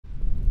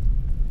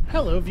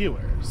Hello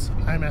viewers,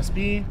 I'm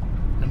SB,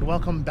 and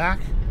welcome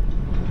back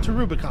to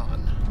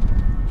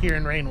Rubicon, here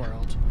in Rain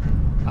World.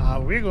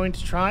 We're going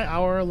to try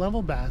our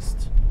level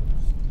best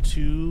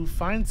to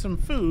find some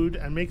food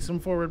and make some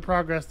forward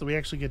progress that we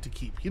actually get to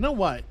keep. You know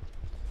what?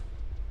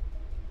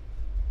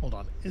 Hold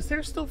on, is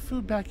there still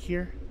food back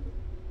here?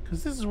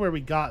 Because this is where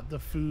we got the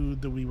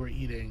food that we were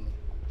eating.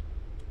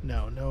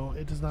 No,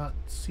 it does not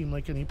seem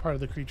like any part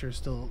of the creature is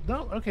still...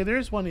 No, okay, there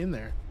is one in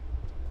there.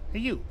 Hey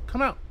you,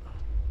 come out.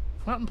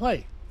 Come out and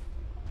play.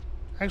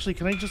 Actually,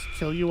 can I just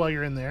kill you while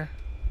you're in there?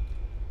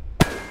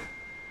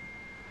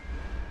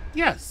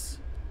 Yes.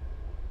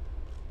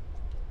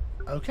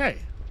 Okay.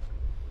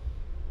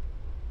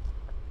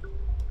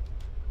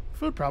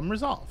 Food problem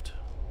resolved.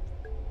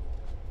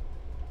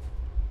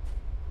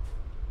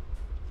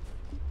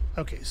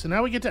 Okay, so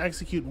now we get to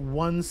execute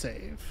one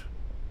save.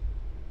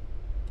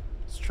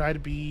 Let's try to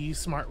be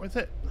smart with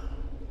it.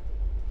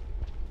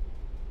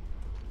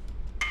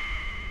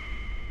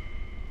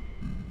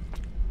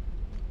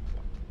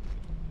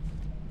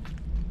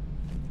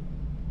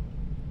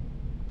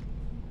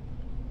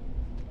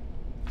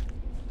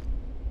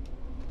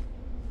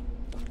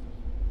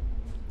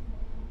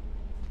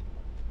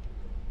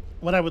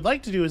 What I would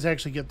like to do is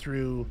actually get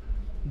through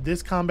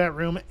this combat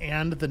room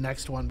and the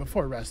next one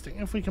before resting,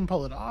 if we can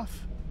pull it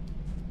off.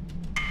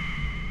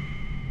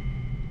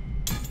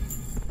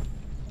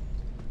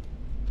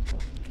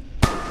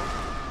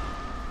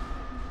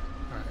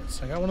 Alright,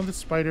 so I got one of the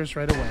spiders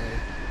right away.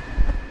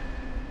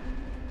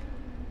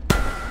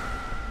 Am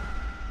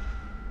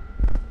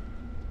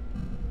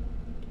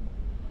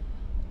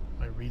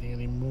I reading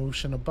any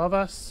motion above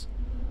us?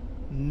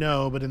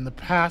 No, but in the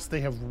past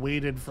they have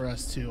waited for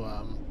us to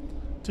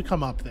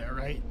come up there,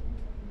 right?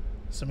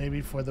 So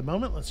maybe for the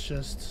moment, let's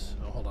just...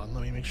 Oh, hold on,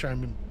 let me make sure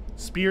I'm in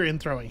spear in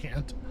throwing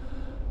hand.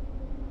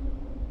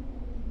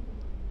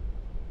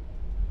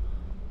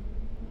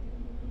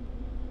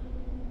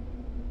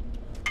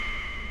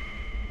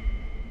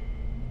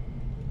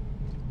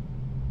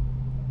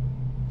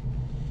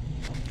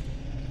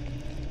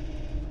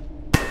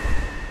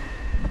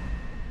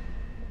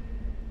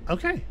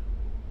 Okay.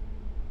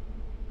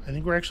 I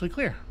think we're actually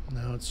clear.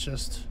 Now it's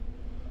just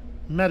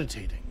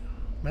meditating.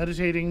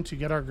 Meditating to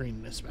get our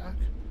greenness back.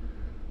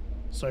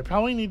 So I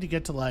probably need to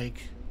get to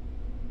like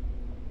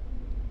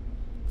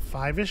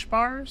 5-ish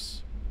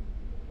bars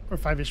or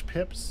 5-ish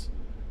pips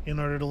in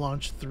order to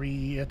launch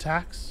 3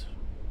 attacks.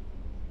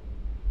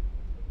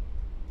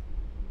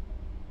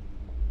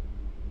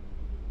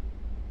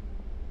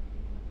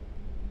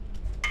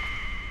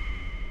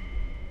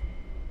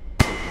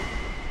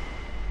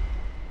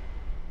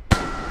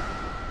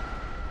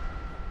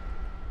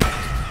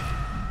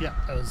 Yeah,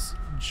 that was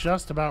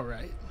just about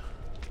right.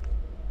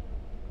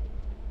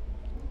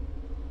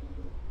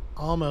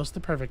 Almost the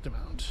perfect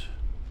amount.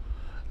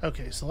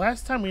 Okay, so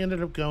last time we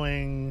ended up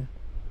going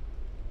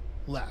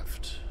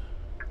left.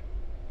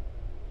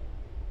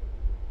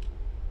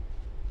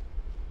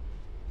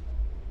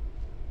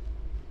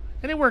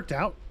 And it worked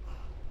out.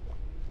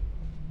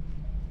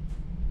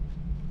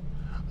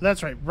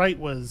 That's right, right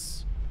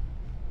was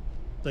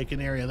like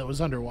an area that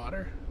was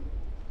underwater,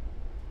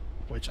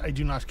 which I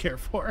do not care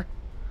for.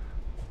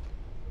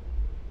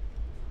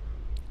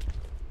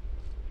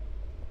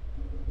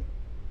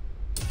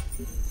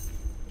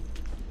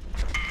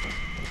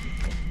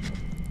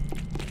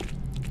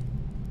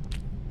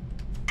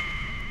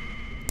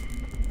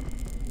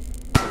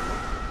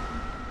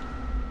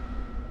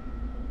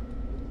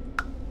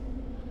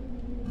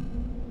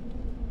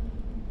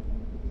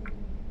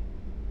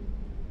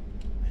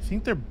 I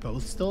think they're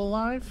both still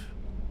alive,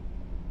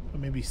 but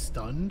maybe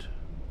stunned.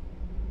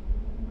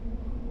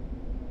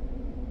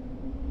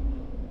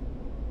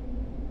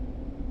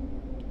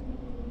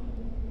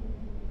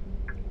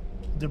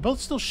 They're both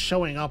still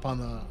showing up on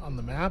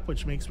the map,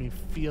 which makes me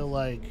feel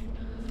like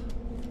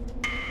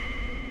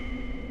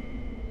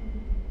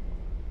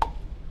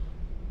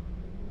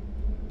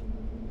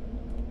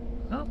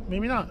oh,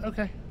 maybe not.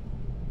 Okay.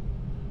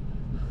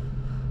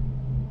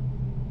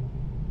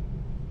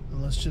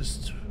 And let's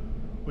just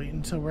wait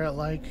until we're at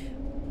like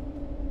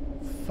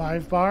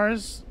 5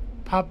 bars,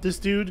 pop this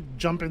dude,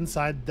 jump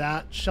inside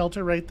that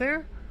shelter right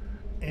there,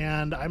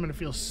 and I'm gonna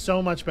feel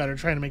so much better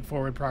trying to make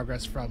forward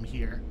progress from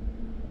here.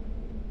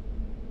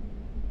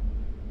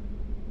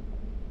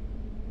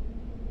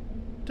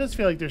 It does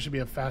feel like there should be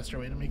a faster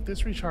way to make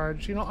this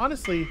recharge. You know,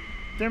 honestly,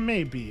 there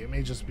may be. It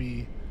may just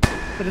be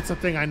that it's a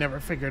thing I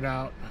never figured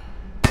out.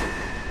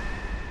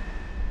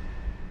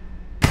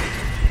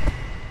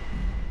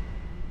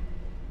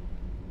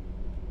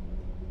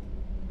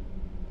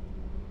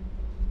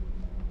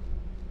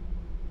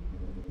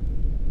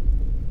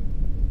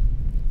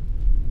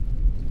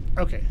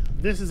 Okay,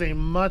 this is a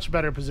much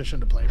better position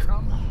to play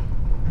from.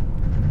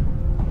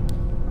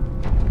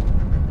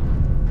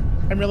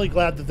 I'm really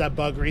glad that that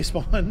bug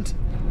respawned.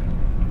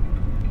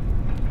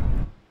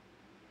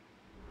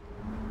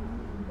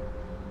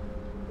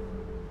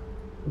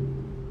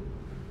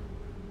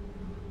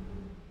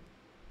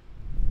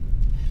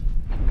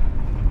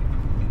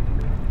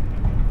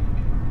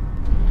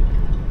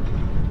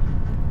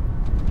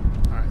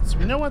 So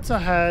we know what's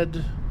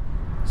ahead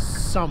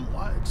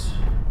somewhat.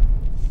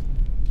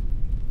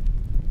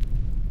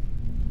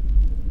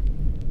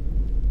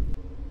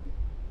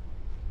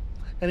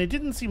 And it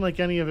didn't seem like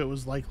any of it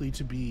was likely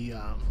to be,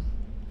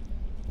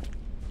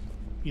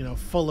 you know,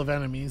 full of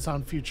enemies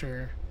on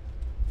future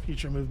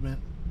movement.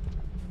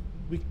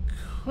 We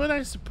could,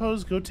 I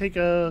suppose, go take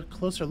a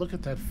closer look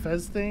at that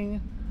Fez thing.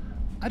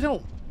 I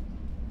don't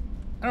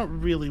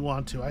really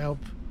want to. I hope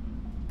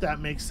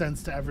that makes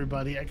sense to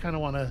everybody. I kind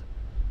of want to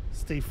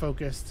stay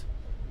focused.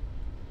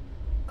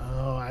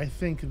 Oh, I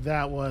think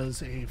that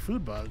was a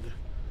food bug.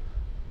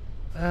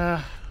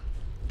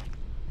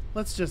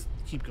 Let's just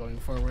keep going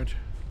forward.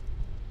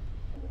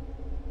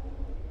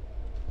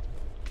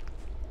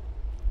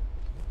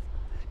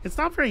 It's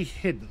not very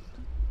hidden.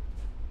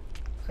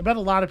 I bet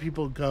a lot of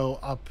people go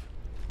up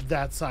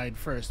that side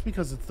first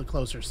because it's the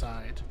closer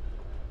side.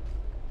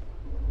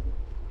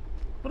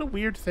 What a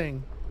weird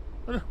thing.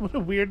 What a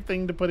weird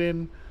thing to put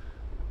in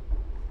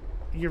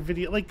your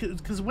video. Like,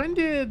 because when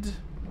did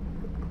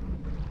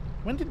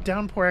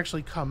Downpour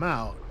actually come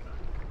out?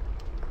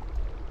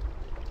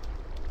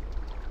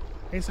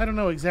 I guess I don't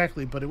know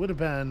exactly, but it would have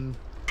been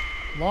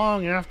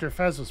long after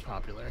Fez was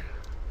popular.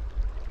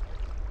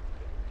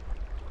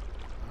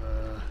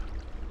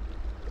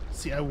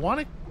 See, I want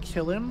to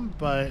kill him,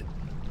 but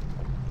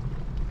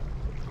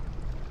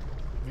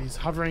if he's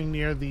hovering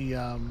near the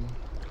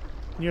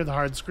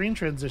hard screen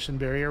transition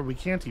barrier, we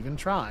can't even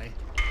try.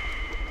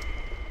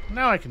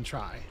 Now I can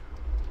try.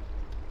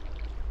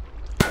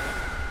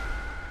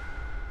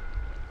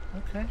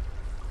 Okay.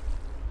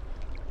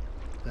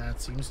 That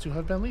seems to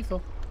have been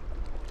lethal.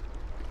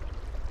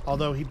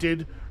 Although he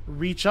did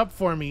reach up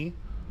for me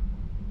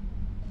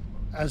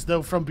as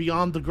though from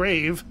beyond the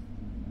grave.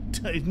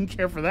 I didn't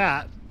care for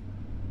that.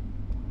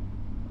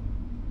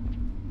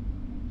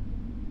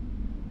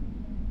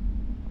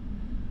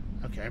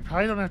 Okay, I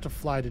probably don't have to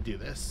fly to do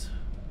this.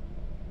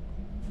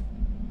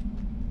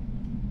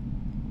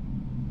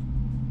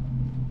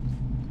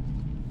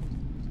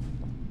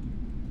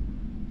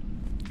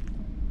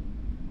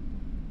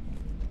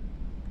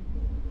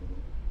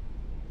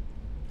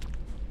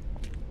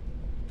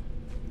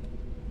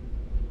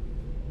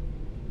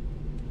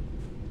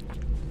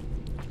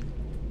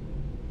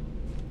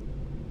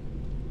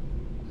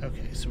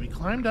 Okay, so we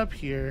climbed up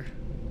here.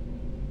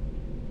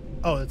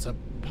 Oh, it's a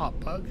pop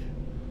bug.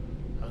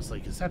 I was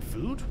like, is that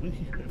food?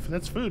 If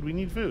that's food, we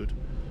need food.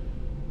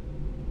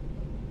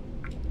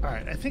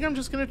 Alright, I think I'm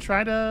just gonna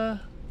try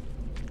to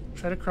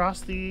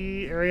cross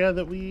the area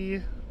that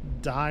we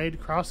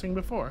died crossing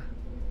before.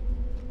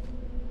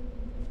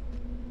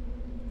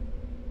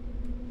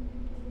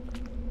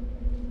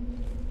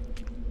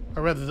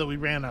 Or rather that we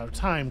ran out of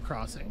time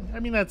crossing. I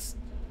mean, it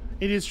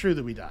is true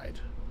that we died.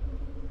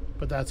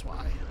 But that's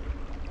why.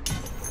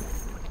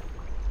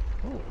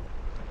 Oh.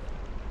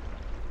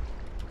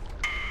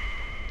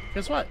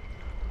 Guess what?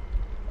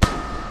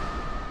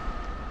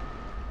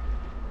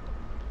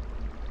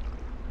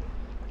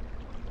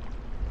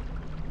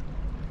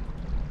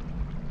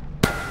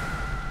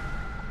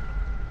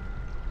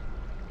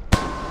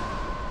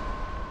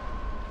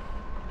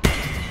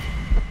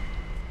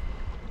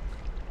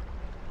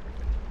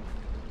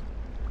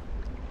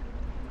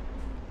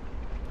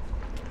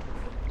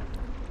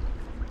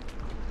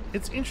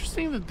 It's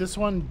interesting that this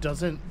one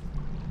doesn't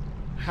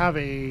have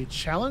a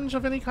challenge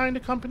of any kind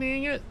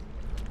accompanying it.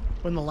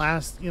 When the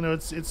last, you know,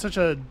 it's such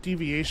a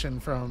deviation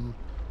from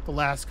the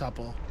last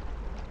couple,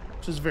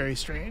 which is very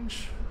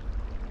strange.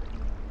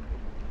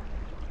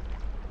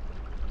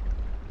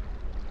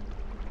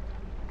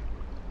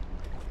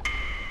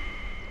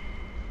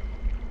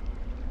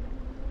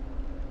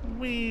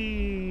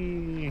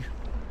 Whee!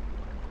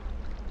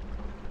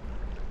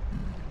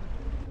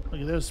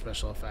 Look at those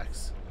special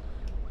effects.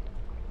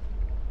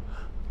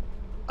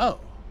 Oh,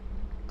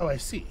 I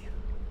see.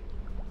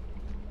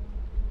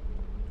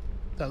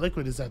 That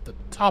liquid is at the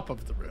top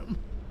of the room.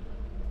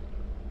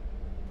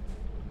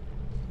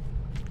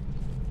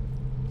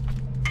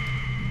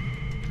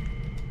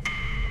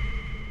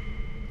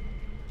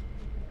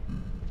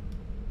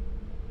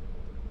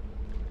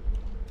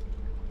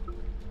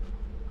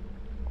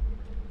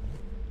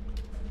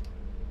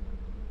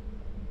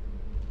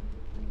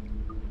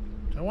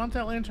 Do I want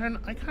that lantern?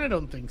 I kind of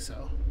don't think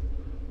so.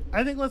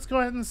 I think let's go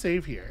ahead and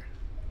save here.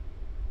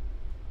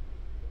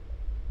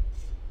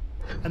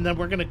 And then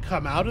we're going to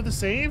come out of the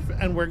save,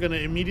 and we're going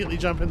to immediately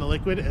jump in the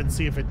liquid and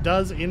see if it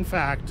does, in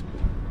fact,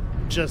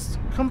 just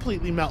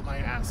completely melt my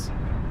ass.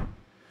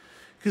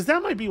 Because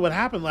that might be what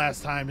happened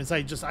last time, is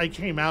I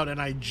came out and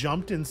I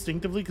jumped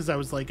instinctively because I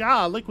was like,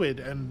 ah, liquid,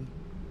 and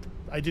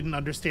I didn't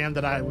understand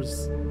that I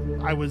was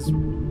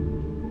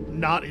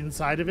not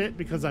inside of it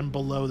because I'm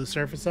below the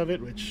surface of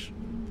it, which,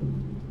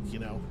 you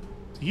know,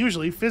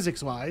 usually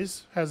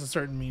physics-wise has a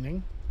certain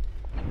meaning.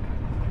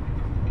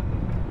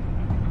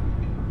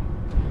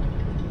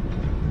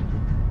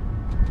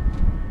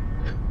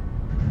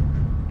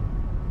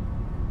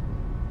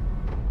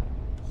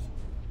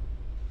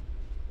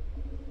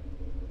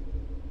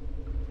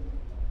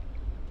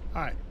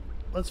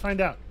 let's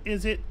find out.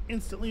 Is it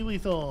instantly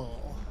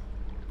lethal?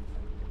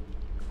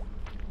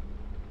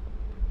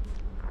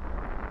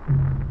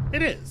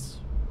 It is.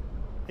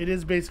 It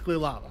is basically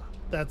lava.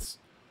 That's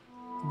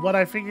what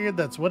I figured.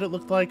 That's what it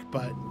looked like,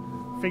 but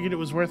figured it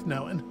was worth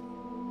knowing.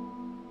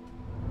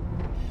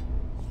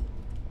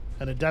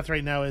 And a death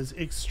right now is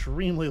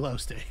extremely low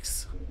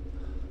stakes.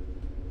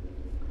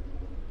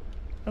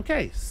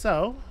 Okay,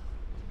 so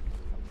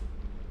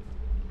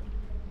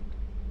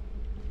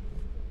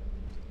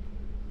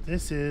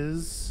this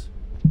is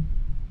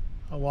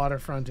a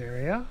waterfront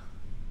area.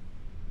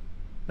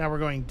 Now we're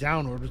going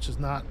downward, which is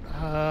not...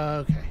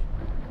 okay.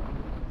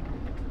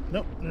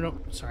 Nope,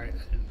 nope, sorry,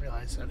 I didn't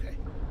realize. Okay.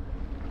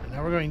 And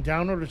now we're going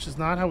downward, which is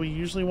not how we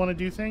usually want to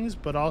do things,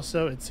 but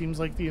also it seems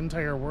like the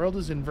entire world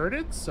is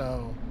inverted,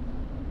 so...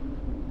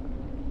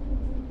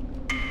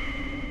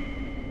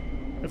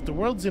 if the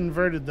world's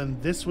inverted, then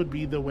this would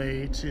be the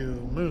way to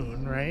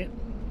Moon, right?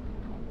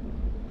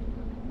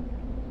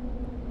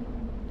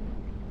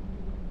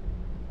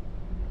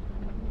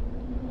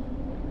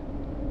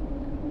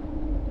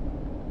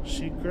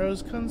 She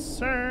grows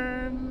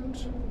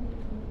concerned.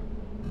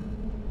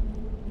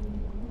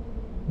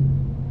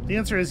 The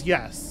answer is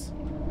yes.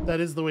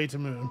 That is the way to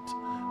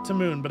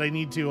Moon, but I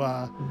need to,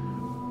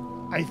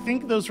 I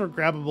think those were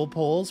grabbable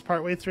poles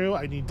partway through.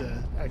 I need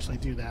to actually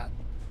do that.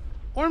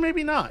 Or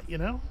maybe not, you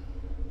know?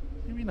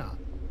 Maybe not.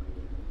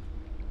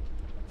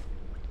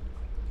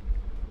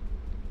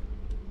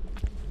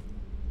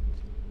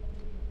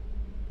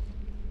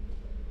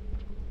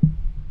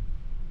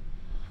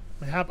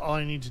 Mayhap all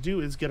I need to do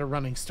is get a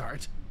running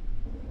start.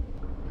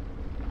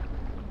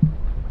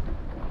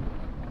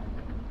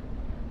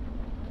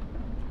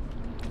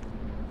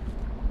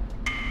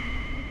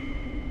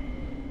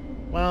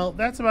 Well,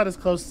 that's about as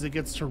close as it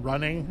gets to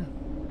running.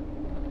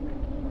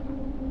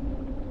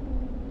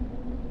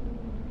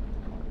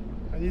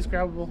 Are these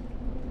grabbable?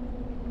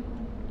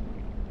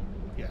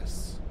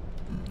 Yes.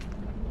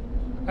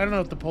 I don't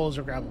know if the poles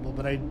are grabbable,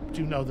 but I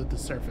do know that the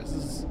surface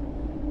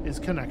is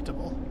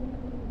connectable.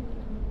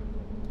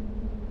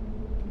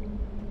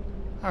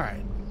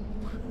 Alright.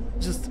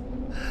 Just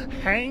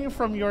hang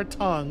from your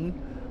tongue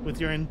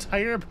with your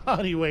entire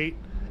body weight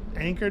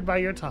anchored by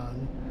your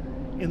tongue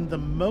in the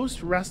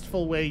most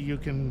restful way you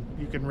can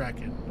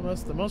reckon.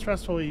 The most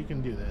restful way you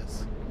can do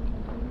this.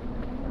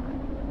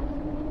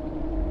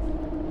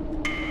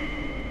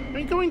 I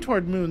mean, going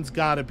toward Moon's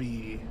gotta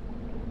be...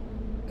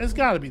 it's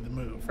gotta be the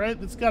move, right?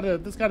 That's gotta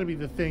be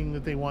the thing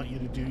that they want you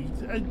to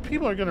do.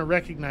 People are gonna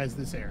recognize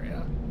this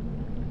area.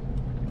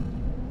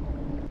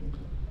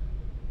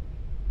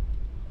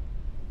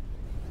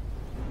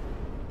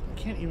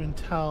 I can't even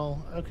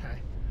tell. Okay.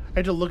 I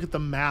had to look at the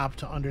map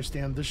to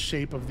understand the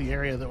shape of the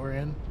area that we're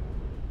in.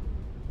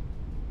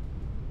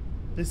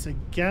 This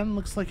again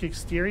looks like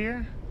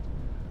exterior.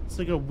 It's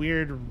like a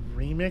weird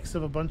remix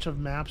of a bunch of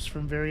maps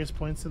from various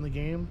points in the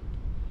game.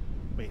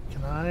 Wait,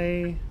 can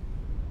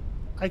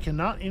I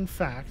cannot, in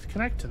fact,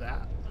 connect to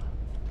that.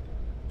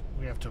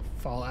 We have to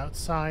fall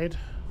outside.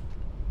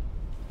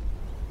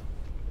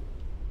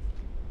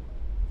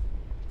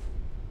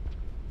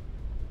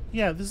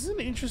 Yeah, this is an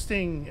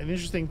interesting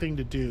thing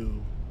to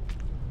do.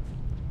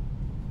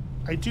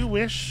 I do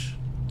wish,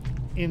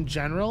 in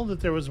general,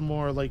 that there was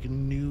more, like,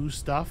 new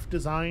stuff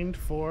designed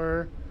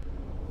for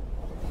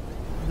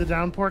the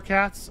Downpour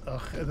cats.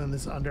 Ugh, and then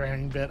this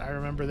underhang bit, I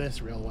remember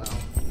this real well.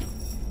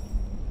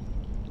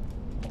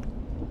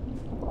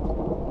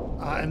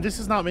 And this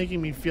is not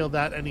making me feel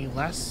that any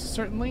less,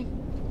 certainly.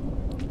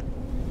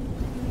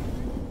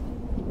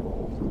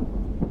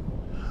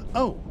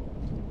 Oh!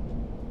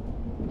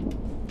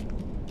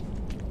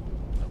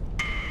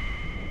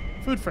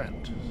 Food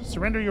friend,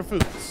 surrender your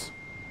foods.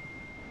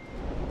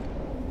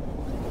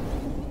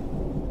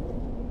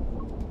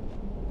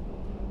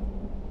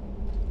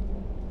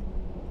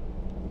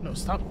 No,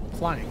 stop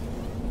flying.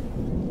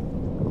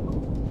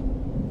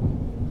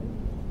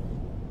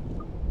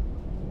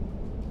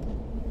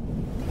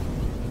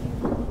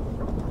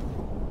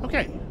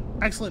 Okay,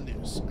 excellent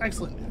news.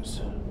 Excellent news.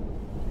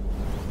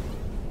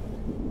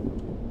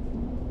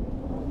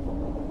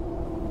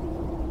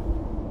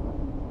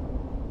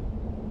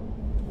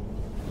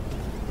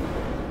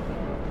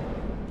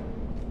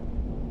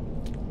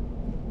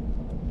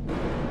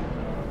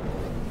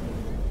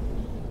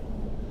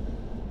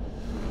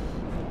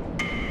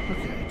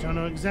 Okay, don't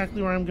know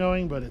exactly where I'm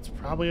going, but it's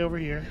probably over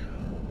here.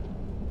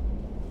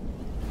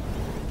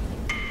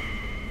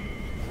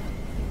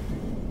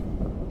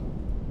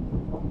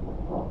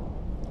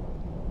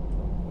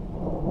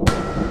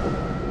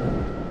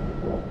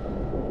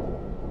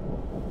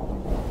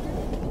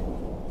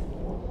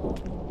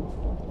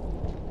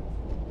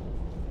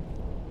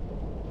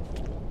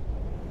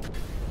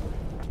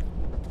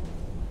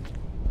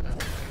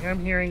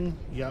 I'm hearing,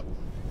 yep,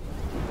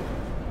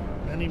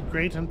 many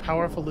great and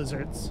powerful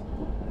lizards,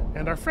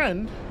 and our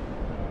friend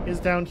is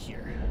down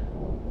here.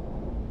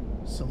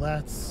 So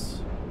let's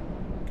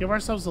give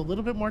ourselves a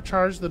little bit more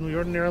charge than we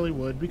ordinarily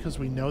would, because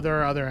we know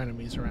there are other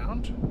enemies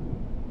around,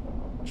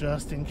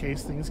 just in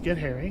case things get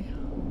hairy.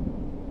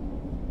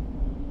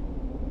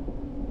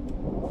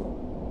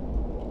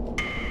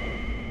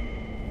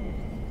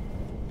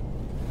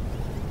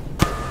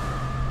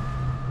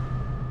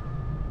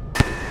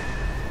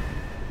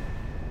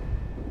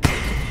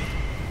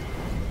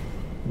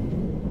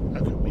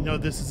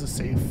 this is a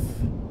safe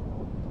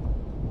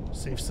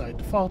side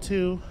to fall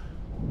to.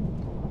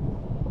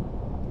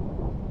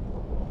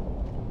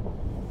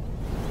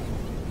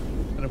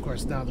 And of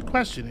course, now the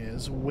question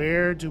is,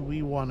 where do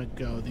we want to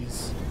go?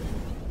 These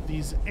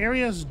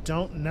areas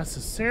don't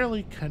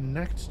necessarily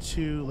connect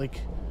to,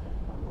 like,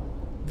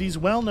 these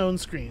well-known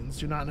screens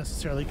do not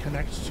necessarily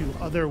connect to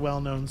other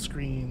well-known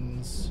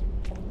screens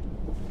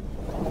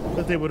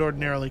that they would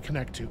ordinarily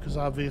connect to, because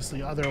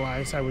obviously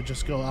otherwise I would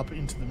just go up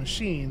into the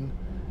machine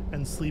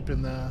and sleep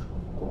in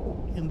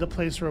the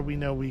place where we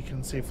know we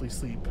can safely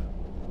sleep.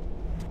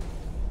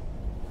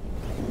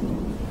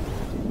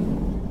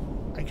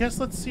 I guess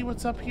let's see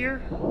what's up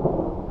here.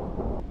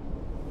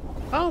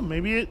 Oh,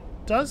 maybe it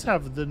does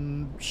have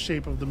the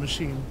shape of the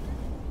machine.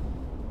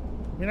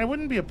 I mean, I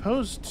wouldn't be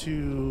opposed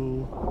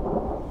to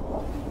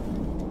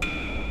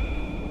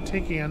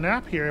taking a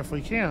nap here if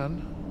we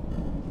can.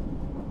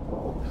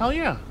 Hell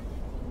yeah.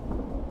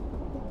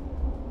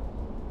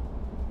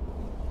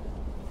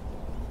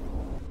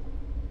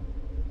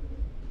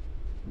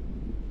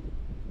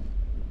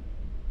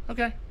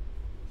 Okay.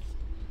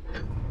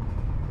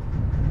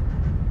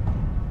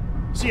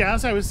 So yeah,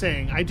 as I was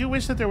saying, I do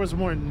wish that there was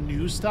more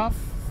new stuff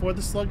for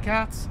the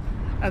slugcats,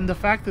 and the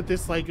fact that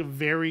this, like,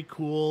 very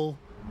cool,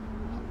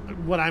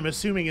 what I'm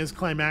assuming is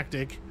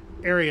climactic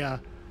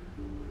area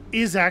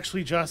is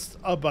actually just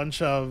a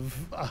bunch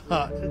of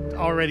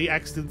already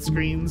extant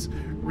screens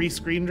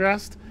re-screen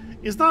dressed.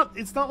 It's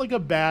not like a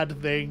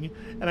bad thing,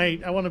 and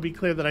I want to be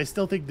clear that I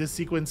still think this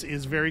sequence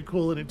is very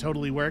cool and it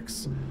totally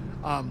works.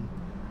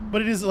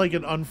 But it is like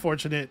an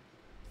unfortunate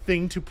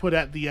thing to put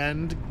at the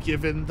end,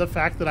 given the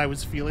fact that I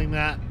was feeling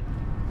that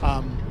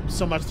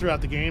so much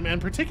throughout the game,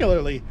 and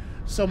particularly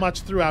so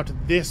much throughout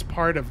this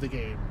part of the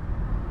game.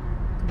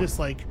 This,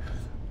 like,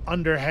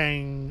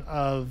 underhang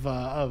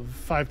of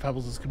Five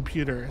Pebbles'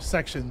 computer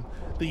section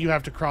that you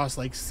have to cross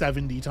like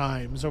 70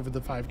 times over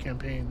the 5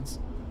 campaigns.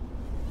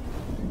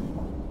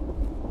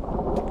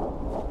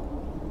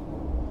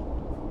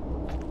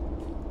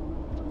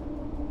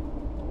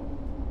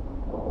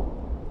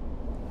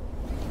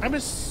 I'm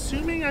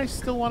assuming I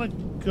still want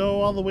to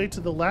go all the way to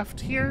the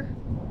left here.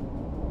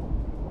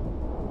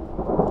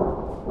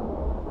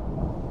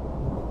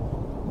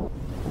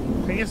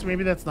 I guess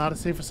maybe that's not a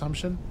safe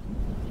assumption.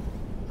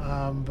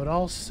 But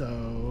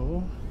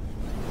also...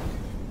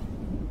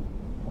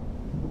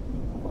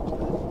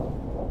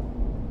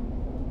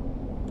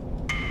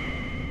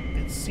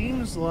 it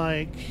seems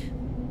like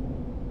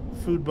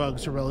food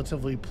bugs are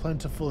relatively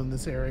plentiful in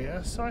this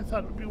area, so I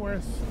thought it would be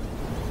worth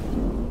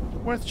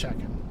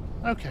checking.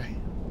 Okay.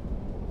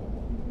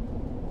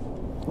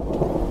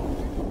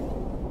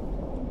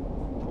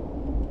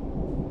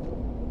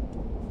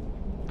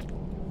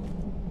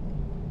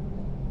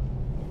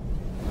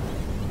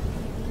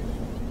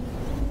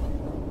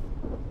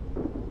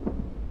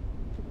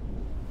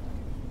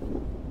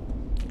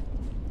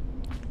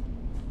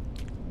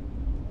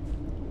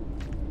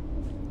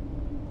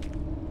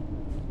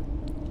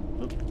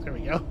 There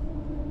we go.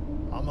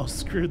 Almost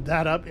screwed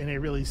that up in a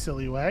really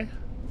silly way.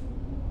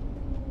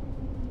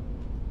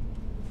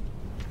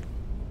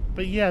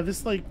 But yeah,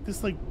 this like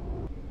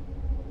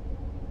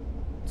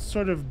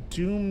sort of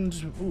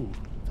doomed, ooh,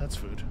 that's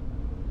food.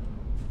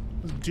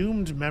 This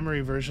doomed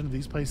memory version of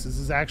these places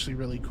is actually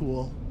really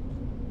cool.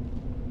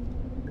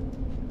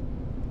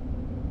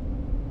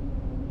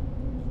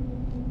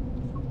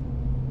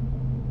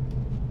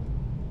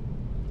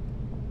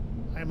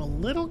 I'm a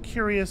little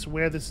curious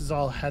where this is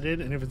all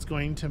headed and if it's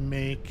going to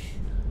make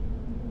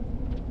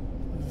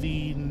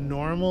the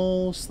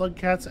normal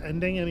slugcats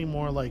ending any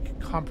more, like,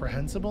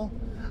 comprehensible.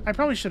 I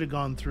probably should have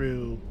gone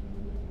through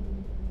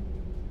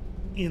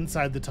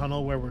inside the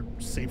tunnel where we're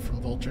safe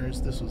from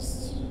vultures. This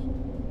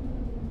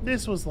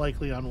was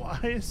likely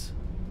unwise.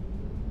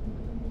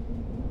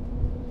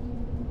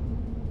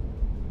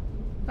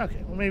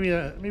 Okay, well maybe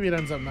it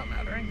ends up not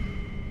mattering.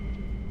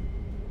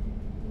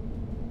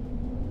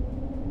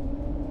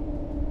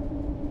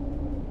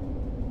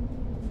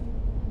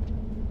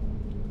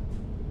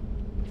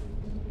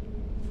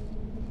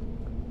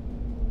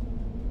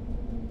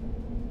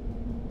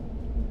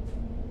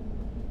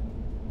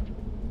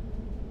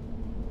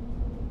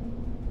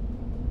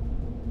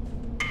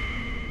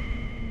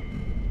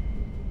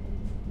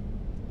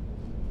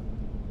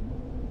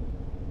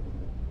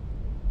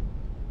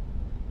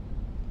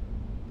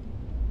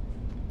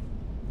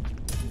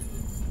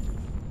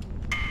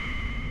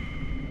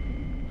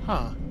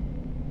 Huh.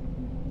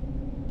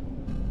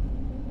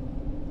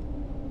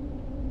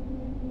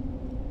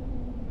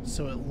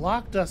 So it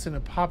locked us and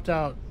it popped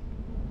out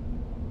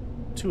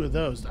 2 of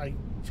those. I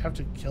have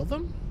to kill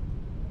them?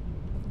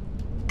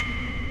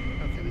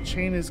 Okay, the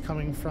chain is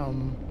coming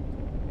from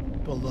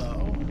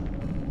below.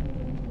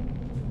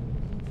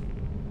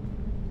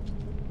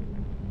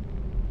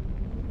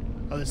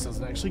 Oh, this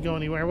doesn't actually go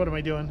anywhere. What am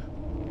I doing?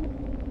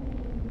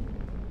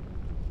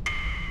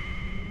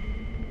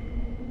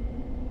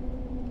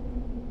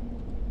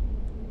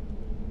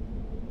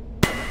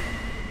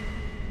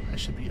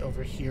 Should be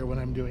over here when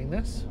I'm doing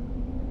this.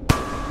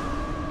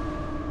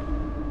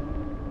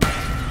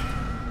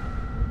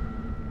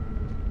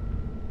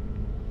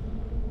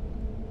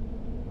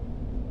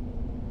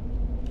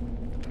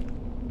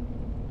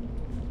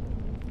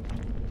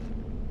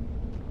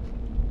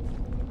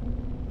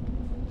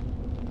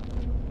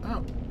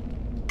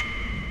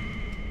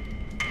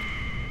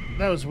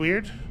 That was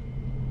weird.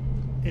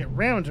 It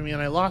rammed me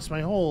and I lost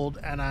my hold,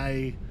 and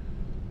I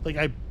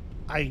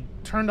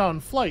turned on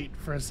flight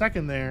for a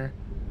second there,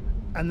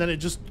 and then it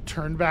just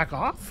turned back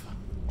off.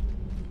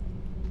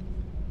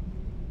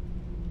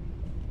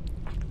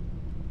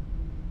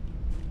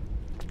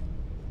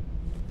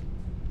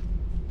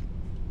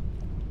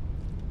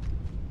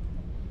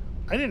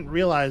 I didn't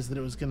realize that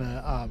it was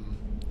gonna,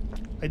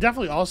 I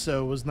definitely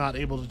also was not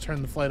able to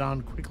turn the flight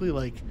on quickly.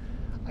 Like,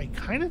 I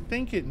kind of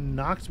think it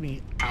knocked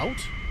me out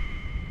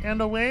and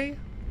away,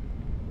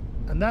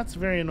 and that's a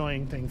very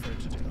annoying thing for it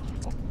to do.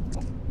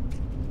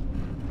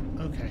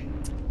 Okay.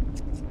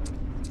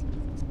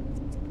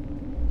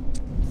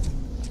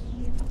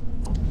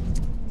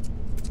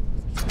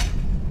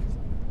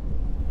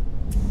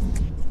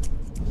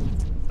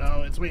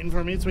 Oh, it's waiting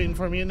for me, it's waiting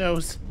for me, it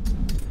knows.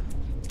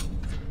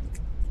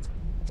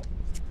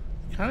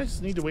 I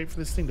just need to wait for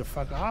this thing to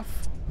fuck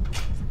off.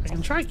 I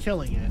can try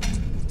killing it,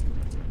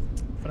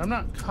 but I'm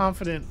not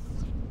confident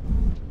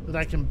that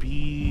I can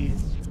be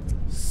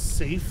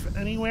safe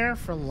anywhere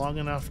for long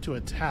enough to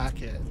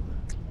attack it.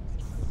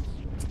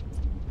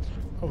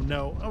 Oh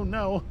no, oh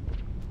no.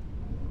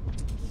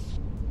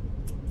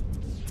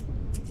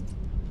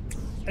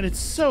 And it's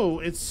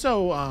so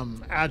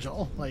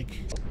agile. Like,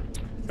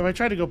 if I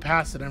try to go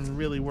past it, I'm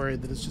really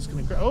worried that it's just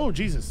gonna oh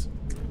Jesus.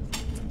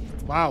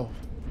 Wow.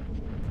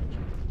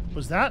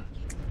 Was that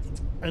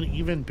an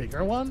even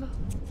bigger one?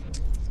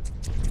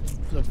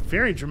 It was a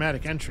very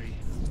dramatic entry.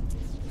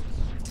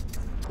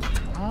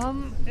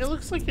 It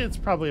looks like it's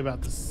probably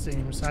about the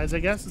same size, I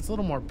guess. It's a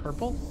little more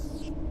purple.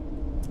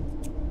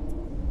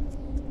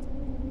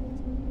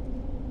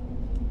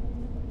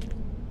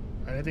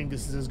 Alright, I think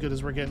this is as good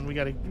as we're getting. We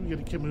gotta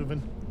keep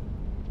moving.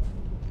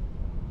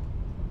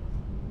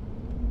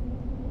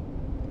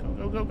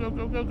 Go, go, go,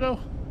 go, go, go.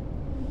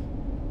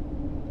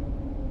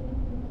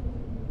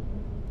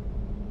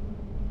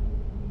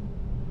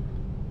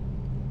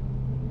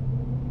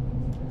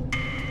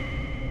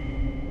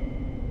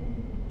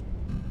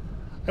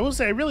 I will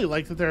say I really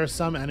like that there are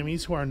some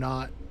enemies who are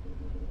not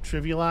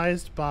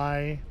trivialized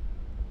by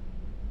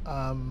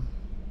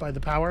the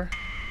power.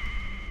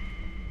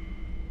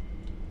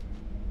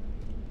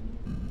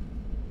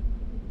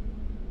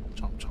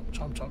 Chomp, chomp,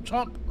 chomp, chomp,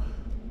 chomp.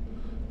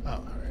 Oh, all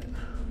right.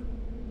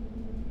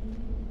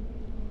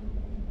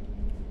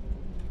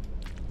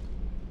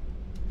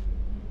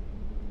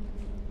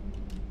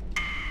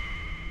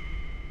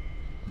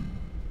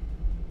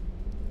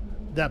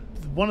 That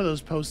one of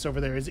those posts over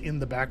there is in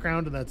the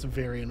background, and that's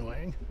very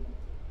annoying.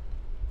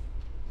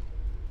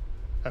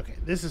 Okay,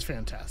 this is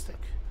fantastic.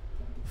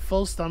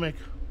 Full stomach,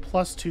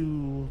 plus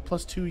two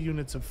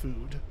units of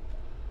food.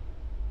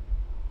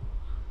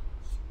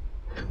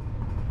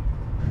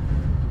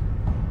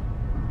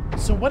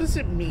 So what does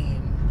it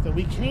mean that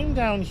we came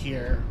down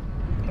here?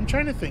 I'm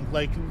trying to think,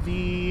 like,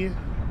 the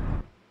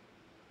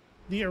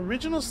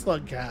original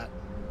slugcat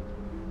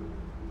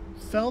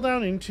fell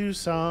down into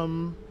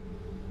some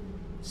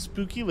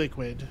spooky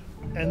liquid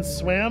and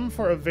swam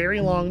for a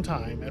very long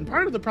time. And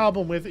part of the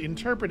problem with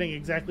interpreting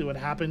exactly what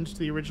happened to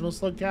the original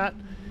slugcat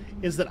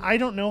is that I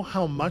don't know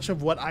how much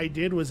of what I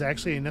did was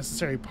actually a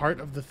necessary part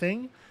of the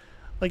thing.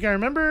 Like, I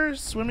remember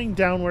swimming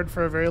downward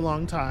for a very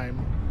long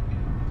time,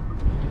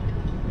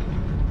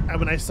 and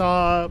when I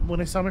saw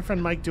my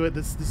friend Mike do it,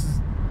 this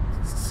is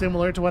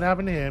similar to what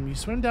happened to him. You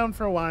swim down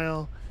for a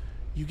while,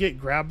 you get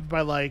grabbed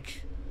by,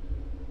 like,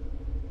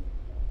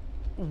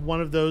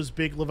 one of those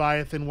big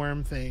leviathan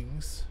worm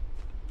things.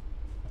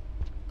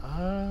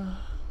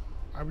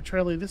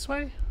 Arbitrarily this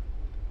way?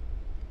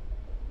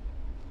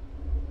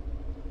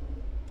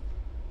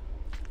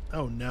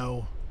 Oh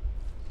no.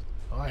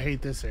 Oh, I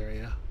hate this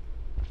area.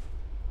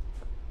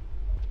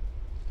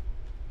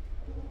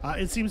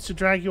 It seems to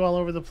drag you all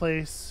over the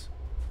place,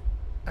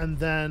 and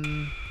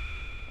then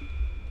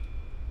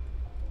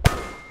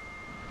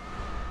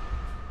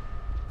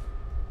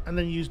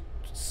you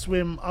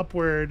swim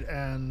upward,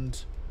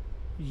 and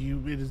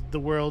the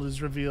world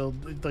is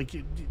revealed. Like,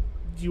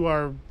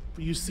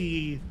 you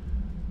see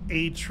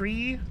a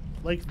tree,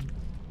 like,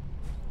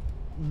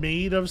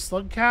 made of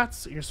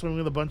slugcats. You're swimming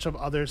with a bunch of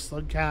other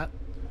slugcat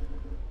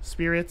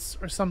spirits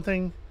or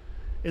something.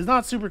 It's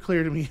not super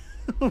clear to me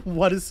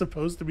what is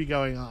supposed to be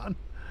going on.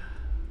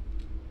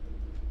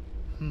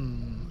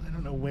 I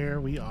don't know where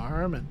we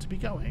are meant to be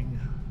going.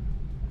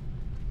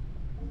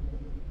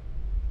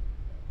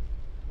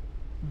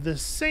 The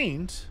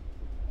saint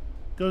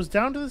goes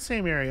down to the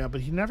same area,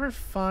 but he never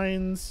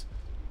finds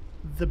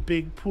the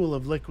big pool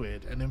of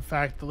liquid. And in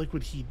fact, the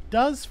liquid he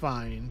does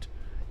find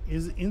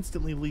is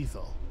instantly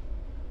lethal.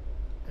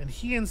 And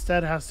he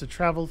instead has to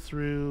travel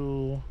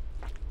through,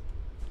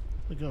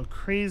 like, a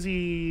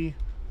crazy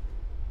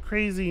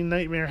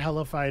nightmare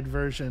hellified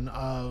version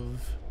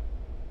of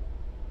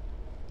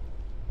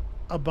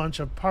a bunch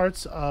of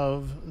parts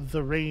of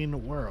the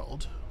rain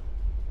world.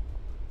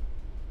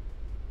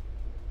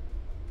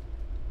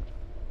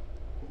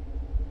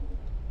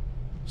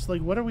 So,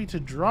 like, what are we to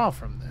draw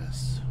from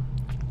this?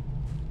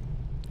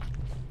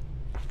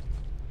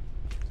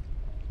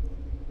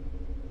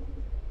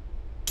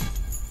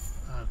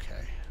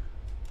 Okay.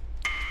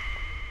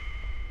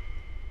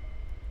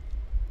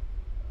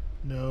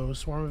 No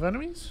swarm of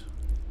enemies?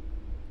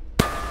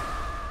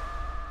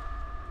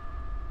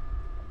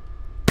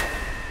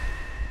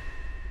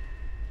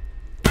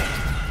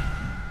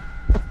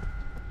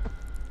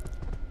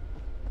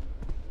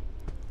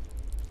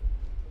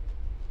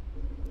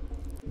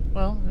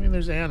 Well, I mean,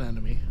 there's an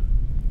enemy.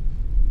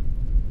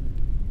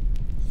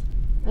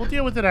 We'll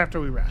deal with it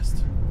after we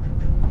rest.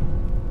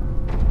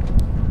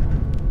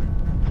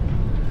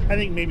 I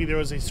think maybe there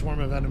was a swarm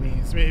of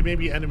enemies.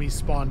 Maybe enemies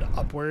spawned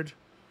upward,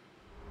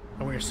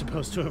 and we were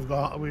supposed to have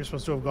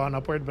gone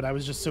upward. But I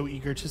was just so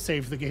eager to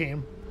save the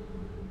game.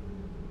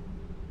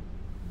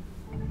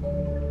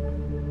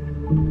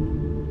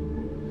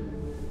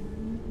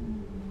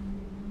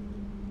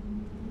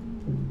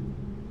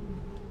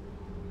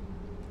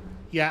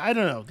 Yeah, I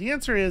don't know. The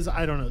answer is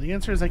I don't know. The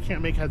answer is I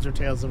can't make heads or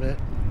tails of it.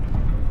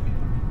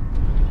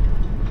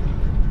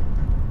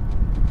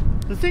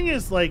 The thing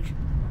is, like,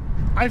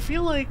 I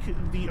feel like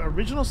the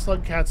original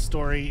slugcat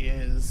story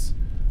is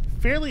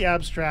fairly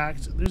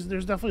abstract.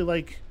 There's definitely,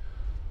 like,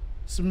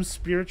 some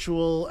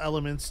spiritual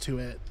elements to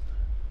it.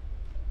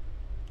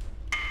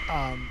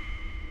 And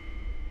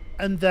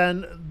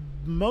then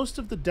most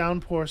of the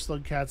Downpour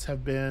slugcats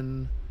have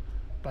been,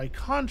 by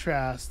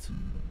contrast,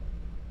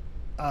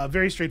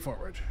 very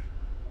straightforward.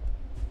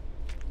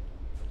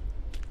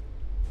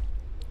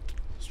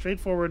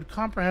 Straightforward,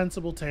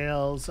 comprehensible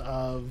tales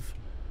of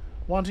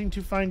wanting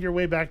to find your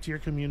way back to your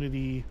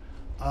community,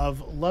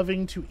 of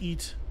loving to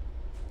eat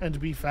and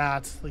be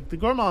fat. Like, the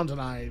gourmand and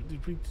I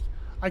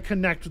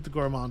connect with the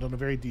gourmand on a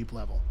very deep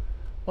level.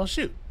 Well,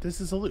 shoot, this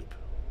is a loop.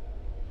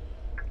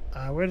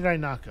 Where did I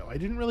not go? I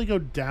didn't really go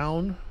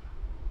down.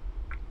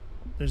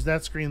 There's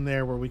that screen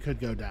there where we could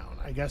go down.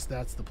 I guess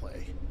that's the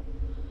play.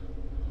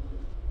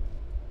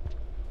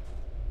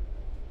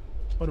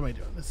 What am I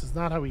doing? This is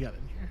not how we got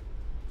in here.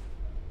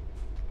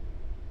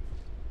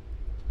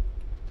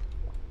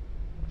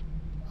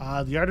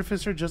 The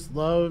artificer just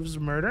loves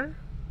murder.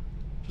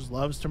 Just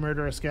loves to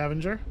murder a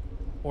scavenger.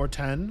 Or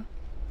 10.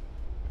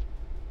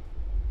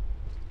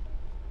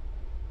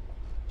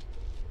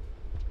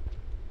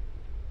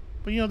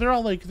 But, you know,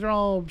 they're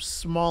all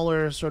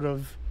smaller, sort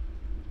of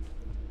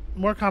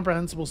more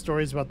comprehensible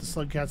stories about the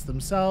slugcats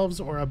themselves,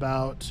 or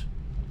about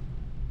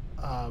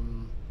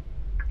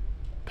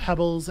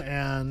Pebbles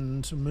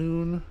and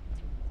Moon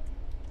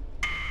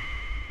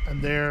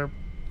and their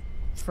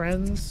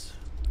friends.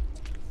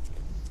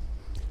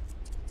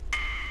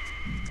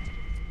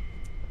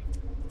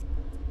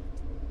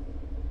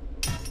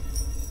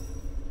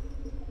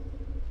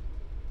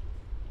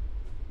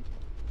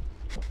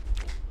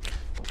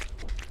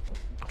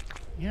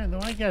 Yeah, no,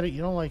 I get it.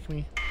 You don't like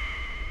me.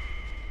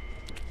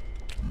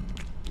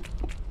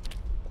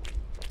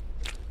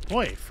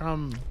 Boy,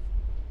 from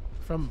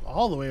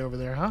all the way over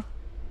there, huh?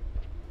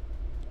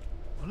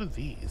 What are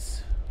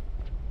these?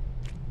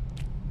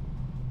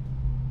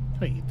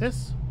 Can I eat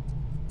this?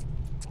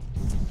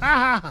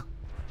 Ah!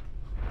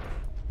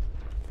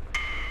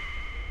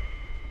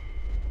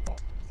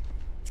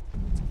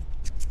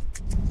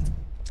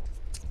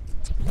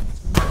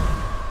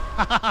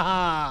 Ha ha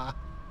ha!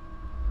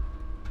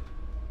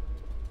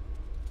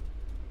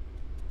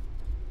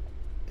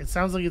 It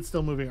sounds like it's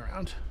still moving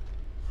around.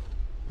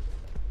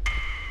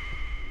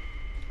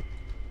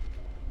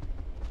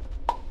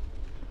 Come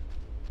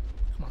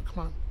on, come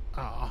on.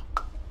 Aw.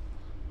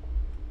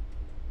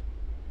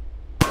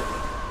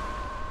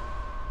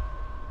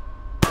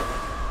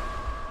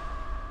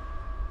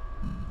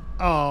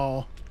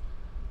 Oh.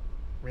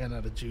 Ran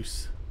out of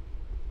juice.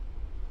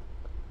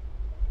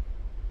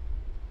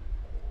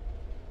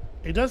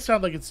 It does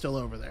sound like it's still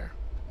over there,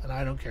 and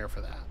I don't care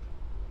for that.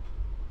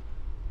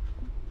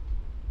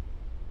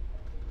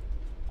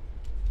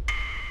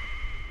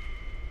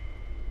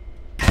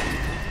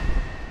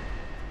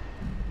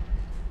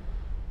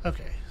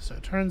 Okay, so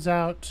it turns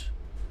out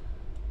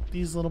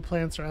these little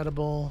plants are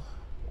edible.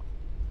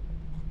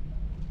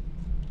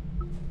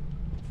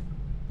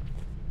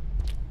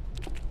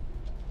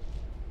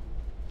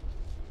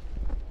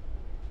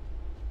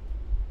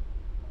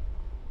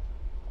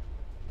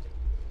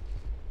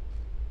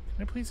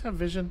 Can I please have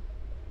vision?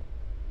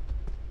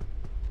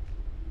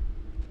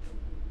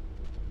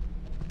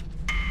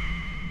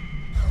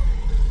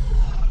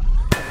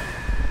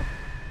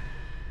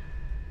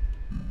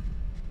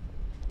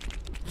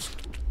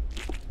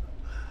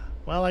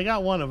 Well, I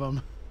got one of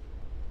them.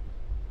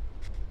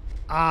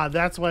 Ah,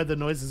 that's why the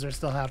noises are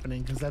still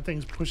happening, because that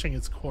thing's pushing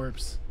its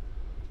corpse.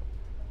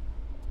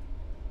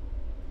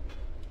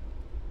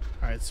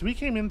 Alright, so we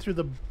came in through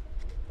the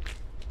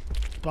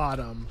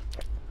bottom.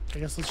 I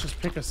guess let's just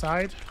pick a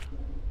side.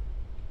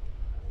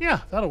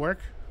 Yeah, that'll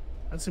work.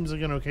 That seems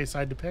like an okay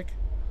side to pick.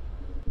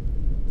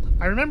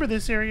 I remember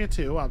this area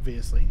too,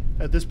 obviously.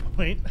 At this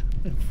point,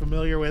 I'm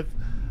familiar with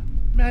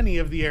many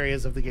of the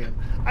areas of the game.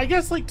 I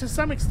guess, like, to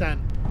some extent,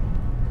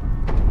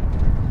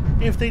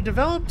 if they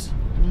developed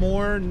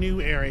more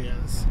new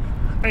areas,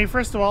 I mean,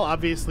 first of all,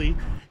 obviously,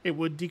 it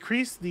would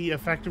decrease the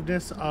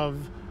effectiveness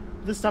of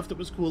the stuff that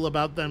was cool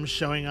about them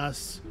showing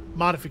us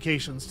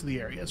modifications to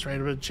the areas,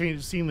 right? About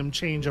seeing them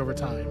change over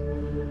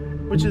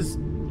time, which is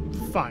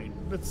fine.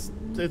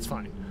 It's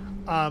fine.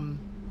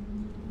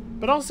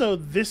 But also,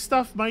 this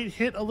stuff might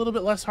hit a little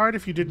bit less hard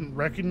if you didn't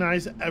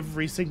recognize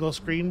every single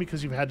screen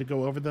because you've had to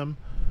go over them,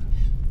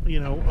 you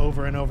know,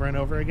 over and over and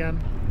over again.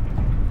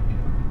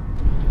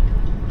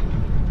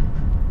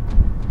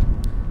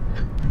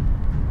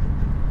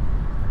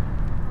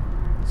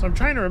 So I'm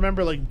trying to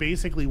remember, like,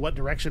 basically what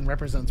direction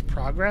represents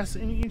progress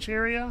in each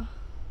area.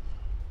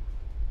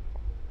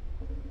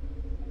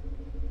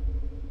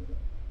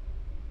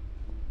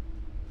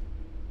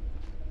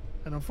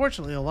 And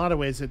unfortunately, in a lot of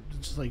ways, it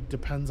just, like,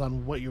 depends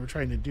on what you were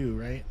trying to do,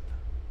 right?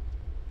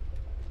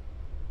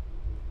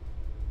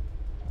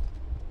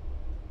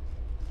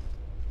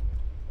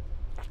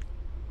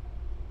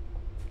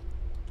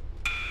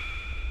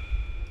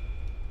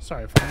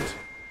 Sorry, friends.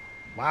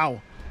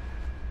 Wow.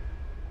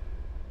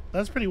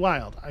 That's pretty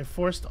wild. I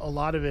forced a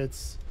lot of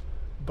its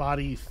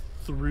body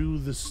through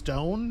the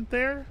stone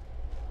there.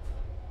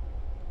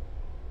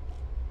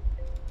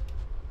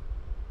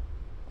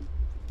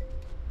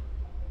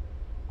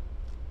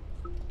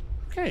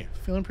 Okay,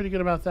 feeling pretty good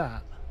about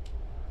that.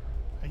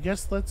 I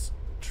guess let's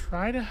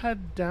try to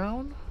head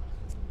down.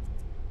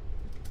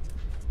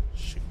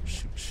 Shoot,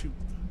 shoot, shoot.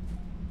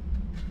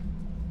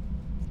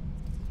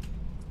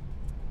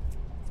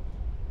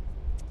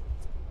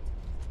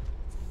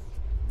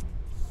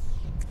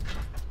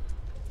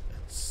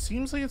 It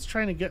seems like it's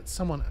trying to get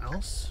someone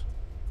else.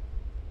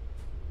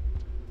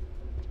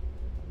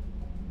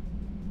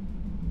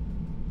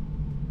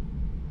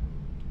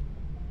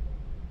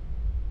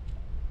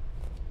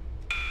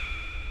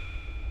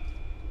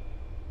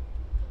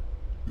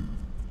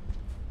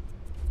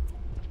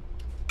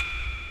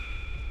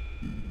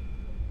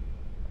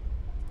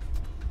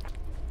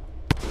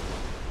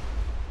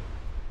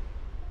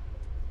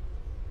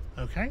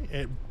 Okay,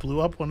 it blew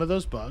up one of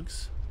those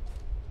bugs.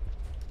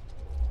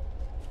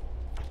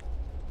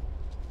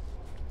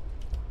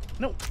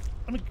 No,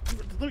 let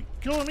me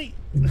go on me.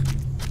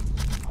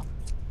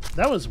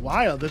 That was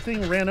wild. The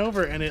thing ran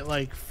over and it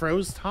like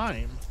froze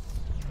time.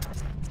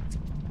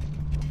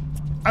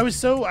 I was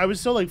so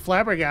like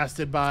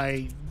flabbergasted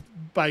by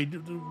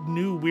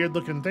new weird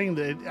looking thing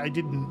that I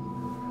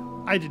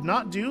did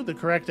not do the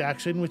correct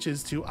action, which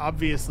is to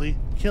obviously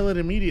kill it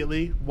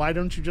immediately. Why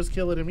don't you just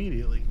kill it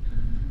immediately?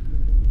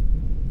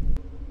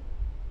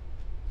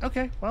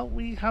 Okay, well,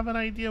 we have an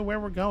idea where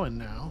we're going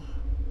now.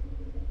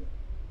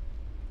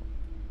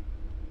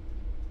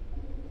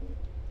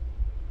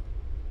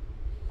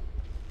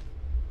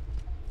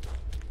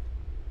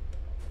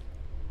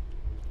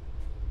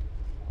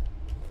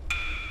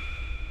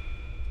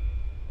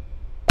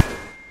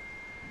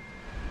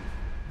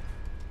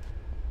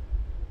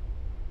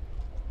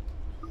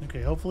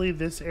 Okay, hopefully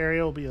this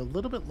area will be a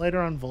little bit lighter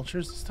on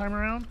vultures this time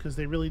around, because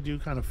they really do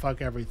kind of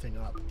fuck everything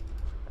up.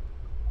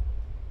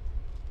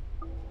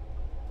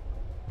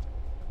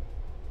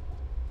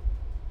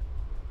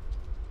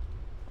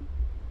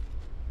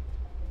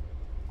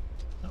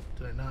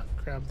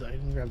 I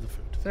didn't grab the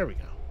food. There we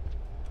go.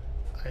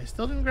 I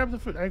still didn't grab the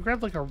food. I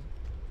grabbed like a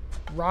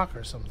rock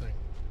or something.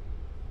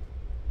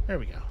 There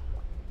we go.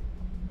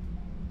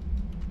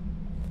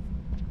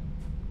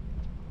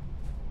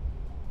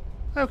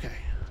 Okay.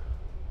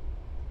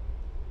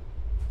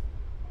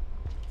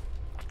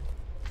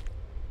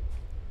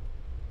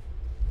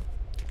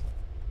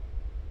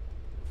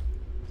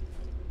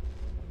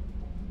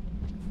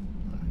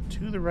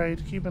 To the right,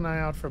 keep an eye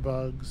out for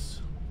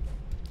bugs.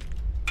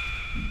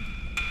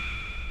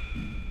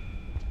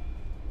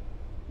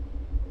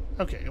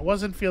 Okay, it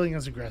wasn't feeling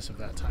as aggressive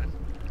that time.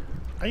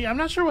 I'm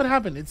not sure what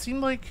happened. It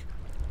seemed like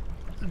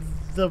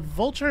the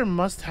vulture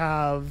must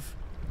have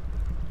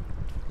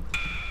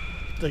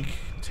like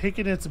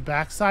taken its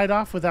backside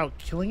off without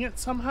killing it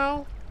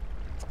somehow.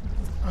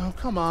 Oh,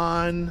 come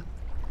on.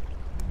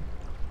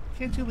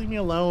 Can't you leave me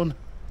alone?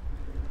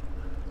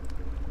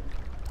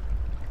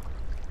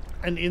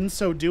 And in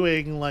so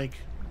doing, like,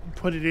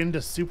 put it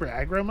into super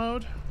aggro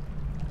mode?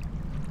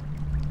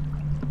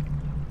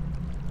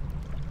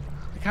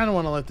 I kind of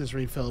want to let this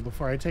refill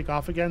before I take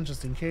off again,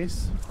 just in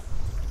case.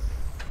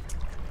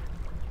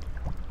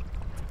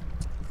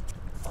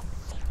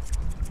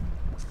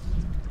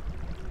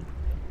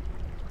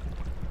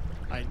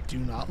 I do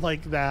not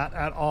like that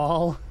at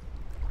all.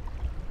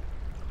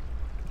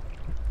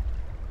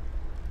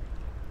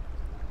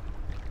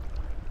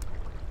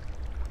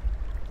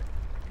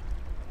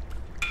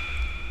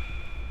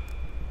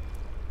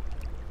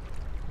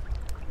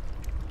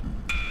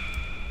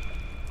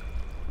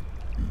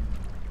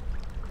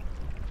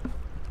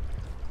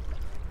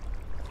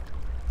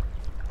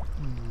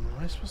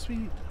 Supposed to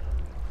be...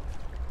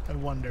 I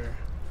wonder,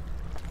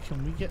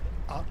 can we get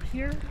up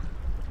here?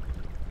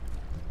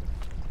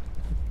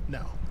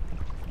 No.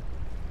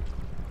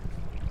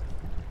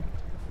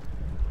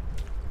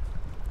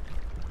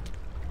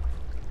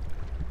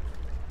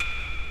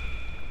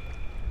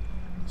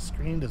 The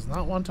screen does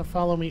not want to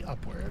follow me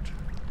upward.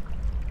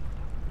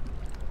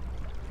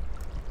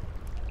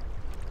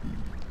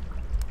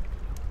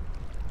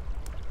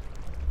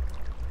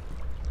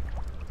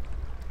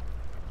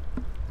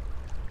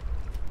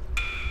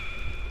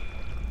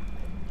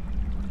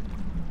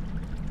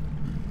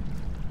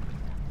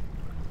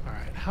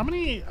 how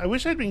many... I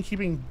wish I'd been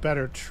keeping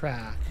better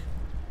track.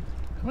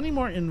 How many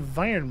more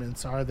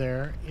environments are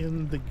there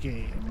in the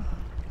game?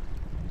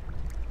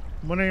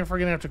 I'm wondering if we're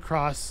going to have to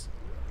cross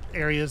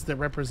areas that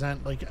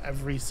represent, like,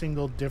 every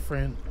single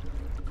different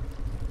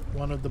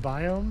one of the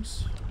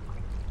biomes.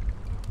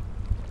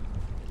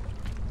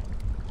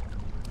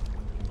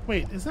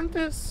 Wait, isn't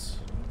this...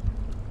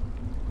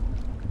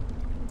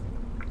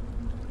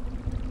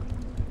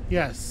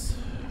 Yes.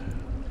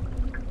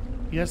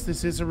 Yes,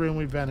 this is a room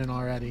we've been in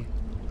already.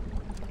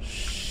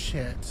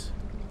 Shit.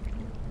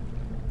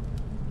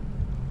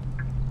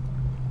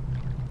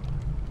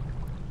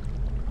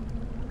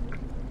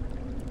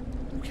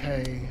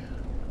 Okay.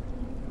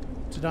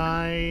 Did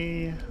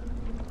I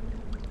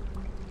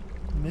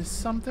miss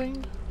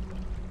something?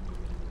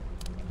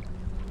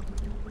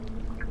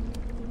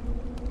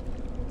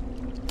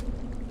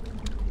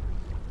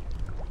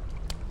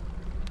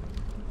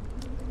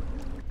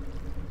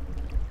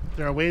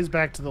 There are ways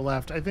back to the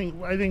left. I think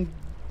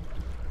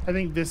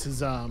this is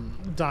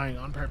dying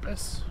on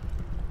purpose.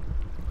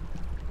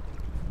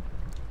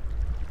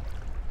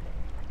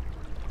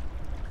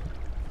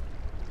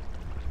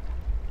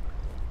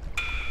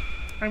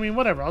 I mean,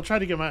 whatever. I'll try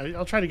to get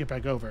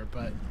back over,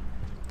 but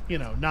you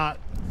know, not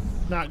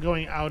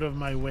going out of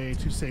my way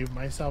to save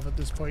myself at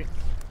this point.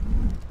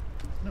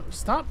 No,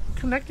 stop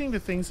connecting to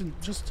things and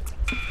just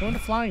go into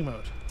flying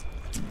mode.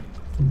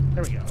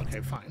 There we go.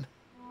 Okay, fine.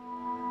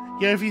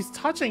 Yeah, if he's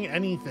touching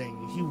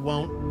anything, he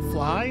won't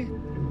fly.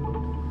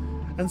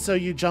 And so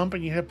you jump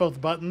and you hit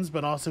both buttons,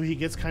 but also he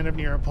gets kind of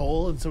near a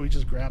pole, and so he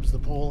just grabs the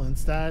pole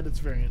instead. It's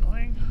very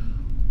annoying.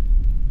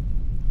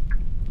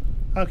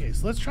 Okay,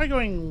 so let's try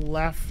going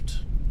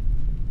left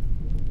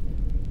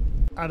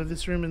out of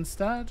this room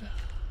instead.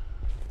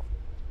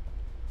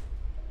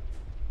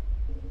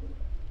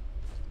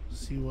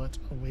 See what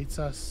awaits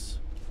us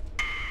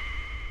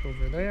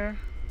over there.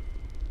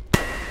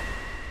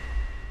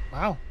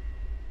 Wow.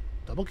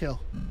 Double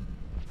kill.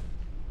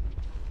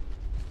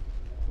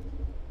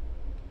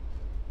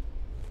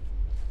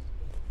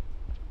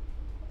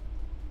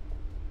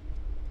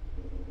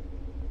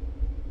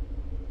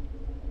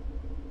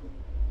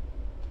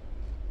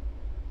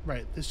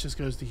 Right, this just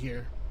goes to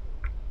here.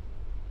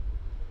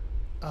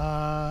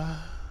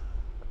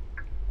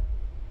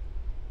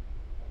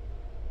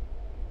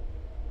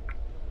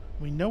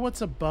 We know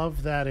what's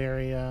above that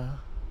area.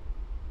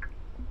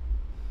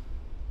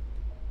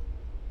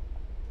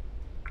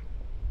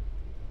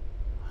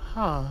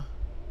 Huh.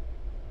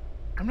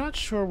 I'm not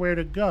sure where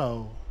to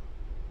go.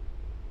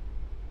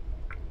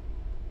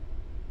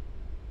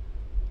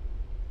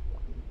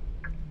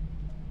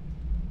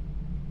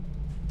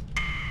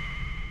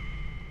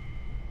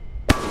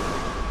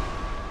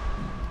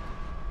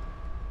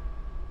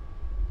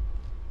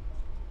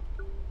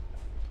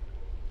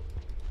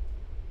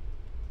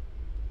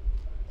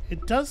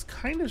 It does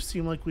kind of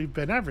seem like we've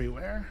been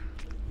everywhere.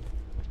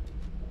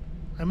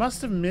 I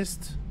must have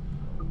missed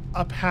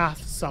a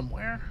path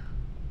somewhere.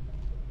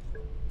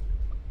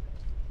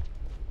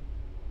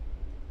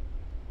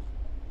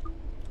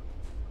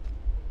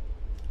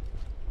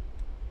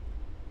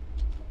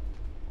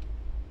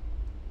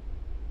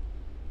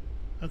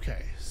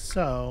 Okay,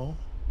 so...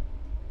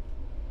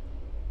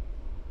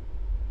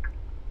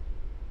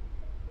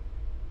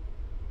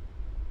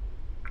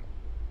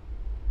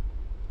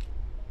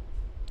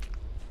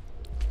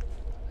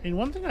 I mean,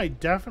 one thing I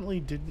definitely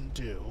didn't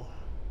do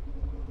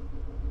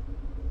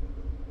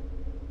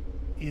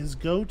is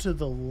go to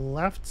the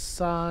left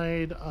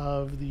side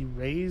of the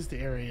raised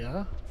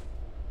area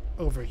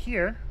over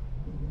here.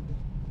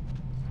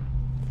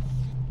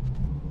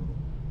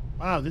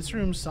 Wow, this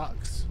room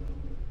sucks.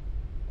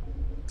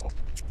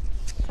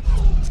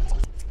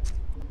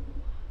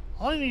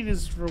 All I need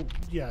is for,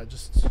 yeah,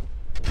 just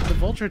the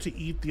vulture to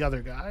eat the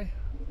other guy.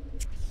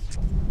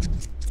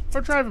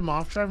 Or drive him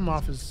off. Drive him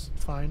off is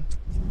fine.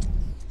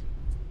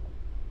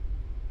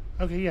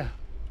 Okay, yeah.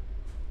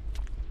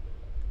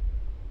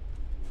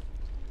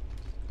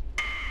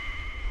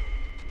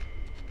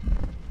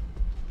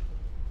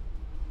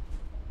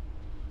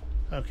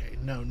 Okay,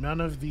 no, none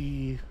of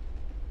the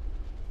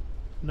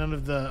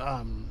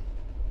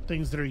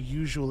things that are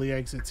usually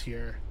exits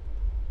here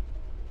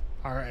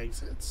are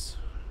exits.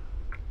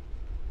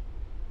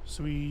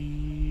 So we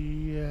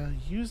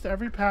used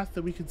every path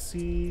that we could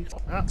see.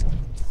 Ah,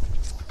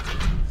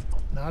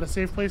 not a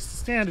safe place to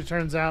stand, it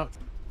turns out.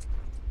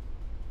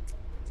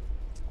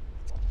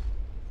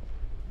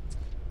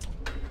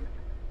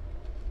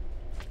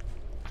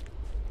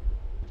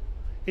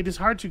 It is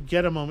hard to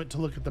get a moment to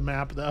look at the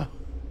map, though.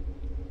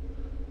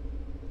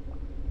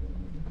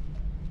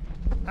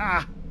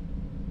 Ah!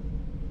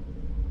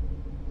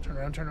 Turn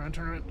around, turn around,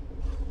 turn around.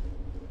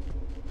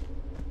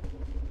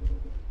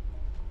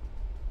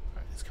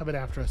 Alright, it's coming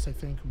after us, I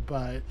think,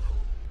 but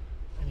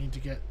I need to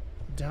get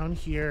down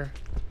here.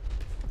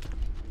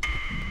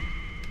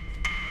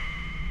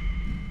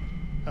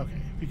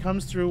 Okay, if he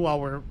comes through while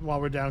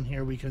we're down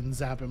here, we can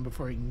zap him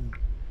before he can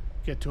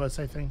get to us,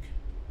 I think.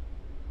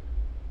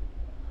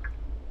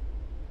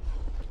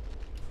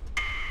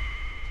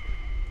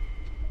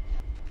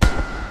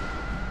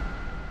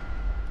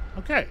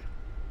 Okay.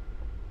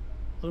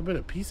 A little bit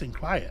of peace and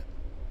quiet.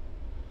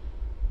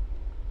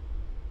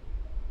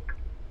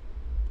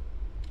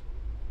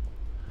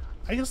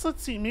 I guess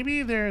let's see.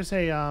 Maybe there's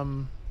a,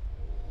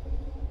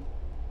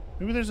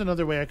 maybe there's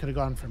another way I could have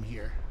gone from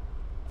here.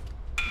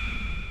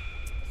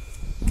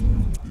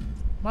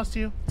 Must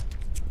you?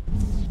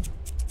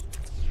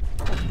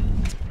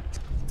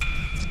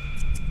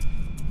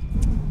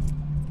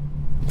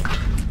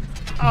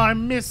 Oh, I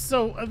missed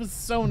so... It was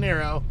so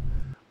narrow.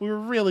 We were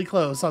really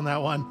close on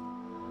that one.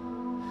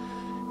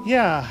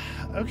 Yeah,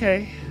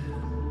 okay.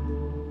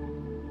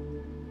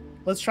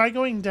 Let's try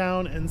going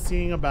down and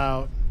seeing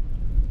about...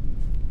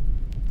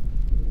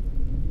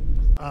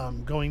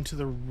 going to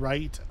the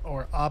right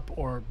or up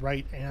or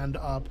right and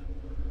up.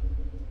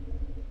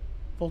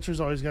 Vulture's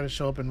always got to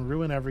show up and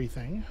ruin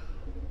everything.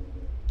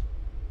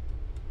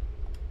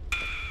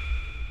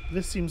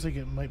 This seems like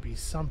it might be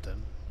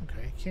something.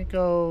 Okay, can't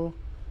go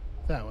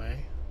that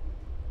way.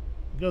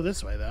 Go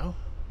this way, though.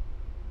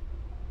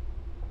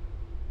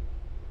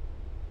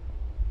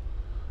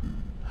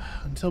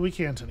 Until we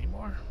can't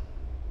anymore.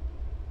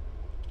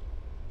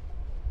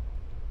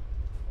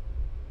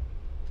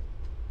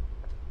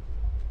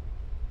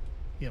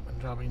 Yep, I'm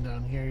dropping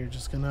down here. You're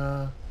just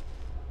gonna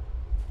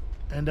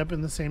end up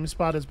in the same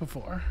spot as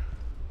before.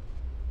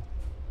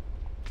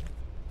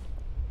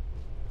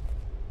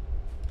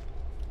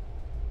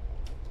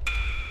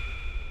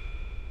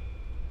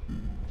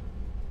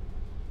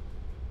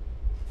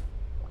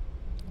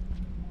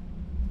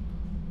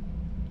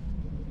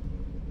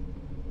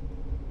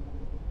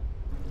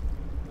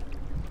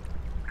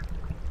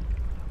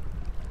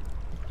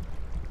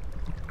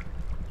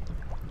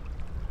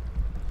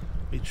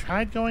 We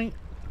tried going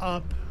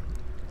up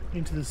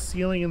into the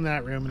ceiling in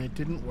that room and it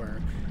didn't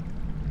work.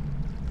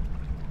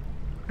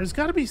 There's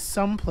got to be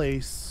some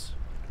place.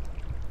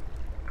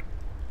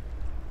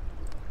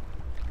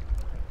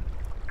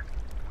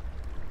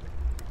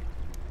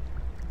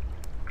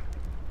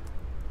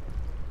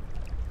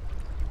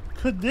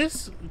 Could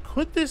this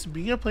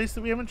be a place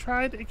that we haven't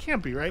tried? It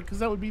can't be, right? Because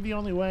that would be the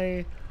only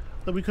way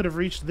that we could have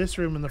reached this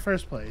room in the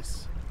first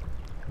place.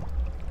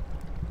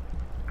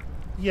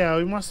 Yeah,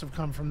 we must have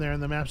come from there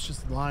and the map's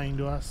just lying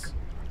to us.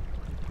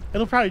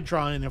 It'll probably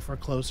draw in if we're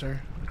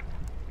closer.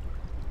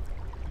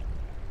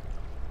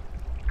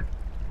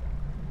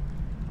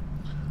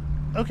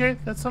 Okay,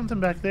 that's something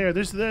back there.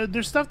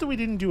 There's stuff that we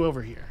didn't do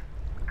over here.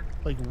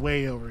 Like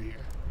way over here.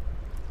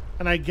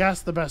 And I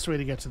guess the best way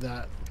to get to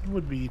that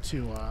would be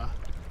to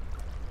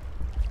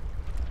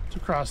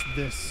cross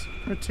this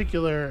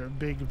particular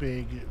big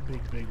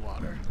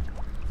water.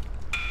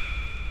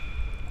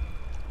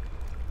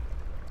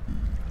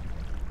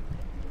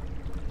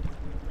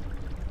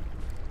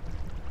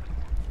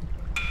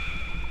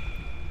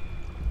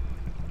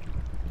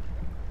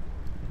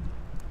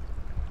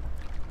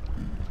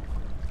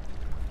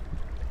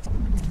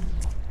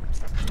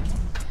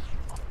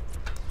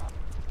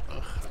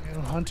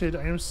 Hunted.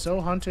 I am so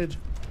hunted.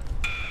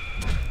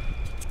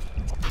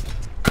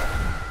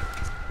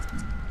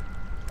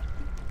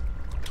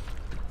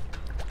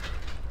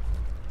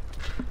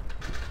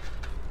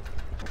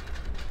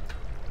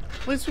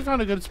 At least we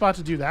found a good spot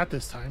to do that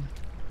this time.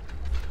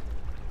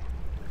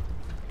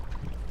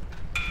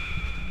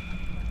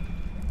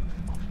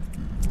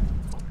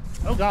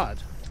 Oh God.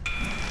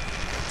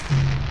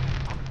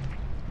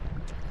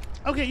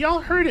 Okay, y'all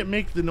heard it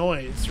make the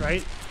noise,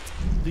 right?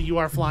 The "you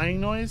are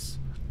flying" noise.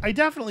 I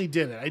definitely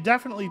did it. I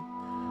definitely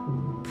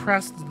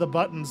pressed the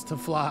buttons to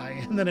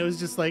fly, and then it was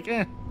just like,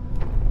 eh.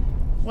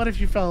 What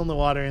if you fell in the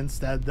water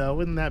instead, though?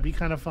 Wouldn't that be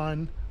kind of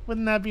fun?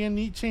 Wouldn't that be a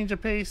neat change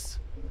of pace?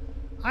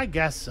 I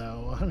guess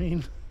so. I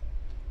mean...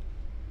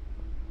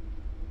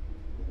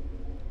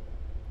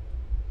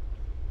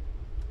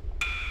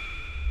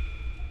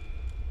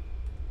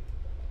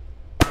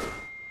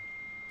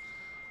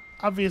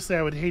 Obviously,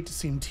 I would hate to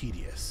seem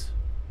tedious.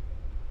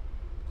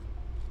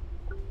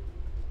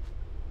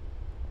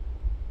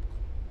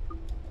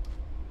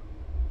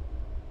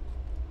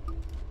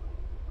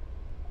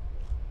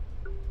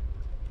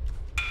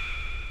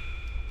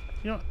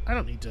 You know, I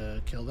don't need to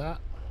kill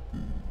that.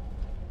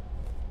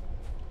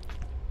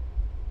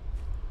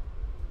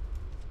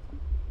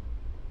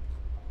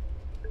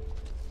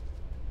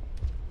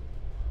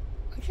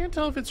 I can't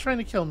tell if it's trying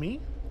to kill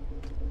me.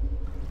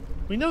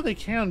 We know they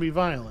can be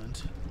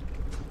violent.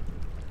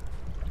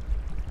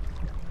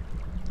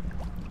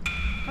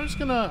 I'm just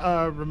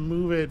gonna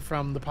remove it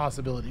from the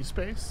possibility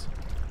space.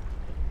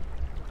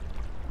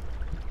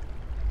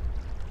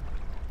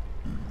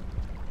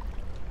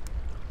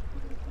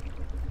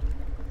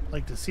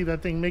 Like to see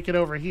that thing make it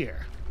over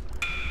here.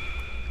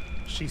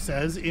 She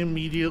says,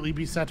 immediately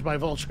beset by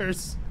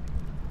vultures.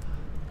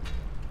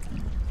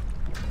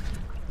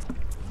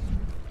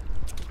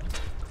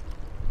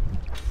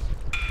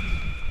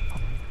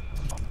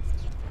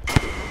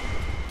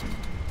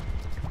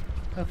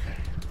 Okay.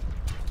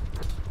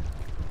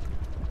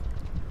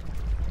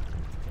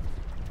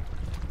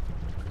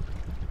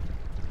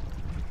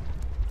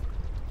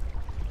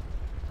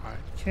 Alright,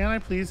 can I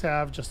please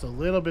have just a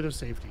little bit of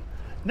safety?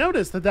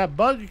 Notice that that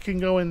bug can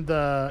go in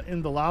the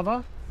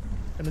lava,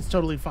 and it's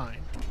totally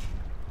fine.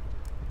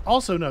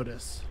 Also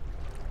notice,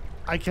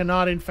 I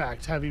cannot, in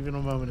fact, have even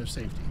a moment of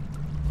safety.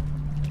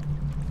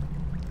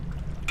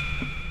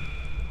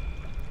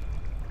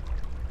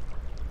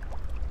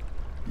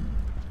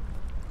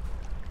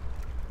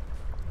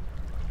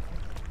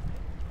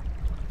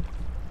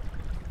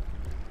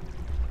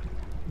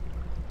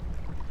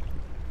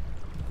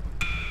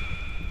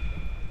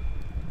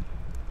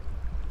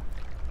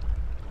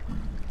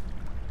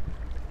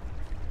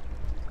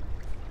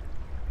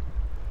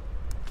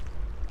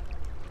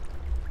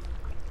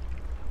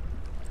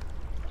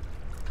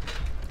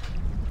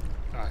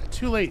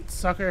 Too late,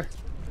 sucker.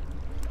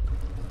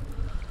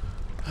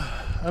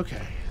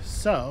 Okay,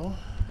 so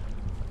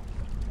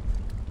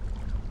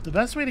the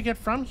best way to get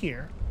from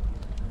here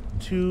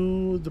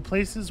to the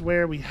places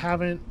where we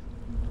haven't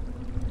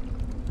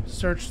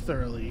searched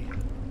thoroughly.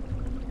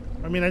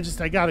 I mean, I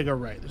gotta go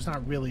right. There's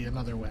not really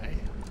another way.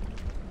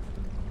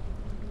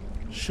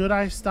 Should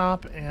I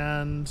stop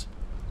and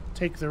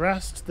take the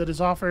rest that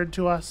is offered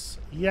to us?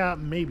 Yeah,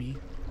 maybe.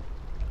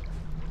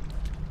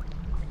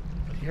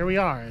 Here we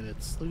are, and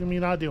it's... Look at me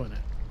not doing it.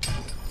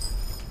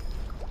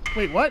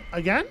 Wait, what?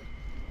 Again?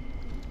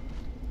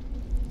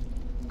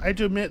 I have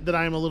to admit that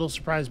I am a little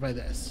surprised by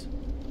this.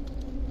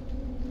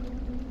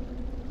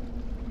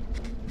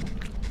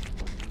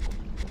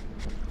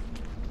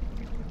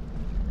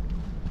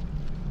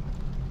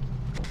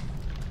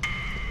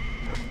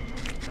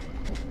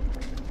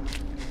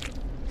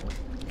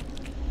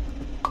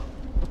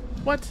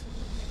 What?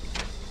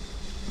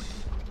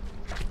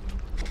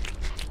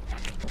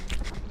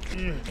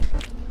 Ugh.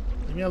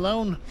 Leave me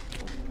alone.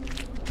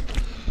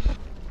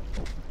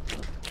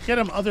 Get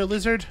him, other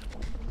lizard.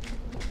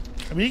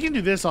 I mean, you can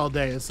do this all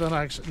day. It's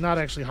not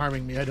actually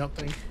harming me, I don't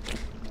think.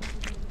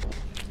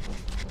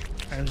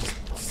 I'm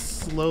just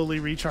slowly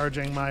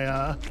recharging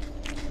my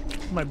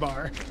my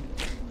bar.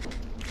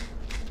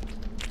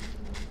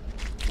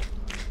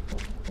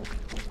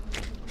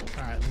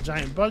 Alright, the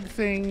giant bug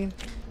thing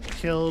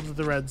killed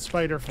the red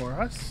spider for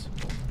us.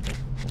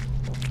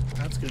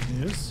 That's good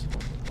news.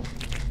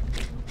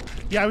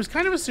 Yeah, I was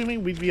kind of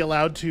assuming we'd be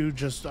allowed to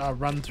just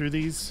run through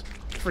these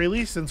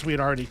freely since we had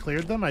already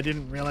cleared them. I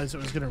didn't realize it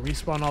was going to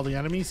respawn all the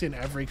enemies in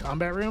every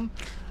combat room.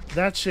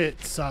 That shit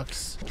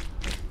sucks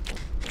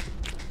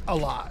a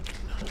lot.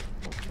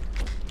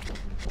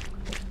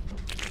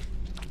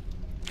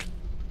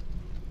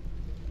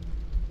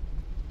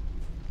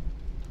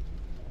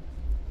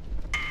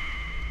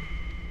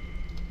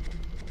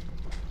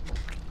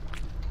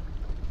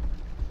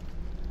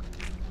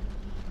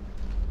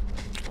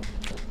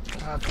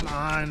 Oh, come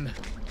on.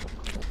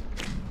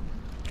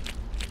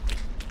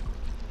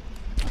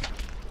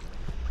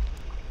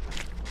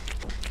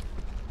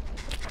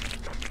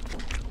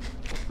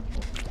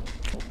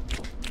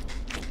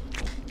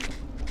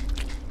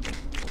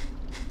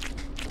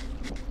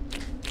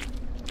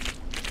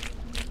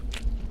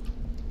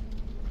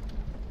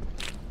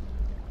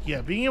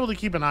 Yeah, being able to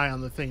keep an eye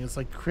on the thing is,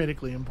 like,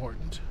 critically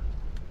important.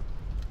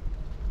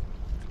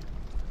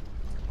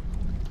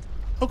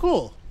 Oh,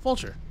 cool.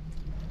 Vulture.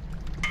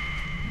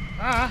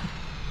 Ah.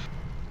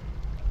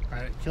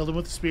 Alright, killed him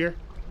with the spear.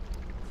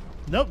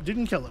 Nope,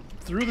 didn't kill him.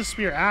 Threw the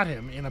spear at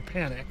him in a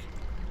panic.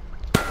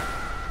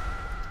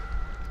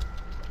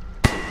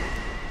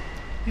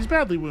 He's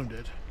badly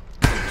wounded.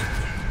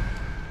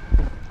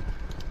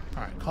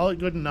 Alright, call it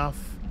good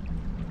enough.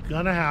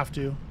 Gonna have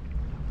to.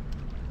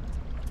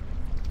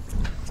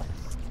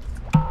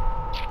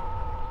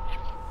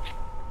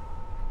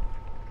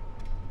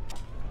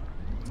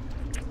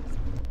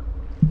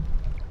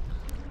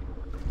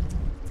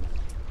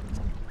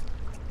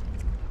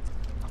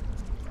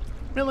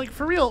 Man, like,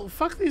 for real,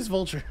 fuck these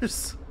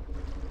vultures.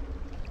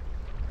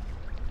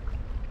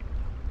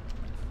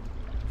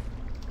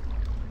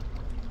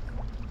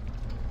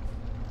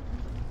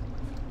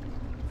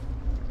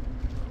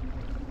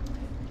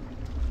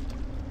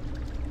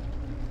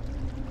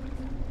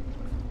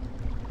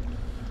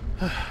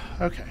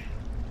 Okay.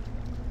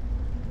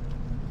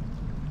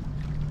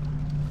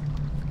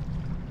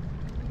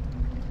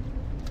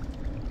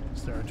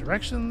 So there are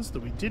directions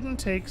that we didn't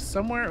take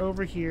somewhere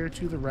over here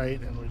to the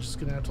right, and we're just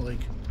gonna have to,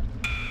 like,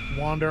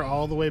 wander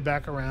all the way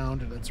back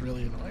around, and it's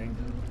really annoying.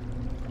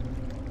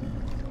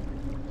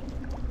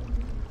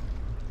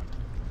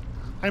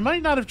 I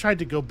might not have tried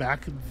to go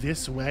back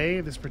this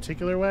way, this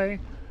particular way,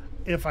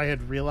 if I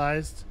had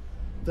realized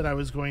that I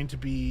was going to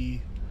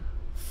be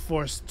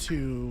forced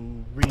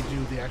to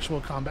redo the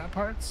actual combat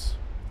parts.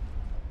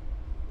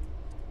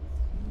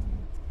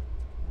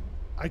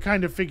 I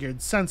kind of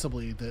figured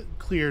sensibly that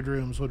cleared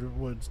rooms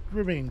would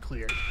remain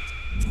cleared.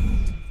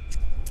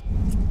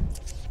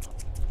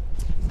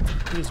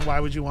 Because why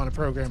would you want to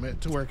program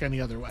it to work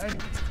any other way?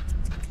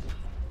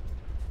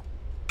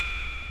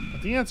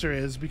 But the answer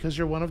is because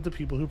you're one of the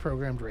people who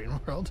programmed Rain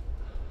World.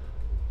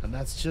 And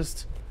that's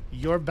just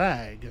your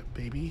bag,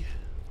 baby.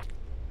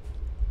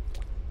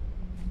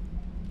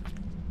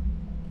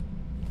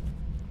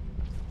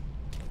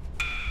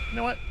 You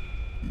know what?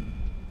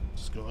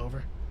 Just go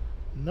over.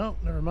 Nope,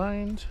 never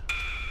mind.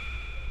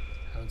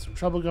 Having some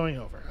trouble going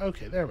over.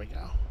 Okay, there we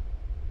go.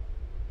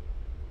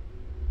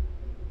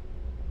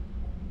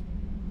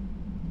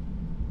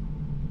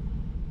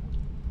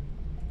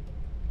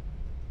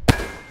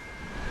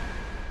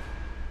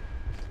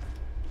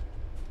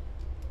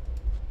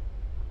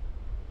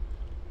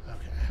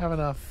 Okay, I have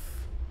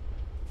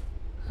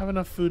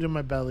enough food in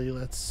my belly.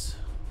 Let's...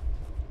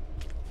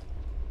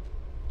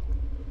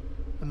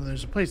 And then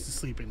there's a place to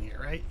sleep in here,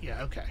 right?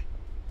 Yeah, okay.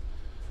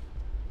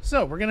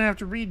 So, we're going to have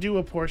to redo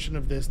a portion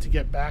of this to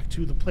get back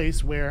to the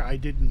place where I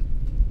didn't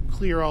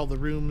clear all the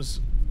rooms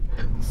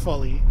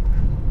fully.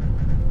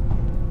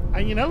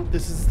 And you know,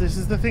 this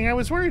is the thing I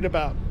was worried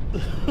about.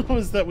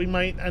 Was that we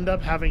might end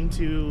up having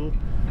to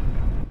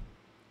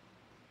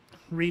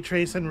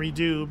retrace and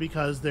redo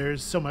because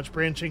there's so much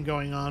branching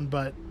going on,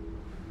 but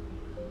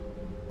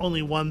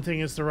only one thing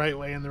is the right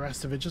way and the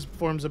rest of it just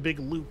forms a big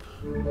loop.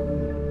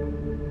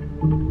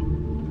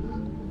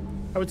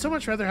 I would so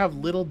much rather have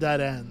little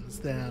dead ends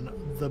than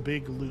the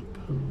big loop.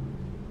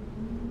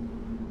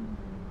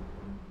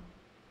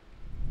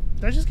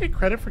 Did I just get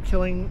credit for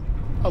killing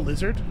a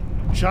lizard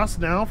just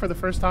now for the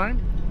first time?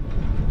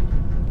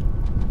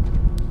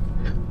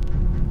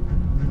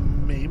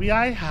 Maybe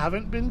I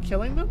haven't been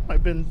killing them.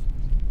 I've been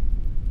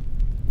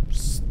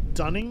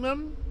stunning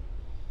them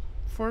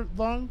for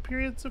long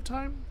periods of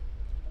time.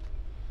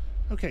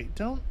 Okay,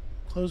 don't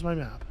close my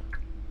map.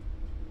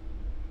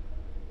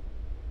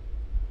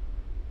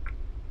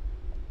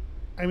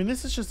 I mean,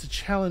 this is just a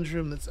challenge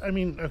room that's... I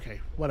mean,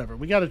 okay, whatever.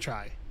 We gotta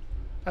try.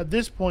 At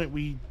this point,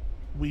 we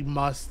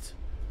must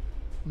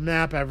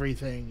map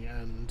everything,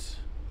 and...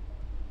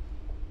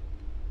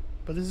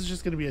 But this is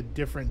just gonna be a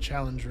different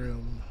challenge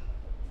room.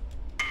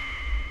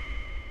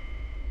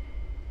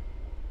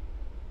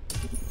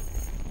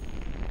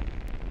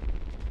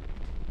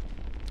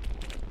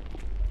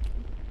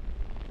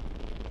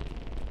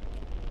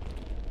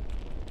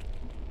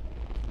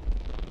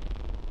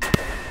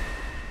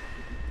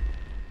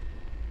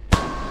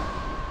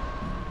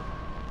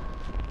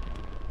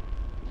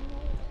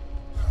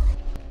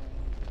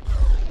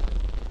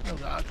 Oh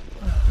god.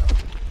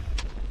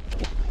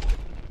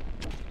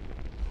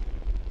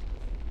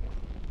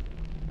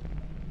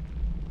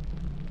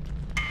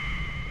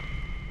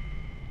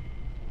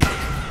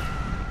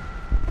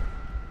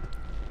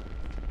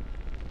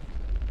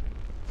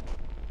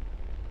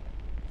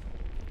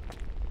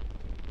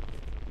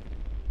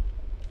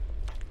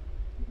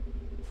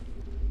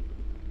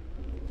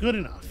 Good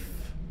enough.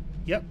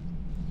 Yep.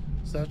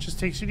 So that just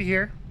takes you to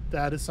here.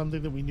 That is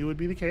something that we knew would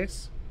be the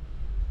case.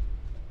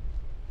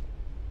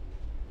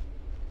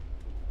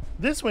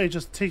 This way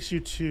just takes you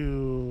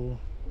to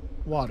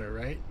water,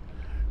 right?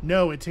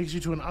 No, it takes you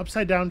to an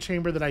upside down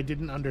chamber that I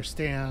didn't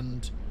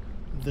understand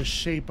the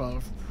shape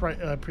of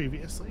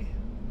previously.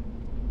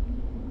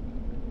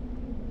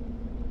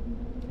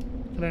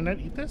 Can I not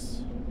eat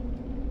this?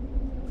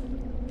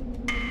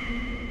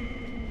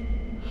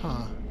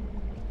 Huh.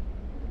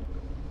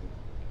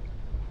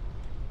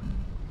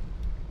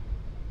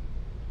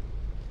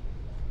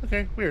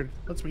 Okay, weird.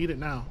 Let's eat it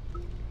now.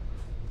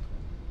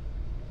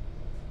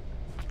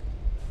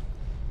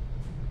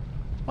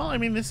 Well, I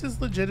mean, this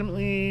is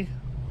legitimately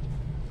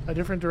a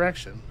different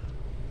direction.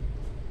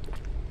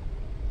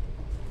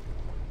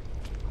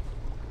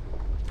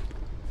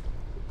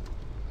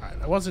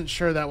 Alright, I wasn't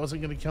sure that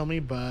wasn't going to kill me,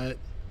 but,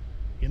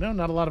 you know,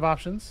 not a lot of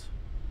options.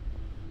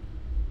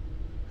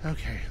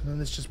 Okay, then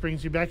this just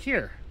brings you back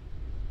here.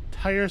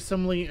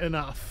 Tiresomely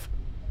enough.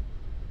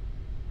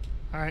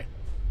 Alright.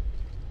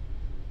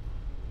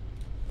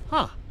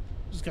 Huh.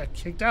 Just got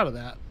kicked out of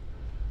that.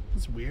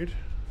 That's weird.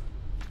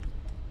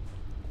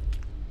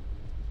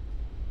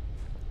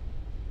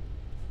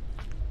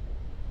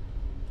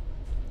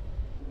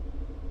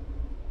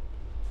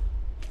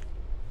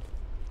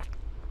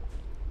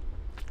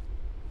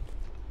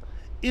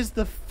 Is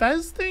the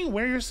Fez thing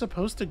where you're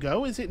supposed to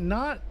go? Is it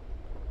not?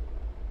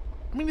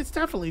 I mean, it's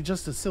definitely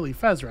just a silly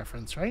Fez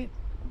reference, right?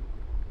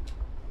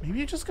 Maybe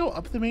you just go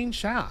up the main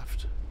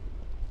shaft.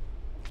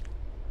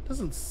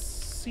 Doesn't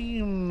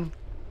seem...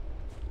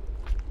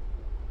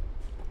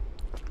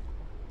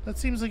 That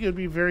seems like it would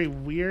be very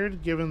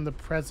weird given the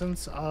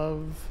presence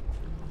of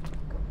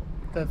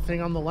that thing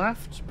on the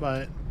left,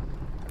 but...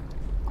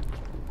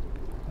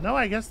 No,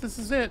 I guess this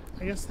is it.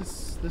 I guess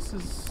this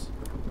is...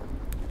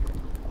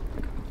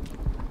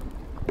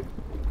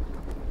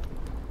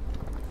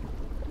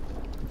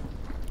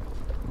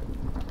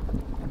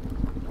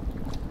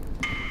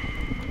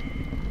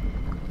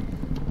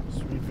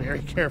 Just be very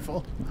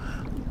careful.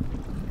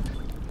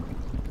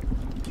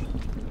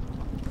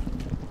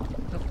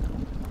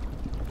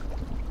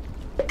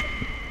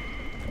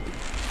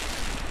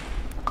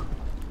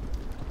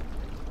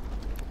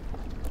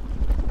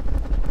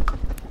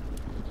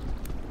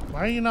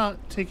 Why are you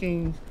not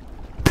taking...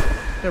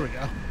 There we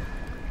go.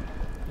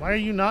 Why are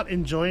you not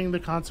enjoying the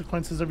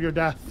consequences of your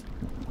death?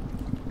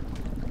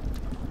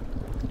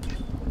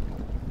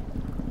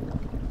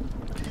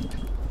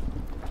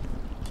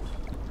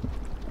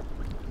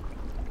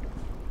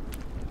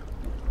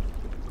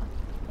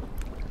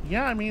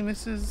 Yeah, I mean,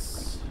 this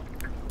is...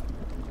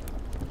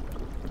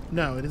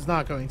 No, it is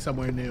not going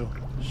somewhere new.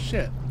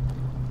 Shit.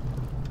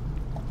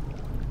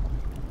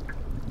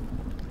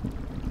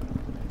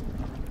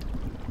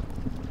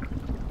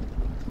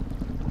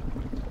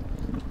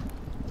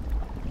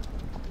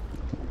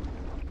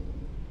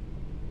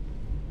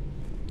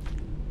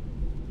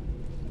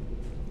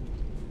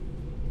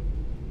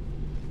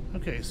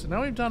 Okay, so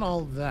now we've done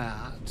all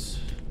that.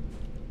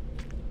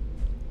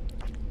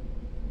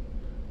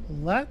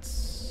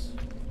 Let's...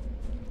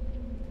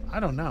 I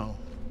don't know.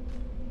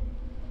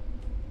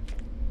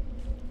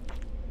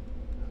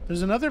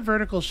 There's another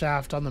vertical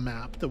shaft on the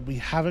map that we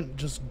haven't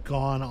just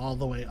gone all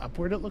the way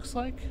upward, it looks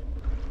like.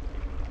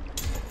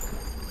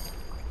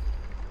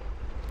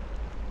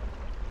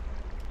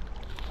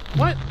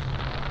 What?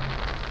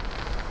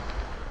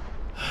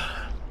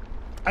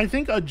 I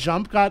think a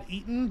jump got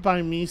eaten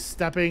by me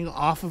stepping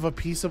off of a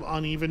piece of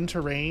uneven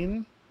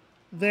terrain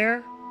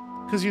there.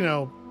 Because, you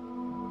know,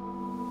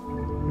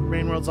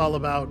 Rain World's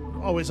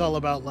always all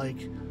about,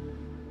 like,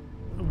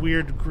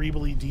 weird,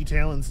 greebly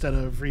detail instead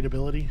of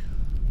readability.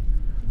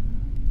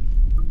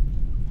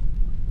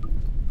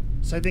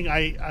 So I think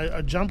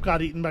a jump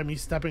got eaten by me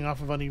stepping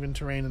off of uneven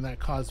terrain, and that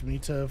caused me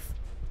to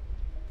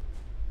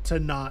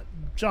not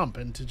jump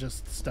and to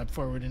just step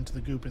forward into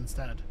the goop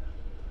instead.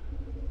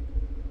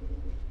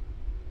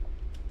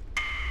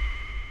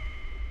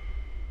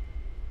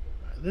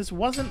 This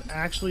wasn't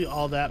actually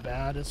all that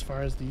bad as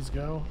far as these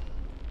go.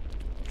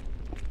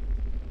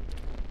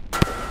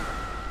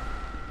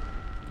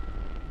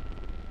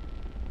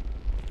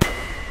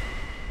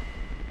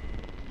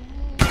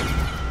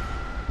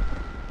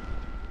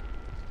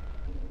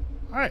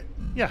 Alright,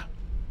 yeah.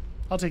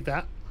 I'll take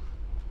that.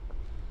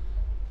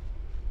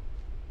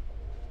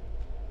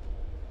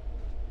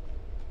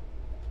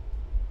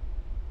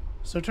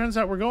 So it turns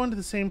out we're going to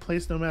the same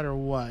place no matter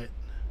what.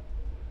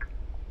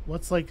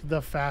 What's like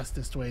the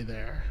fastest way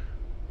there?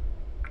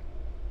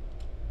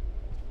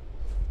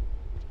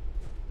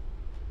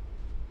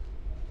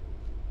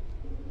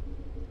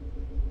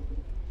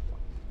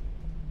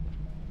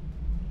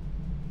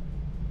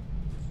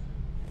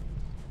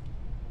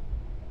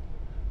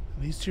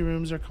 These two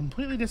rooms are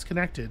completely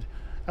disconnected.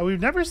 And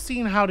we've never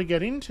seen how to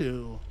get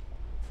into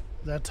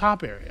that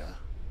top area.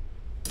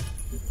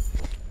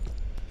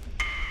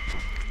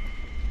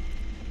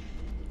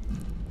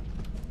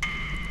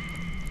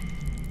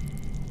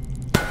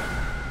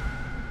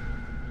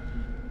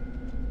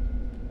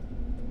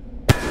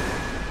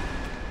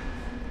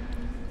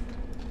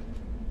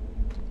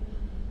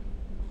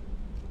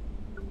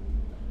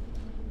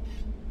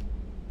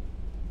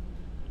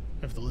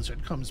 If the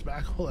lizard comes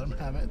back, we'll let him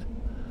have it.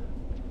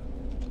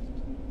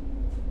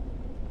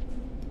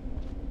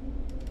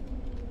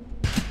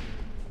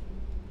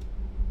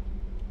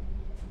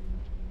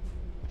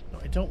 No,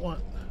 I don't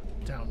want...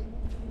 down.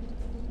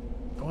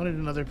 I wanted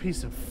another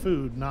piece of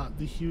food, not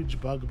the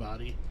huge bug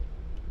body.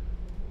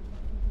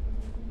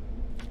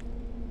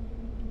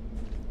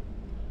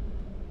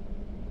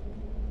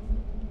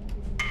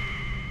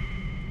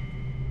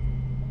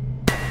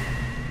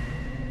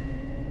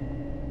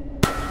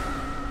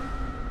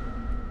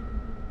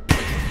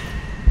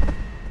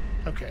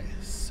 Okay,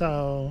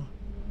 so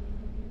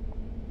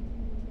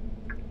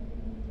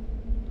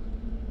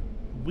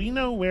we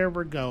know where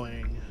we're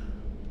going.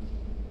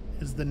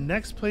 Is the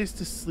next place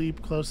to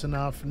sleep close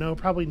enough? No,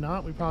 probably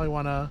not. We probably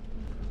want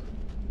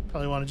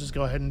to just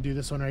go ahead and do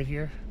this one right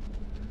here.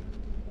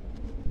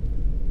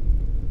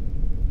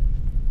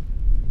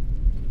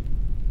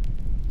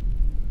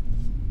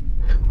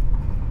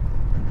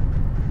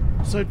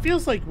 So it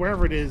feels like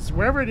wherever it is,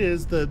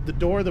 the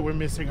door that we're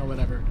missing or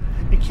whatever,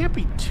 it can't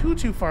be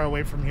too far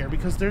away from here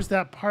because there's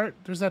that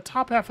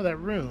top half of that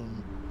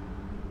room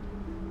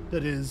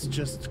that is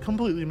just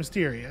completely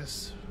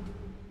mysterious.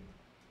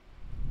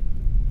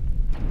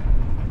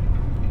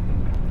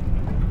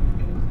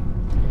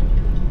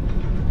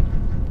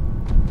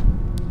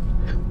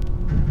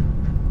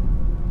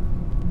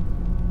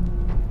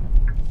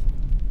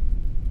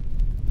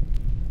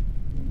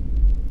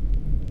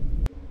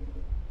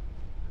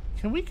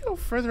 Can we go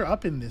further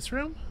up in this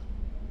room?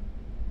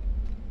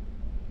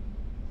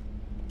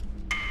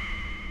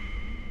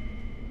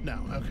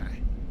 No,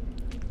 okay.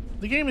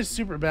 The game is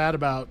super bad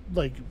about,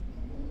 like,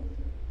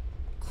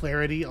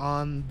 clarity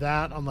on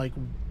that, on, like,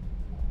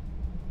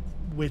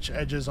 which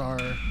edges are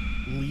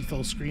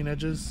lethal screen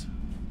edges.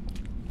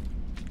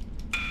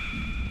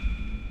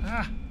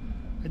 Ah,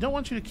 I don't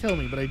want you to kill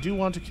me, but I do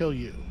want to kill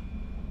you.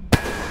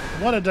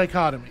 What a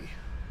dichotomy.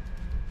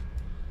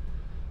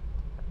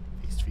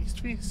 Feast, feast,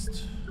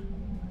 feast.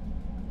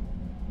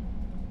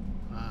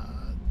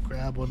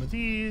 Grab one of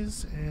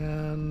these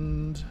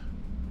and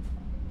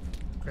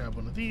grab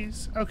one of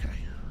these. Okay.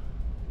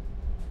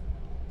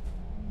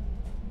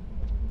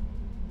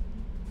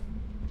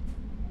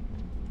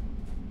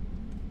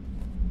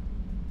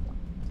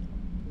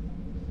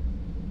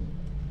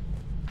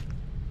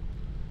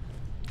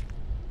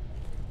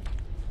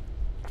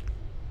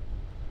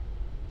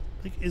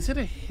 Like, is it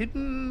a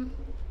hidden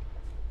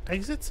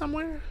exit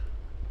somewhere?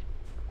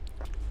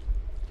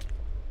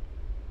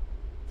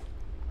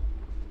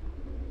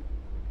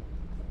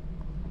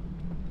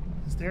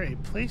 Is there a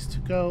place to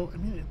go? I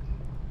mean,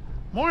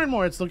 more and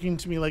more it's looking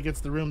to me like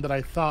it's the room that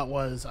I thought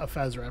was a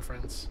Fez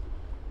reference.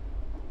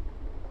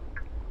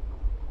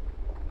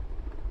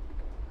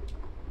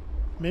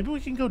 Maybe we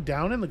can go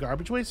down in the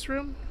garbage waste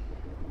room?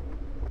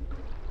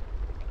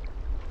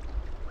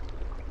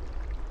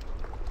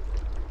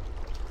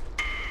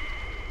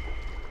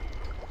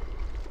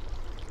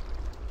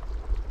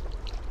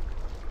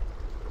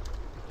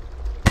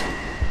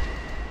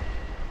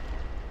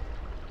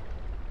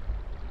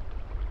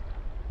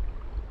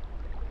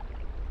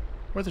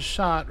 Worth a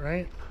shot,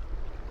 right?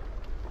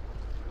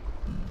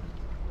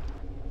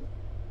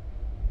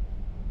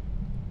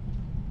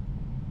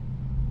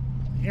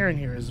 The air in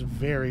here is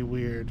very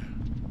weird.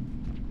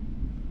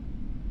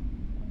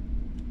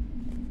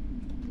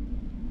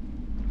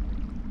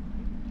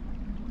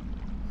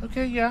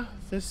 Okay, yeah,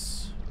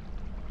 this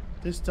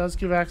does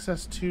give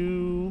access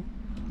to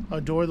a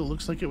door that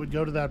looks like it would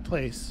go to that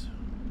place.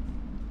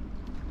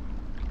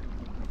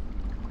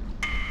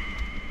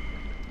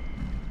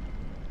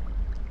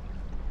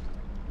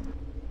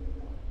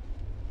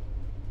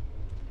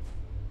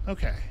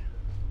 Okay.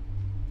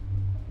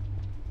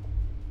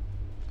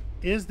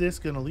 Is this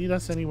going to lead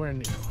us anywhere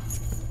new?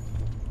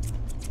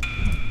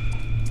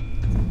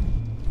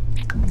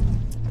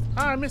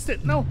 Ah, I missed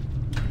it. No.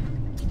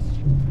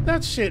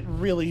 That shit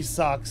really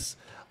sucks.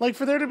 Like,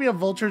 for there to be a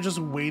vulture just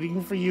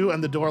waiting for you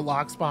and the door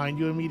locks behind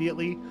you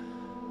immediately.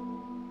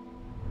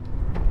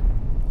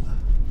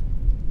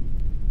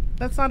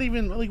 That's not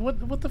even... Like,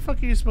 what the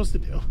fuck are you supposed to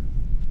do?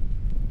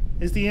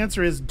 The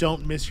answer is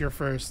don't miss your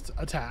first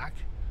attack.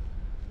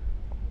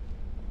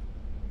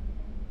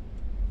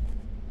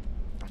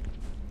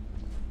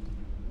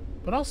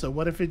 But also,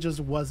 what if it just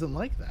wasn't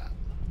like that?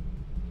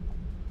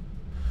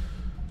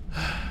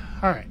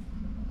 Alright.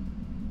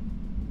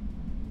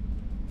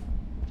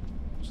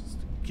 Just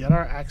get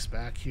our axe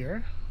back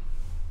here.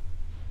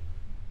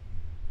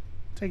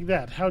 Take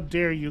that. How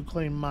dare you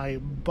claim my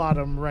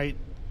bottom right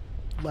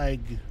leg?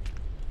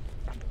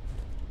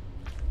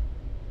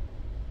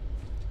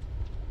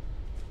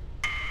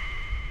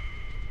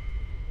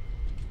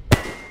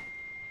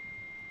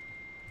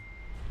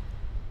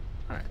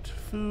 Alright.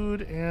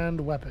 Food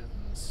and weapons.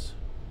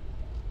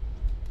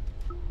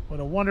 What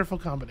a wonderful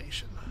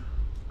combination.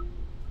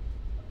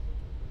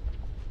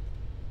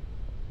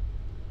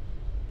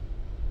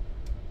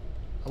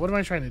 What am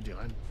I trying to do?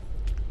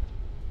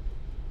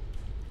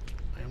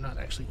 I am not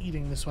actually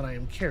eating this one. I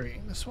am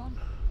carrying this one.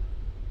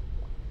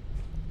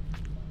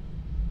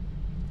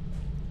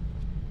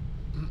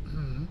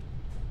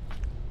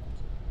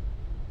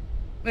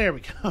 There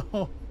we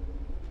go.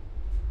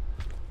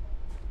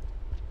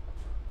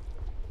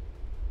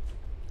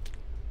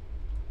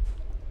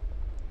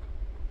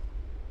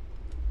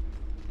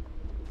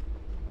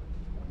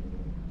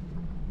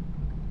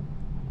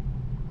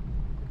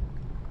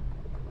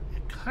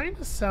 Kind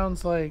of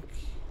sounds like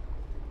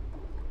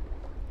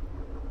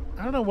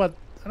I don't know what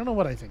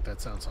I think that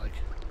sounds like.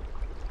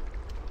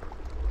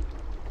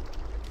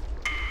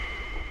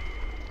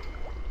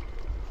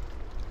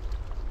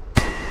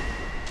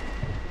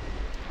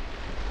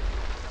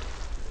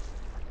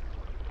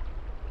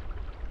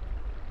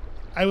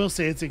 I will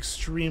say it's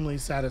extremely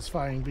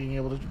satisfying being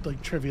able to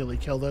like trivially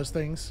kill those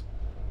things.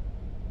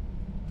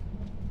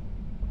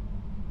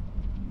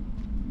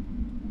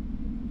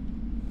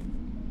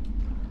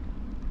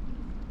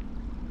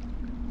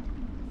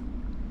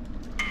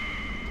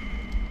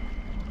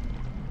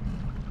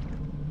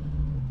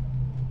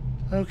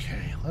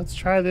 Okay, let's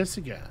try this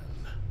again.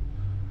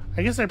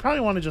 I guess I probably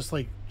want to just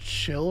like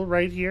chill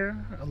right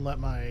here and let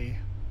my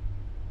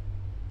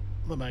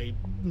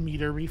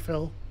meter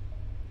refill.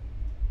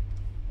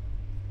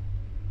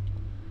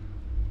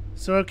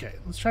 So okay,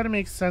 let's try to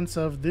make sense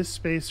of this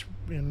space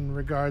in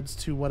regards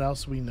to what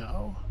else we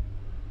know.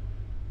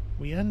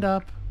 We end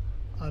up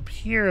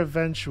here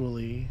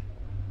eventually,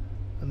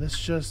 and this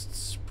just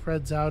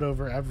spreads out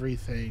over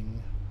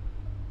everything.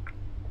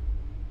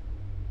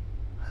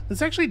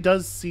 This actually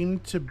does seem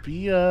to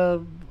be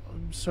a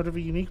sort of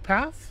a unique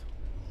path.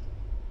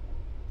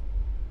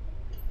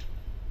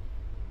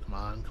 Come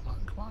on, come on,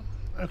 come on.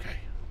 Okay.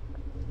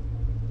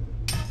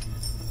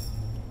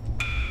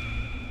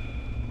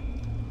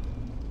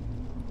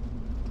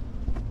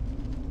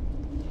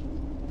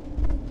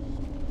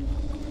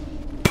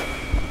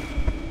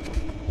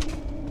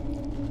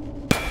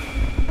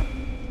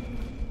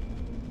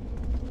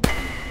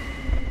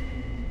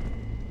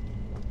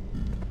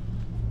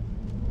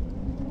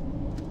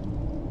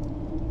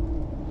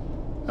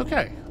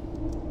 Okay.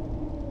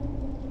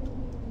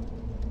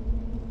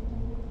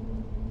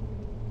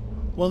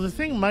 Well, the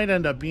thing might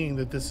end up being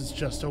that this is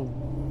just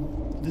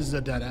this is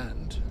a dead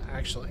end,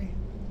 actually.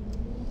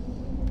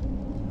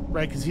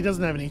 Right, because he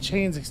doesn't have any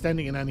chains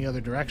extending in any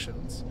other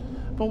directions.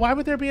 But why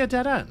would there be a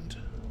dead end?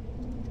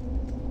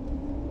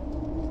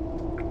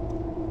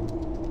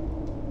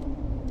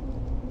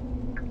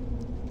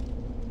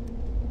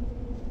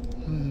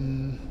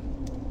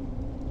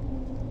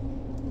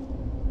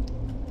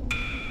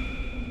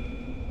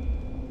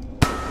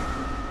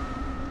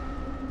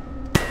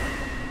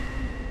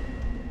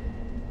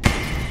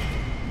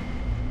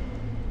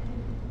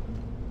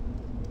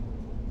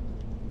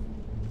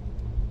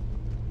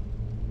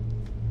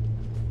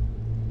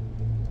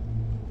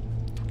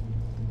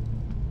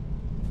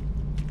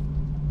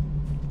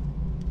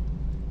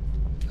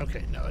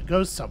 Okay, no, it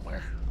goes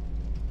somewhere.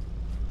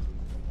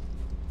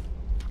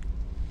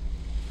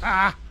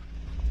 Ah!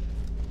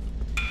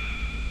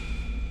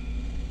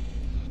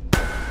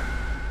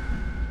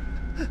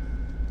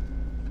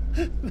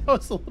 That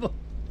was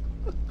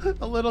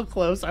a little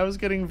close. I was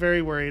getting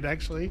very worried,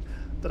 actually,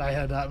 that I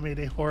had made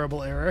a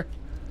horrible error.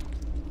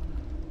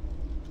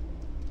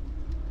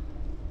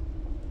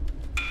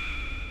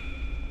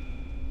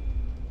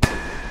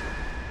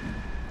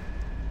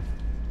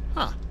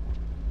 Huh.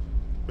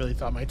 Really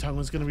thought my tongue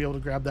was going to be able to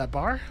grab that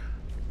bar.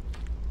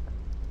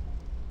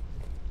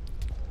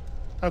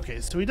 Okay,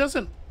 so he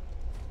doesn't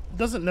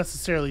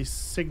necessarily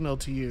signal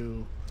to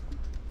you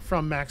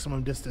from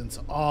maximum distance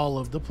all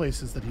of the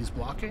places that he's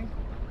blocking.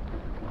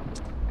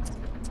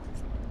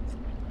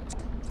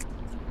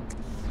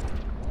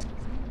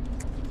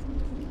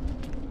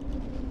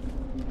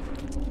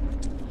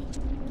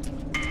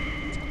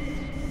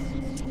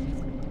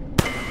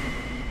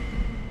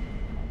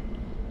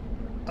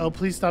 Oh,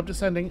 please stop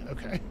descending.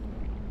 Okay.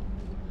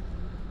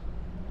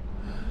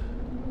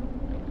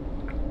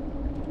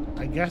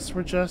 I guess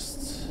we're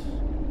just...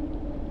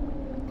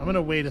 I'm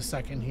gonna wait a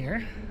second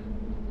here.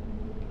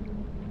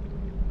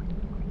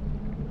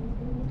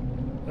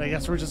 But I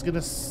guess we're just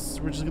gonna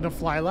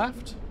fly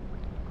left.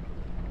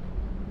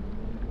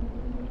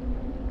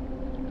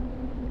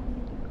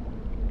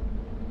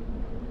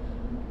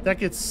 That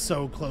gets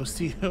so close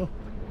to you.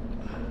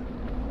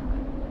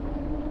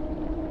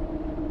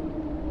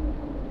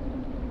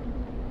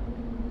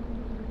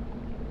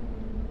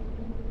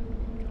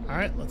 All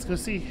right, let's go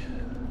see.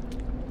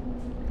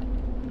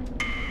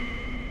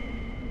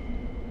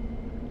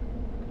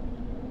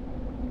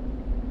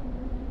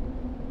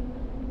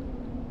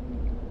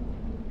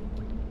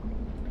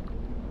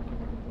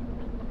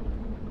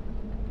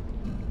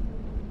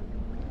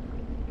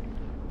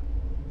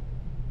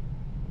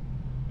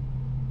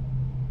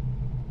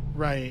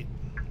 Right.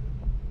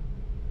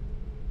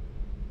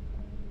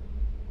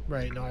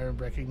 Right, now I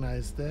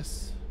recognize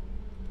this.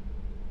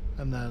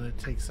 And then it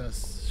takes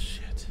us...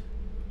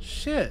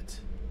 Shit.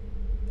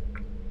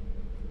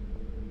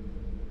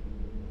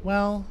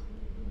 Well,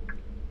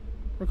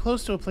 we're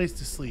close to a place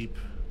to sleep.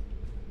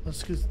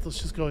 Let's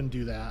just go and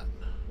do that.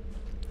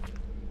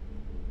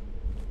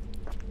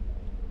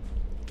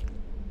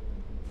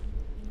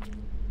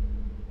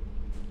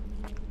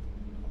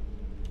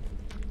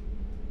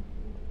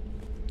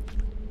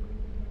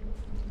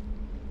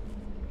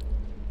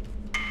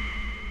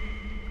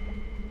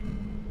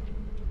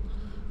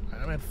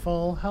 I'm at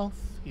full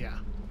health. Yeah.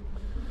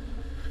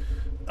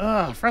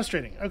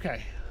 Frustrating.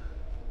 Okay.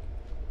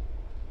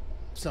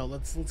 So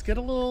let's get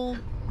a little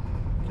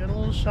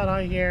shut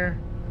eye here.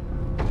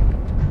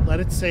 Let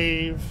it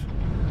save.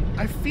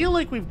 I feel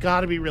like we've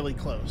got to be really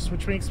close,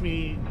 which makes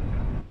me,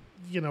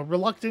 you know,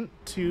 reluctant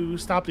to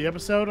stop the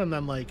episode and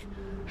then like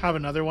have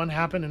another one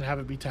happen and have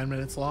it be 10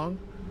 minutes long.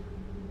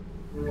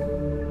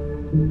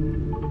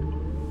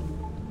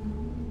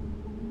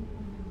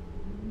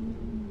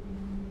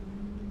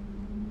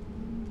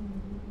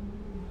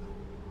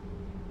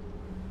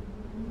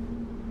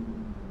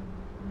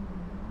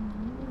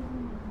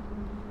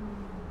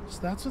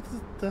 That's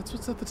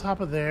what's at the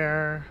top of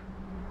there.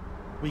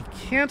 We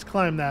can't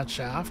climb that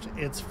shaft.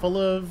 It's full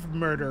of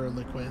murder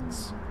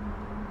liquids.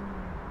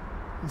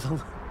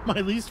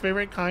 My least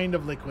favorite kind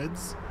of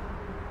liquids.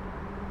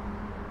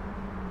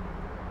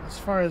 As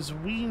far as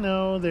we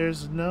know,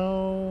 there's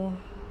no...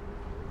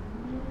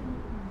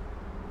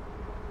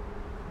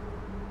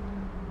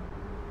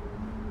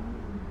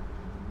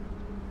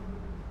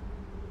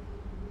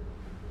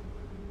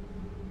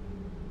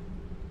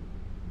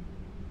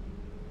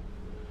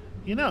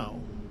 You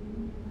know,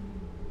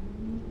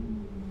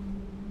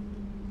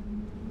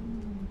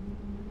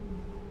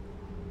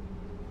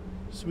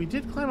 so we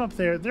did climb up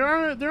there. There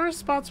are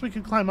spots we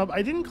could climb up.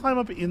 I didn't climb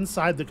up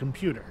inside the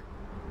computer.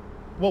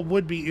 What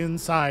would be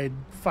inside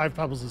Five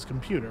Pebbles'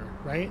 computer,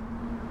 right?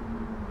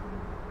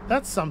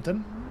 That's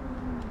something.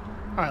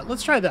 All right,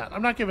 let's try that.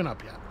 I'm not giving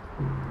up yet.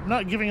 I'm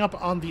not giving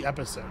up on the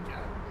episode yet.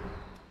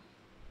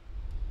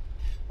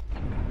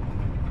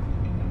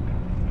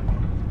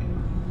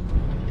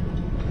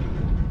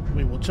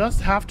 We will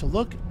just have to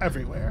look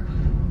everywhere.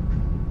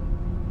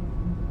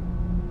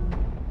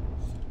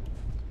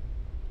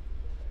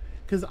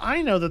 Because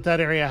I know that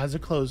area has a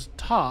closed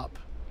top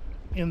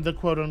in the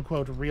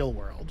quote-unquote real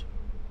world.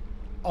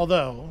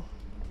 Although,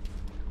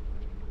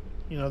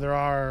 you know, there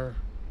are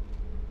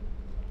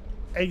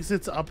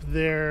exits up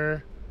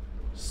there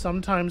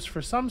sometimes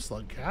for some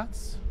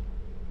slugcats.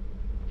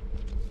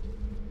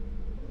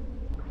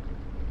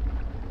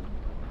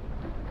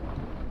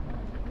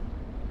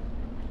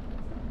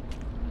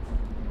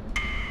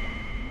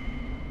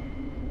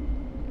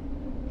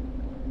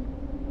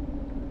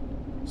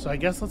 So I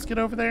guess let's get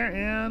over there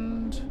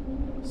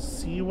and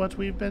see what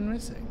we've been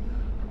missing.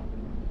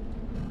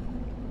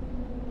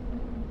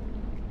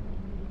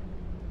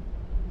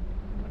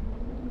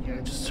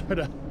 Yeah, just sort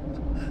of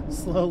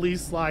slowly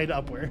slide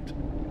upward.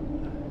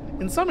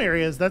 In some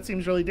areas, that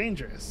seems really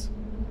dangerous.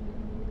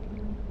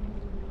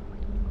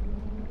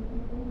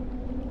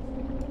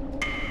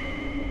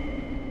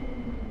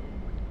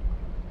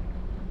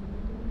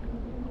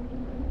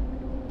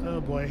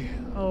 Oh boy.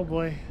 Oh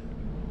boy.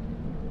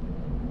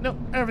 No,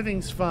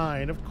 everything's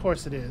fine. Of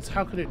course it is.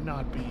 How could it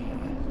not be?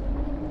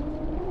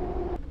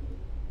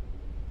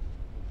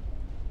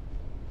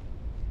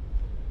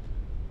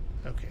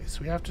 Okay,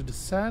 so we have to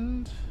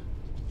descend.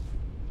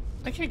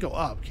 I can't go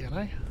up, can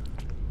I?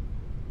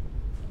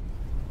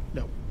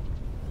 No.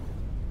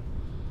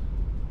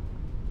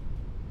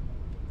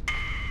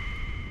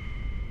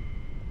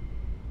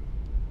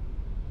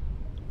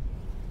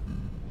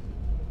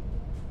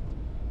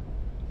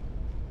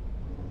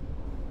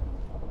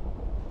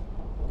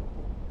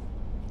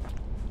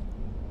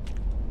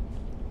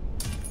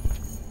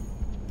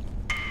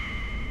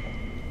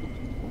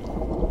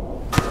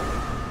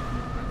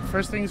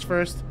 First things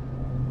first,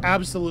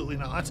 absolutely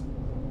not.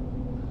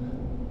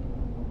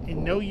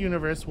 In no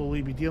universe will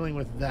we be dealing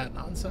with that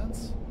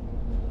nonsense.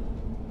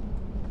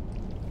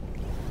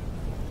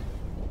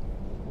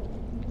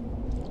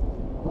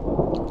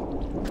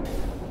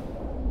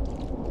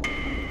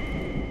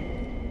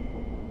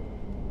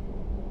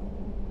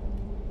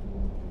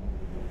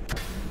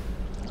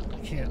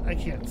 I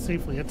can't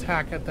safely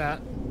attack at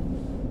that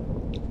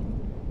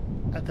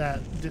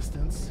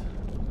distance.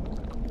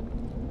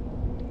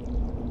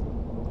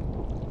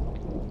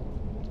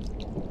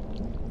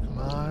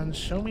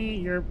 Show me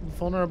your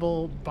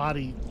vulnerable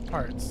body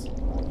parts.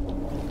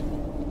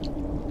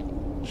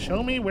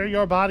 Show me where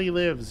your body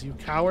lives, you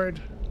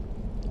coward.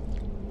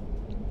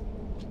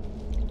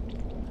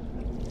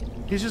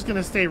 He's just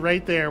gonna stay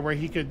right there where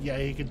he could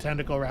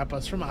tentacle wrap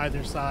us from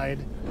either side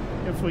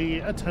if we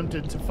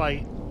attempted to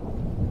fight.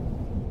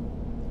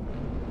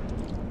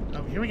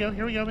 Oh, here we go,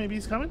 here we go. Maybe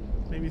he's coming?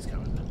 Maybe he's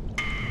coming.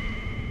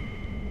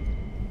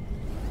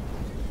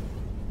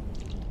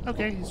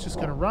 Okay, he's just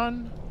gonna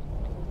run.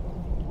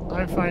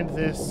 I find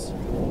this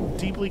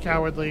deeply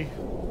cowardly.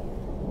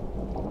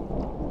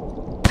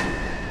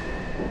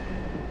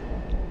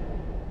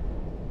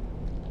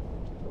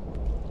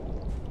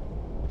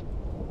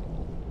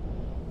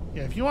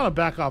 Yeah, if you want to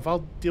back off, I'll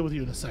deal with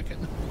you in a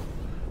second.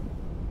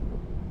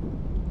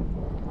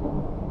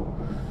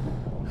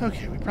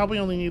 Okay, we probably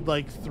only need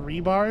like 3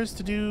 bars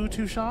to do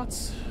 2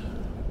 shots.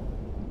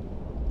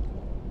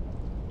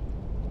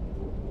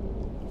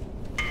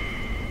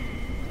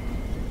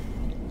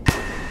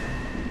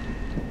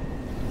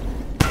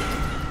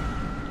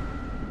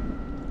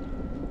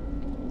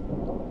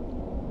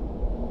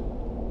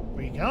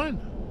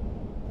 Going.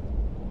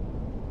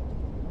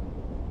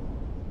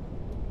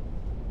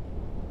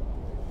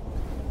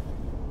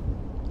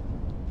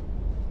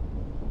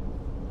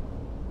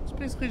 It's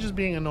basically just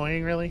being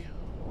annoying, really.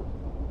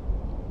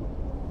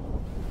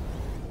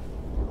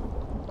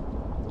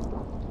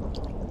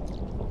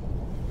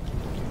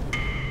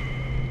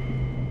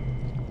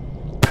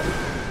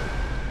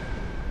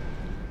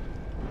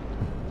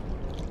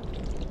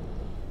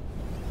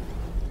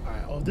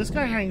 Alright, well, if this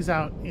guy hangs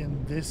out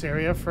in this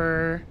area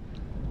for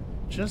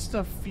just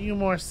a few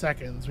more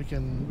seconds, we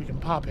can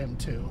pop him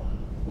too.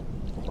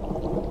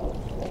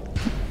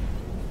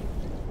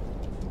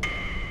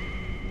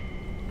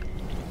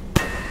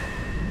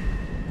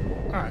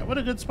 Alright, what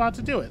a good spot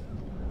to do it.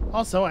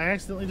 Also, I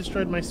accidentally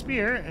destroyed my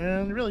spear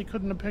and really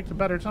couldn't have picked a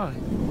better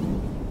time.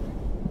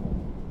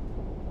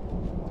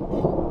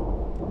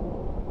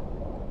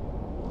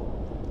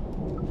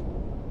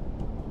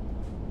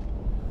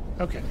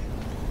 Okay.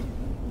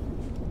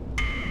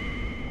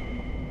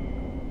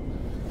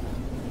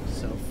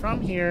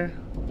 From here,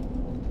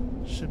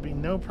 should be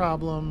no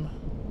problem.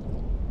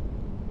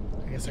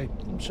 I guess I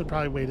should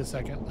probably wait a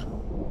second.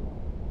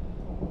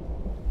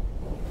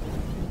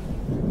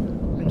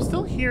 I'm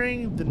still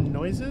hearing the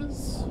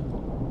noises.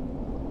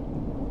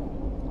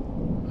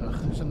 Ugh,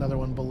 there's another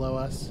one below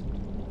us.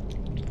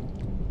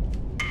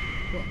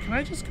 Well, can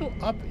I just go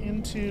up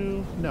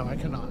into... No, I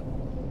cannot.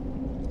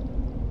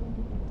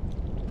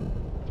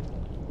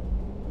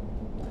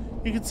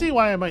 You can see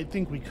why I might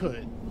think we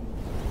could.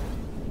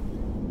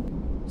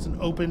 It's an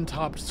open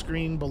topped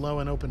screen below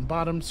an open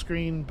bottom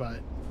screen, but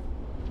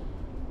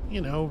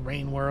you know,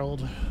 rain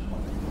world.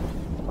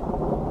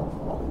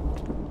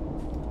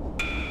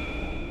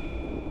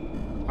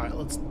 Alright,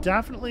 let's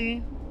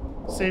definitely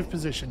save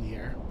position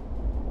here.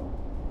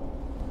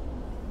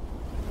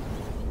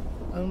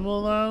 And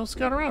we'll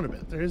scout around a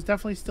bit. There is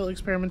definitely still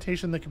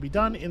experimentation that can be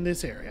done in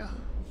this area.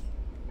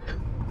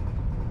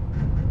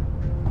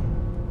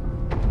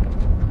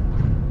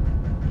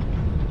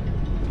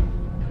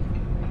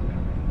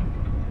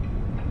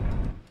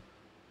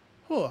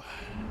 Whew.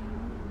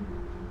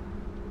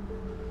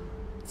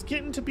 It's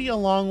getting to be a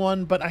long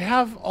one, but I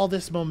have all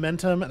this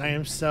momentum, and I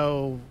am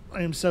so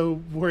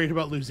worried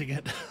about losing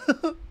it.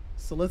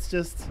 So let's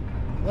just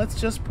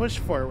push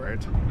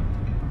forward.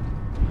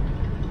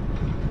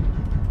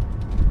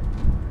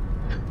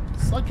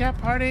 Slugcat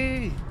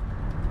party!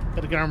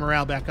 Gotta get our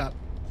morale back up.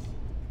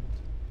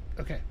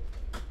 Okay.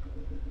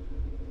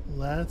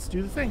 Let's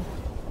do the thing.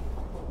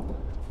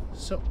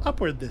 So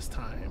upward this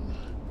time.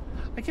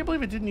 I can't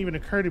believe it didn't even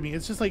occur to me.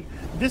 It's just like,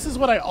 this is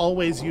what I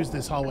always use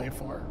this hallway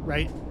for,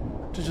 right?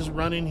 To just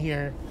run in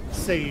here,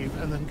 save,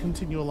 and then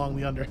continue along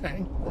the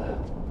underhang.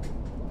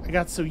 I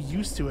got so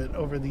used to it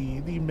over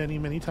the many,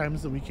 many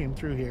times that we came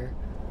through here.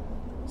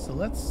 So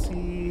let's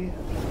see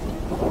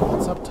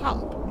what's up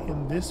top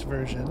in this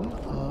version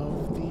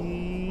of the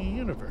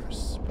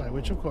universe, by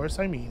which of course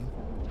I mean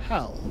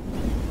hell.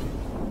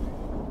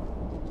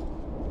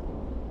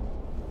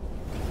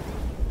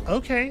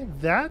 Okay,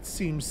 that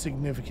seems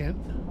significant.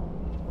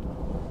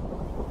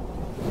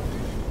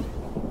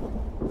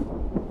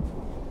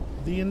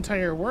 The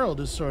entire world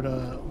is sort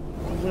of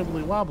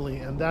wibbly wobbly,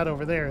 and that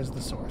over there is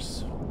the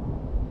source.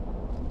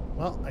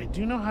 Well, I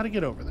do know how to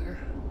get over there.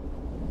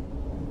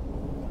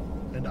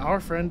 And our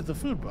friend the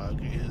food bug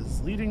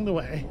is leading the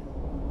way.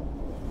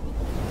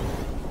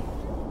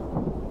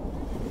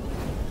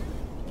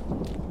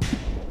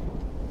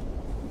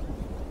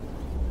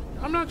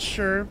 I'm not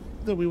sure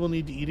that we will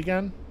need to eat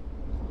again.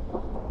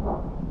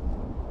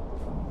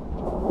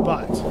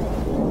 But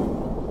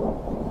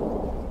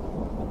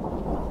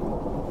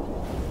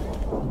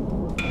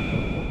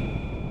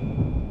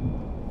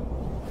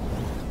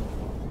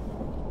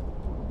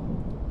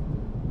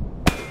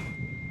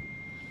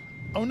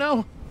oh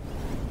no!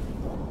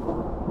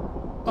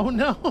 Oh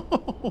no!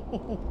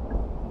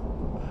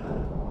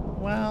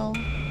 Well,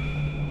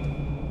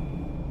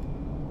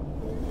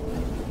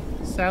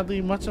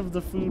 sadly, much of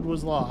the food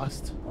was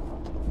lost.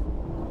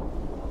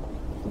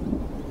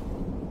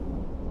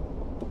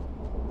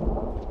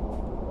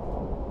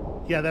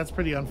 Yeah, that's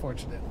pretty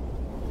unfortunate.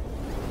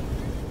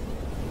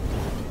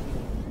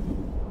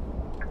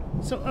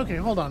 So, okay,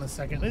 hold on a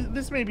second.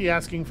 This may be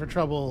asking for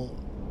trouble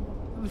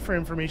for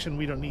information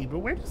we don't need, but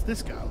where does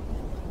this go?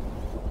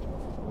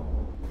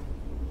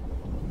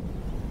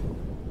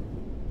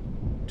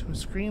 To a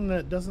screen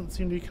that doesn't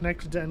seem to be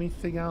connected to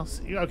anything else.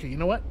 Okay, you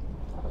know what?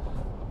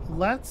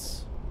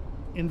 Let's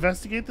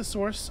investigate the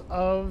source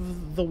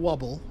of the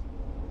wobble.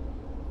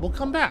 We'll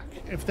come back.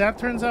 If that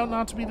turns out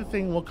not to be the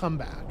thing, we'll come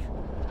back.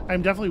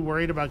 I'm definitely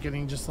worried about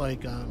getting just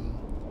like,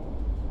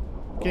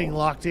 getting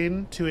locked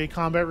in to a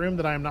combat room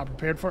that I am not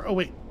prepared for. Oh,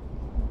 wait.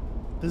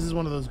 This is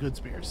one of those good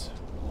spears.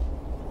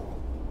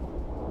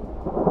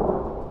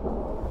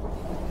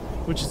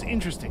 Which is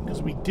interesting,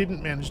 because we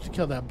didn't manage to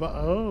kill that, but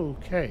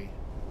okay.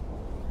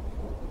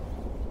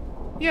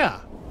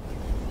 Yeah.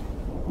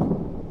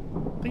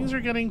 Things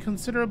are getting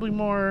considerably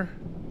more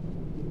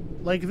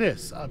like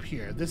this up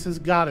here. This has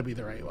got to be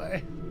the right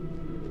way.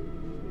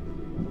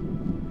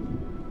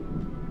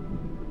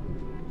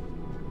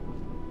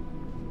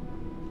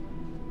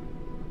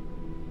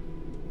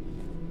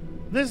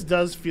 This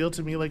does feel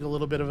to me like a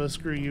little bit of a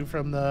screw you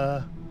from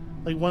the,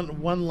 like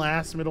one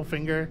last middle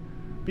finger,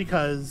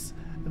 because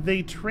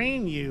they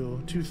train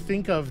you to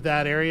think of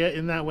that area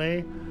in that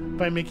way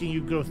by making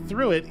you go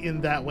through it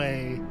in that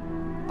way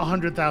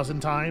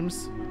 100,000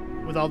 times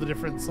with all the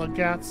different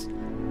slugcats.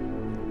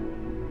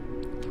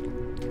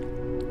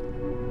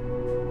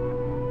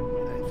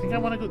 I think I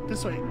want to go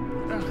this way.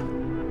 Ugh.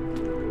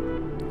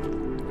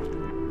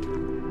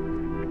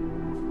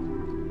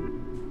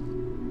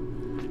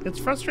 It's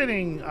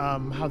frustrating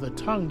how the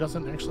tongue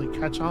doesn't actually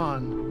catch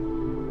on.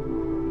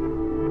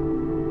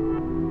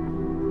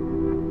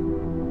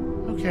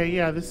 Okay,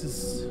 yeah, this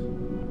is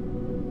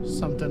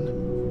something.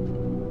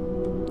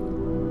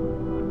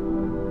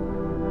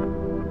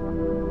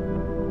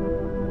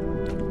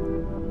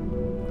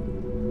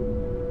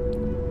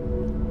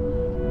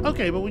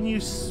 Okay, but when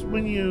you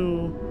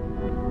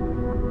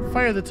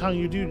fire the tongue,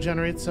 you do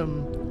generate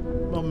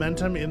some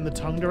momentum in the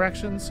tongue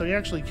direction, so you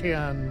actually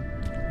can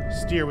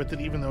steer with it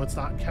even though it's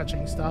not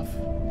catching stuff.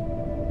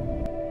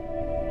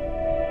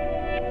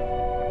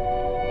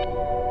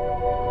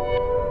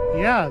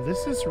 Yeah,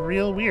 this is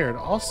real weird.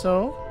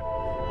 Also,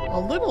 a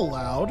little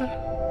loud.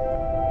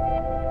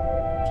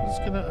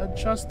 Just gonna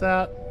adjust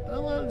that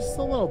just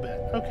a little bit.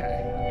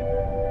 Okay.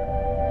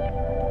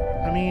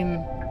 I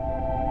mean,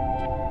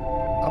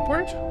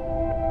 upward?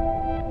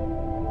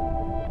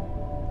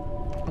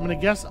 I'm gonna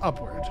guess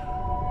upward.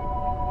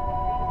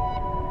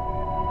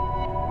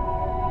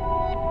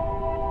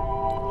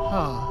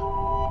 Huh.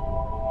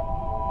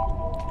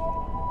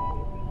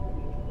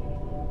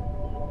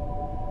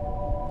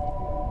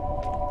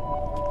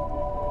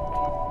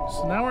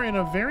 So now we're in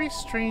a very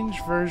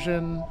strange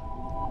version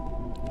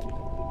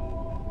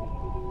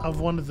of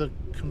one of the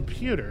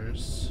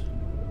computers.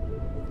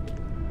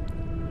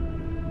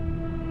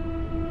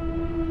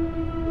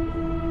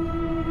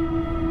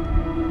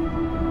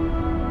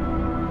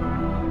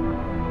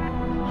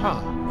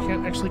 Huh.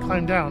 Can't actually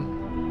climb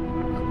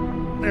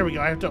down. There we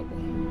go. I have to...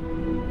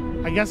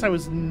 I guess I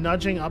was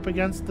nudging up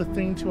against the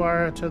thing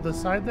to the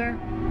side there.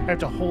 I have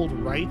to hold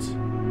right.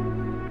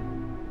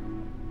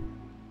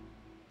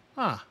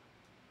 Ah.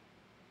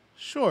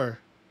 Sure.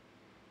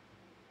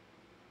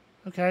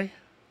 Okay.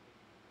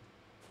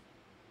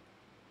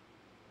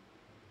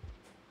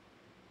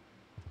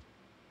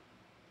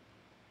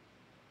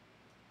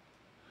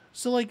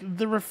 So, like,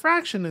 the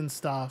refraction and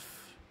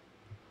stuff,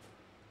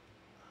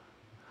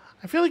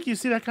 I feel like you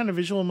see that kind of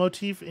visual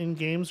motif in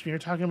games when you're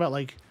talking about,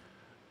 like,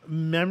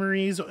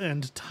 memories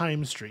and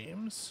time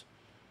streams.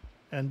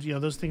 And, you know,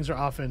 those things are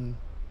often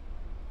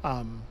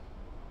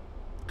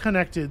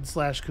connected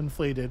slash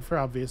conflated for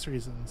obvious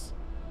reasons.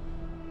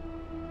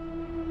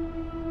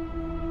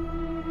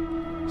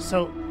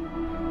 So,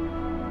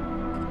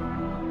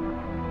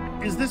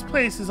 is this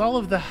place, is all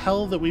of the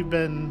hell that we've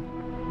been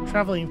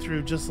traveling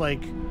through just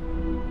like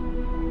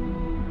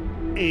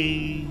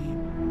a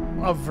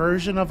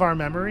version of our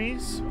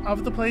memories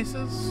of the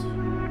places?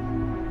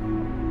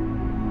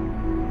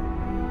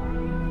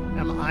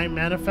 Am I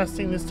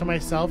manifesting this to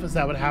myself? Is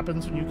that what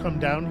happens when you come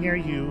down here?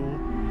 You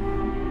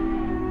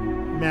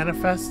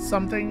manifest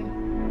something?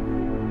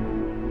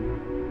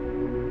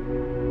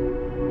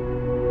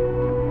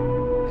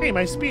 Hey,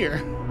 my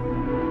spear.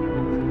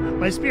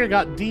 My spear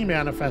got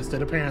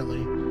de-manifested,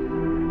 apparently.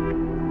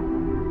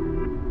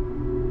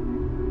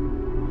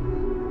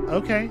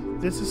 Okay,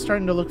 this is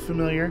starting to look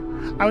familiar.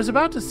 I was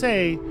about to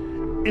say,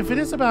 if it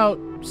is about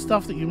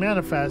stuff that you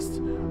manifest,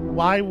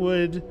 why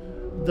would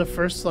the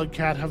first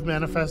slugcat have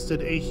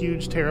manifested a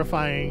huge,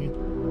 terrifying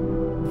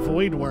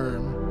void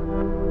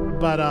worm?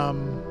 But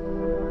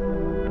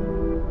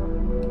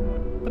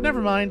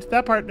never mind.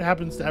 That part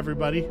happens to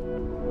everybody.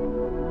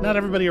 Not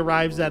everybody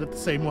arrives at it the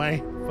same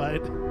way,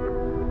 but...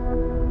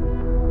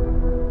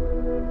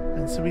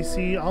 And so we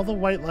see all the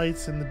white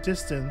lights in the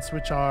distance,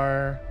 which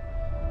are,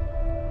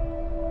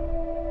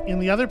 in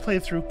the other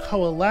playthrough,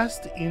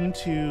 coalesced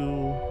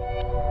into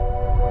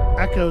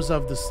echoes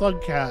of the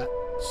slugcat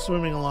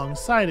swimming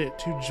alongside it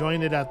to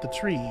join it at the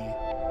tree.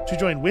 To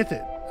join with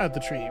it at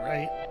the tree,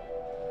 right?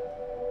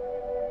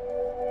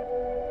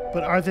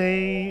 But are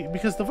they...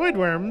 Because the void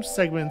worm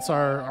segments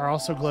are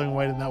also glowing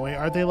white in that way,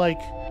 are they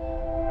like...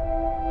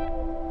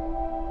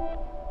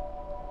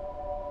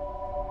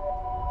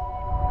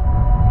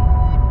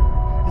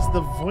 Is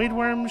the void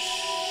worm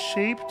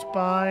shaped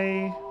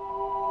by...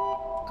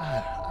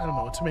 I don't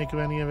know what to make of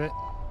any of it.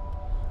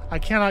 I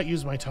cannot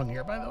use my tongue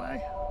here, by the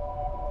way.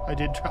 I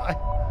did try.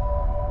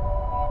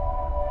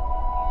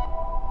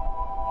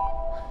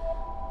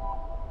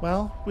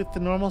 Well, with the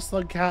normal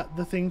slugcat,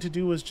 the thing to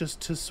do was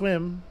just to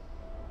swim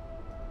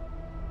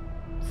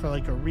for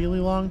like a really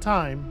long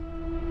time.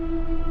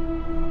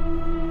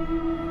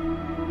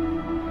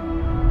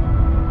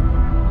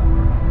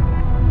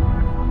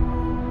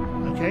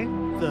 Okay,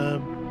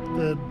 the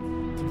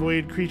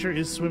void creature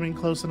is swimming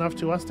close enough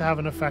to us to have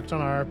an effect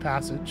on our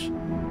passage.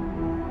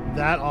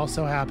 That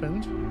also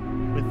happened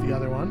with the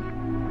other one.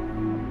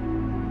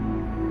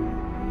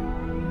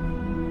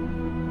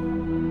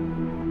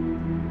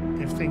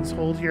 If things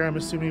hold here, I'm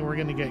assuming we're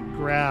going to get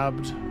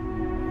grabbed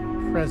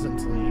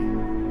presently.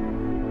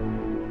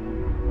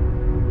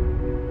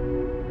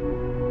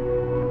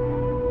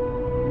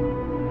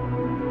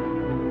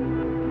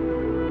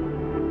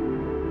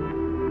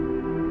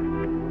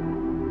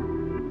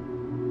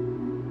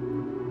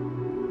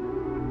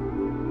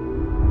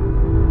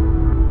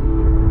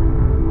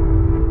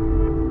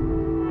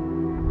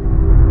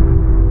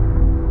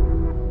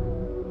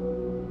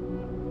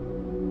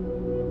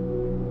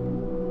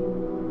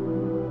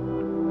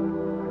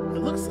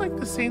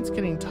 Saint's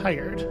getting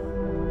tired.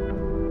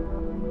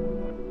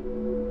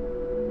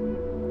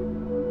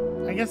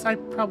 I guess I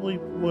probably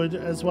would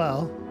as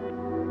well.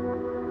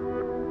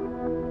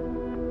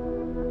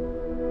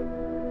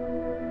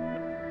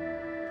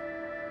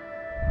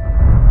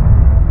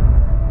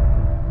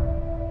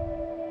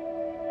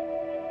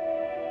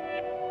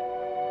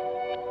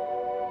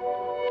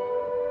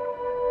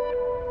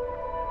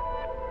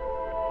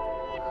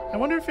 I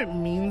wonder if it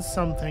means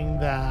something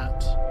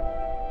that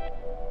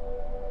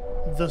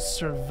the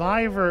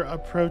survivor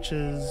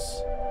approaches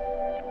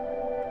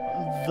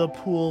the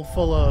pool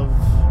full of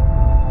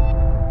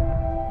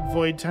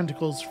void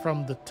tentacles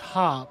from the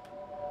top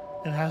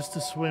and has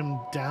to swim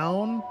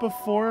down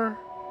before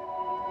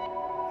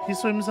he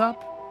swims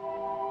up,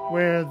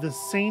 where the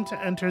saint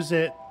enters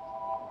it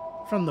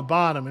from the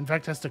bottom. In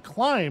fact, has to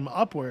climb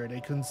upward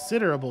a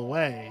considerable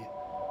way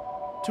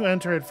to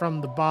enter it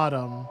from the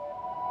bottom,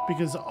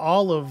 because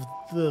all of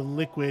the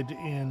liquid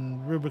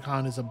in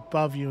Rubicon is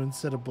above you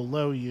instead of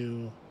below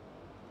you.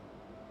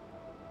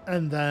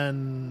 And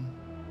then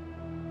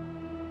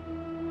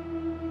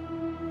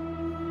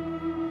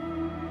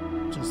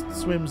just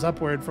swims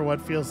upward for what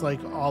feels like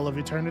all of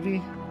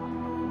eternity.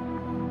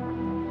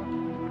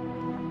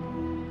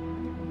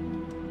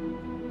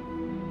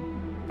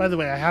 By the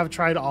way, I have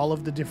tried all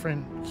of the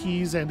different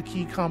keys and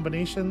key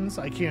combinations.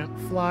 I can't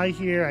fly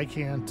here. I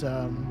can't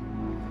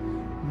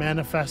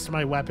manifest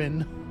my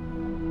weapon.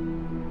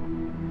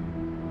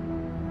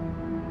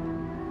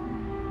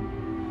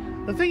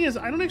 The thing is,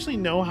 I don't actually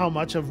know how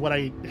much of what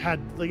I had,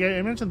 like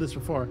I mentioned this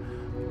before,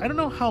 I don't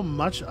know how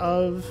much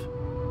of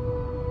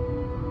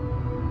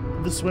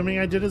the swimming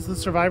I did as the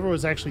survivor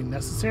was actually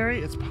necessary.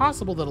 It's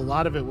possible that a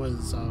lot of it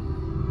was,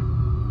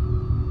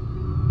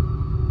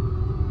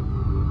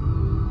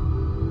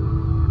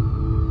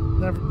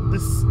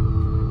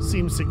 this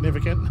seems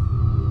significant.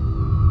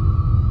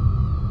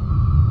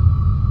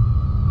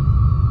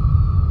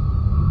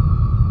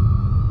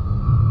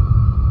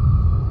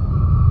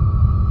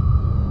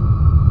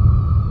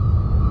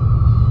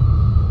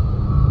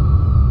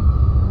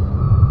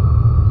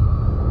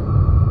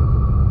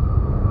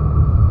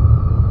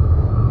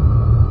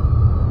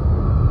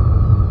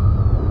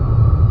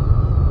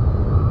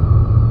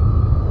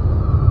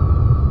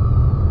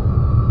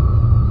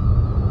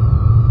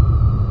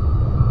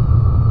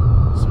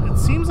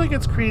 like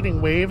it's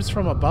creating waves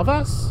from above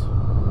us.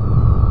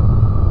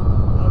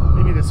 Oh,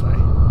 maybe this way.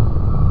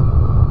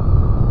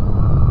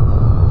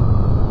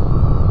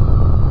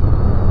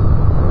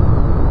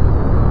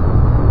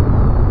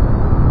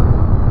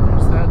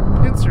 There's that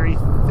pincery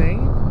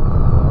thing.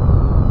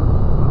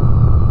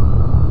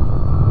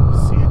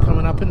 See it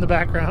coming up in the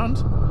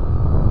background.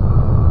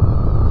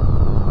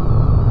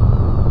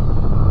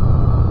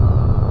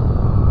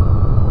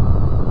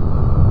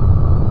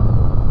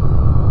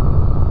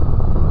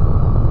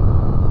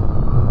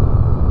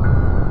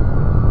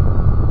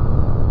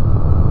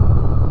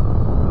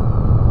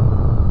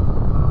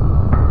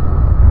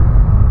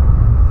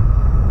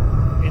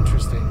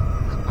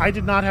 I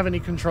did not have any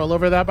control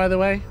over that, by the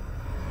way.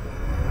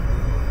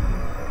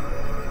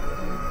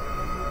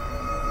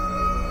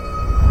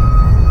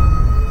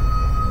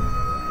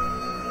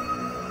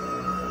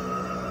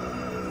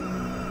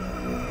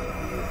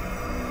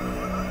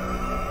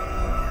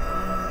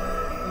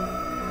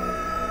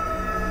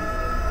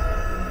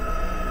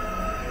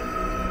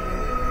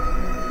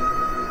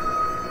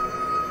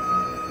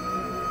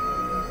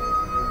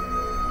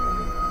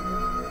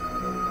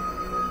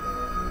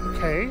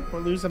 Okay, we're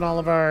losing all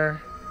of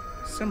our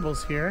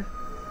symbols here.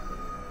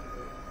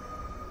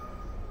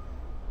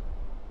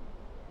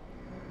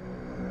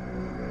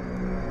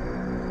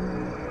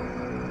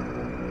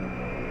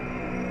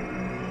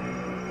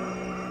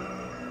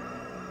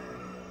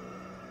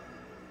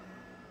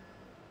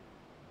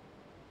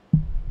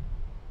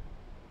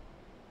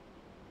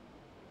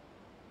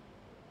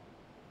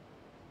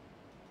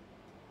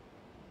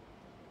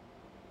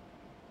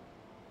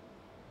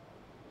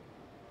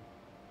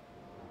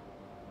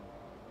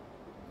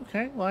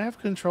 Okay, well, I have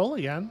control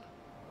again.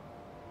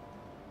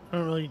 I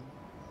don't really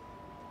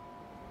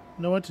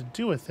know what to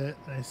do with it.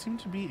 I seem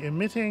to be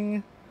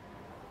emitting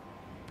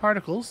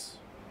particles.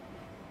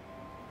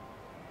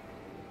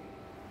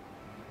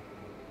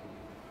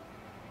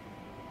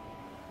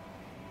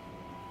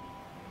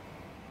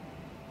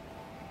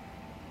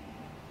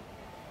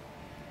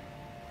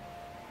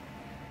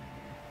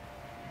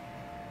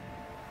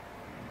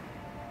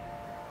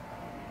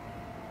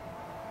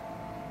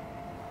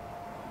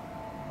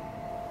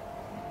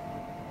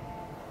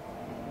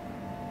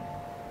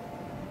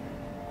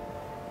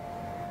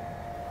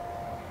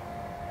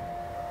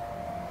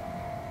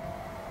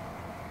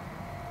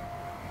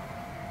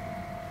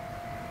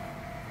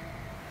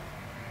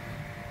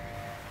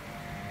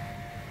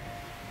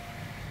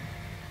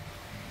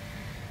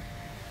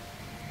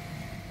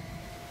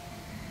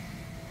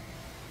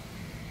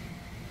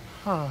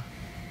 Huh.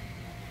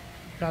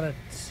 Got a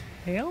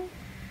tail?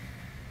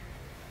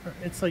 Or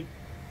it's like...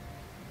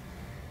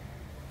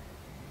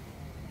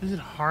 Is it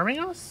harming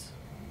us?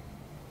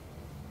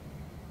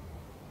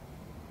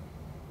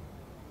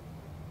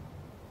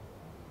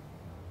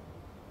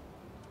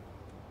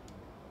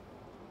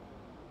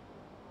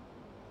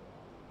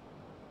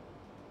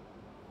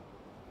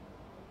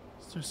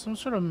 Is there some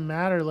sort of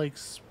matter like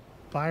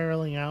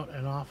spiraling out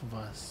and off of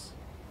us?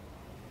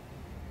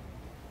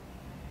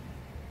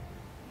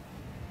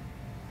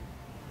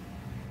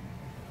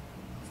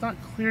 It's not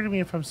clear to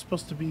me if I'm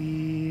supposed to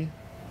be...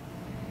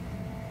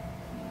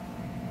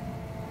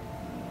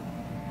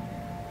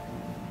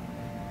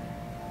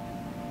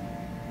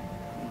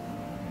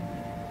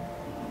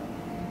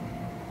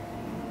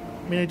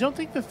 I mean, I don't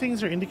think the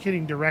things are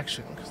indicating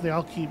direction because they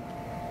all keep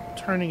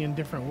turning in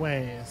different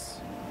ways.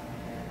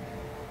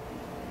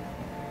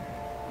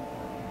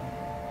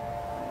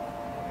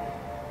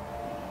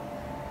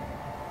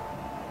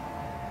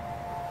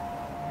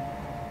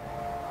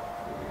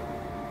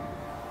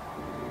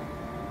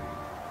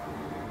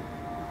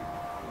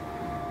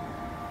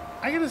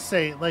 I gotta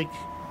say, like...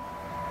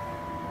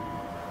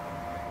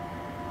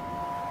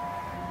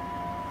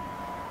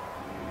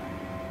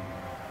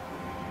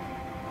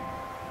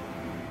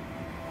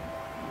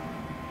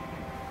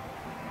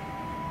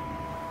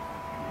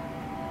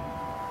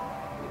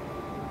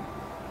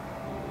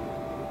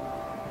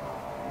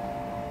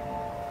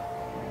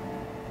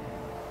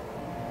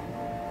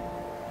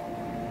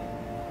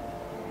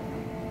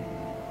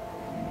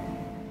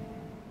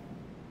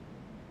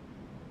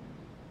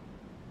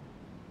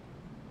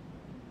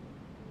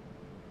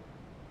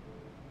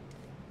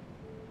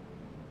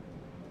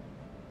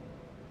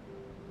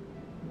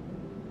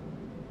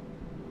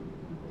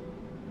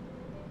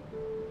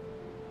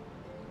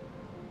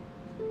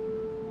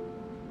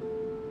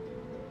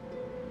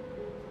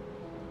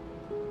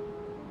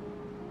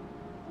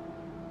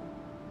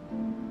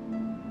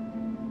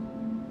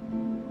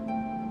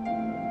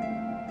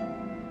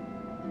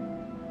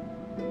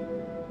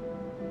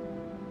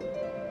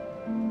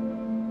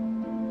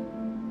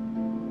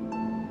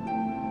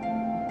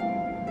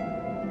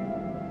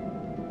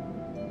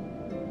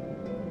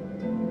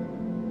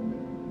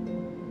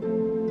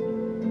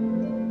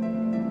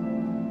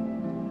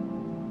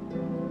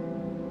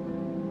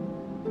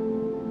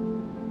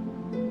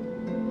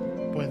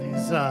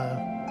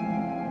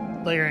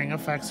 layering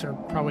effects are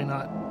probably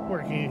not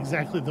working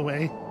exactly the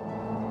way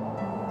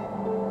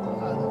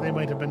that they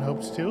might have been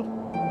hoped to.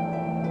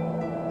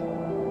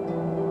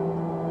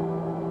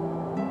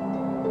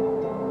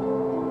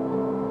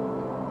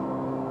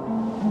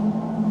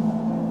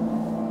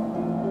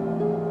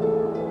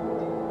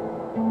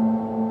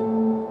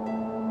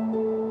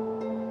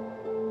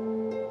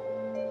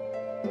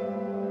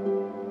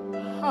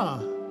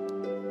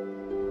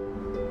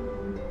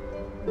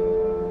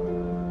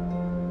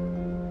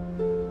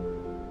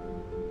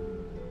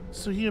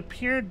 So he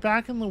appeared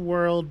back in the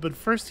world, but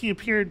first he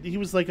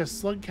was like a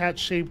slugcat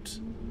shaped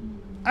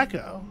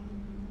echo.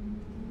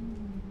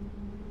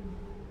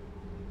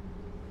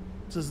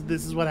 So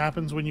this is what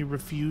happens when you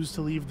refuse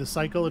to leave the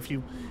cycle. If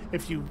you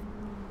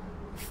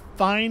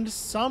find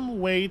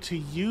some way to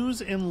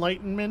use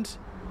enlightenment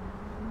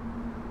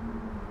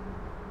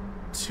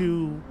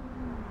to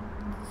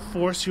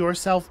force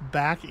yourself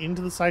back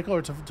into the cycle,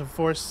 or to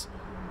force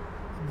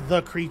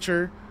the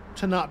creature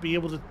to not be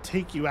able to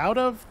take you out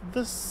of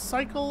the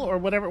cycle, or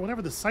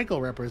whatever the cycle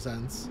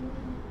represents.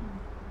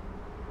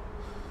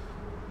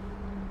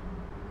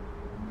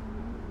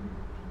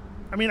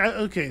 I mean,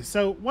 okay,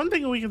 so one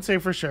thing we can say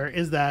for sure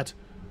is that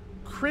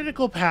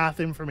critical path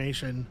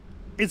information,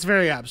 it's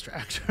very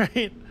abstract,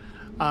 right?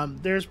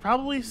 There's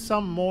probably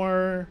some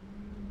more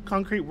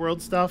concrete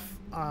world stuff.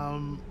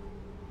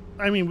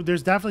 I mean,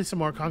 there's definitely some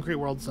more concrete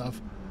world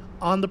stuff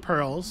on the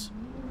pearls,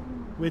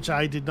 which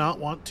I did not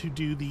want to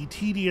do the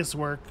tedious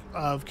work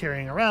of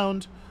carrying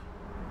around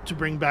to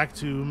bring back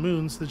to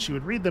Moon so that she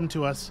would read them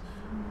to us,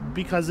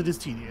 because it is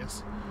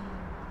tedious.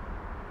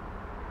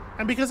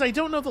 And because I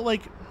don't know that,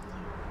 like,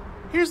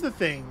 here's the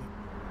thing.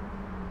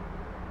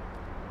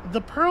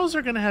 The pearls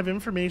are going to have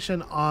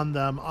information on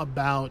them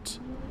about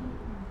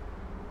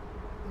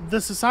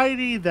the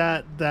society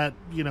that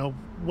you know,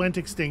 went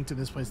extinct in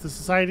this place, the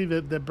society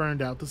that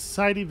burned out, the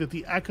society that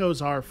the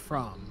echoes are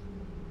from,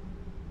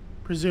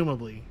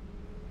 presumably.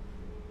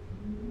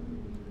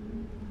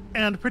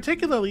 And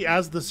particularly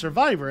as the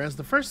survivor, as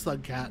the first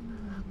slugcat,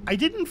 I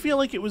didn't feel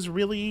like it was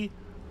really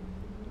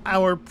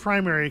our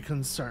primary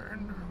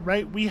concern,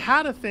 right? We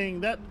had a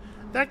thing that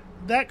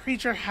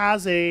creature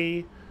has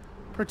a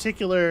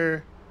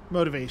particular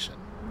motivation.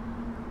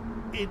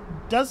 It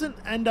doesn't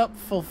end up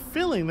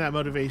fulfilling that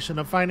motivation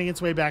of finding its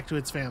way back to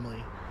its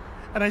family.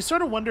 And I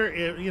sort of wonder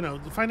if, you know,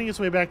 finding its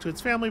way back to its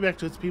family, back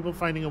to its people,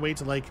 finding a way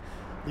to, like,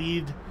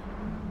 lead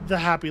the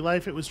happy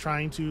life it was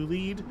trying to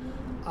lead.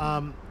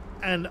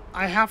 And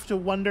I have to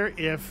wonder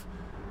if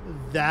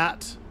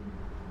that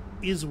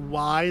is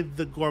why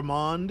the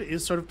Gourmand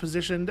is sort of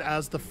positioned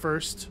as the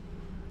first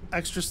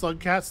extra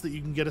slugcat, so that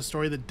you can get a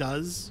story that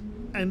does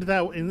end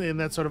that in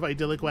that sort of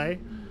idyllic way.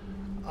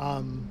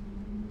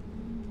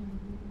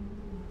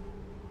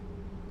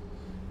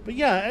 But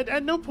yeah,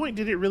 at no point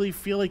did it really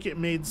feel like it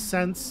made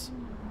sense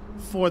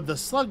for the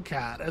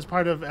slugcat as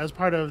part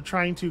of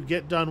trying to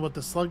get done what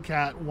the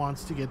slugcat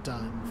wants to get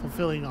done,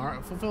 fulfilling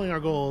our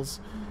goals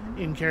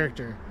in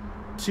character,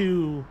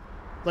 to,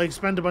 like,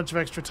 spend a bunch of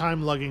extra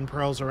time lugging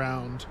pearls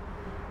around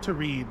to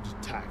read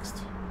text.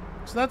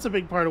 So that's a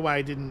big part of why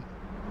I didn't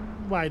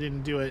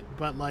do it.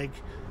 But, like,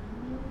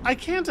 I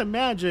can't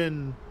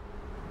imagine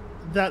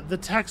that the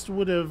text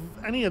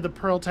any of the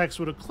pearl text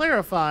would have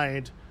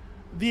clarified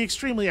the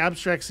extremely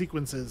abstract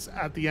sequences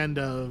at the end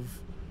of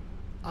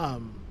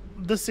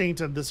the Saint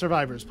and the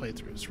Survivor's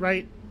playthroughs,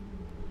 right?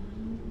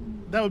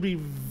 That would be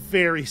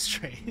very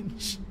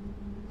strange.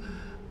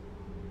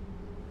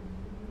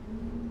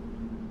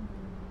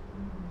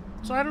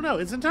 So I don't know.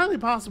 It's entirely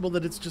possible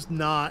that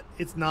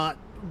it's not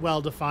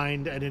well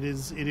defined, and it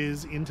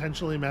is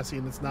intentionally messy,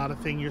 and it's not a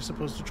thing you're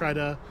supposed to try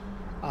to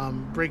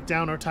break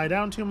down or tie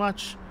down too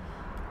much.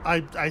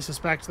 I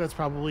suspect that's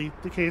probably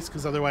the case,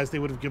 because otherwise they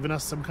would have given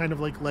us some kind of,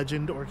 like,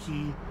 legend or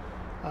key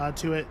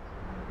to it.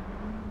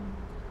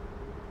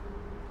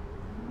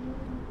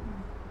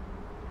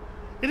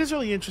 It is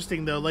really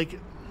interesting, though, like,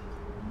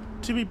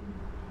 to be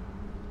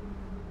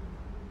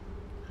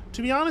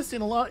honest,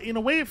 in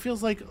a way it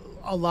feels like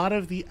a lot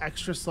of the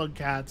extra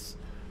slugcats,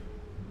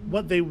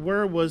 what they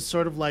were was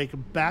sort of like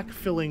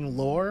backfilling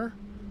lore.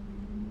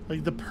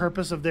 Like, the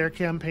purpose of their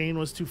campaign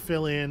was to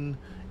fill in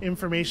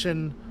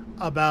information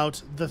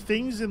about the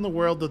things in the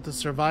world that the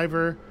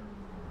survivor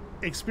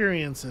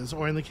experiences,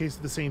 or in the case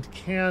of the Saint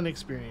can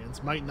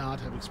experience, might not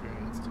have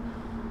experienced,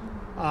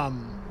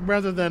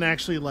 rather than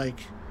actually,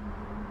 like,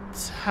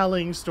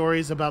 telling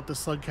stories about the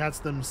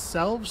slugcats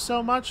themselves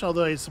so much.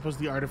 Although I suppose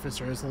the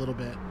Artificer is a little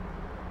bit,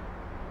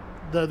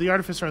 the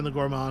Artificer and the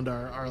Gourmand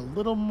are a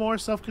little more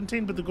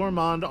self-contained, but the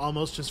Gourmand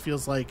almost just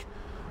feels like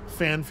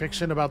fan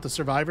fiction about the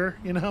survivor,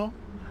 you know?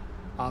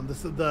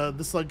 The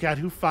slugcat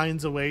who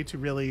finds a way to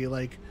really,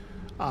 like,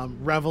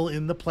 revel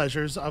in the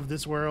pleasures of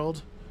this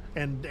world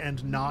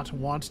and not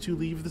want to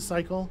leave the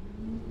cycle.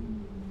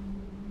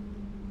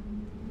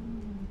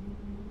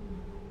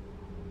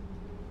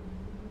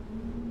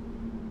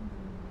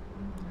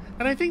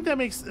 And I think that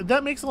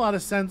makes a lot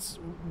of sense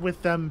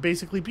with them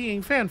basically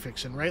being fan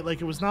fiction, right? Like,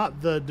 it was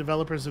not the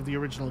developers of the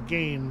original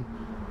game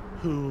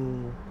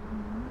who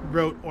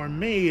wrote or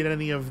made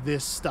any of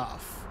this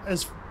stuff,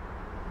 as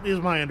is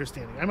my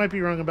understanding. I might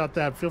be wrong about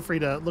that. Feel free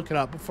to look it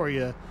up before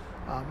you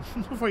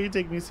before you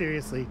take me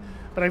seriously.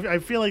 But I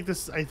feel like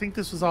I think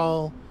this was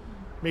all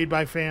made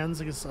by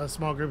fans, like a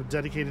small group of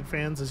dedicated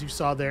fans, as you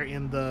saw there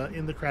in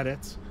the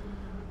credits.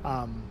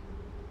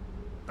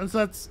 And so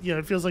that's, you know,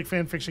 it feels like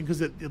fan fiction because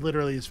it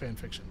literally is fan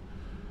fiction.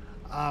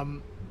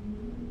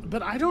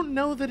 But I don't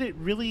know that it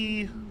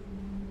really...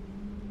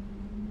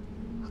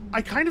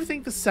 I kind of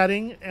think the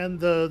setting and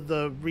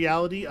the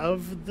reality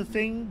of the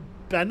thing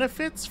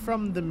benefits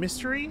from the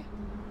mystery,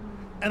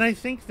 and I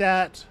think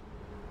that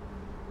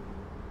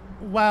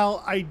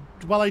while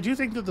I do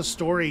think that the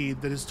story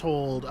that is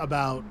told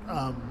about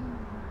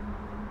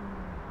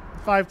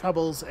Five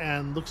Pebbles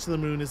and Looks to the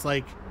Moon is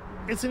like,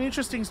 it's an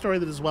interesting story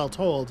that is well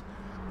told.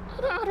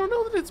 I don't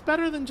know that it's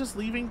better than just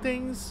leaving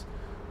things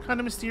kind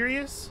of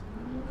mysterious.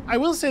 I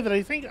will say that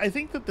I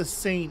think that the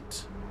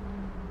Saint,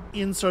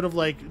 in sort of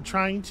like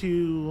trying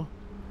to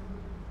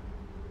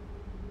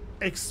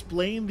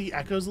explain the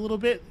echoes a little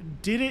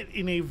bit, did it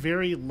in a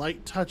very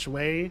light touch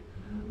way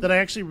that I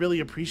actually really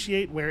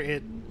appreciate, where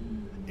it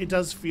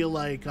does feel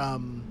like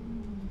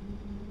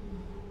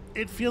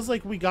it feels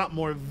like we got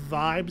more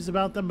vibes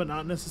about them, but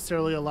not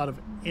necessarily a lot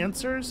of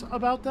answers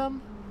about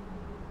them.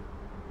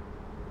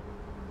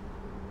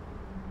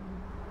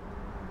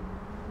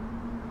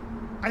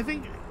 I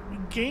think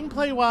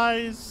gameplay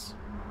wise,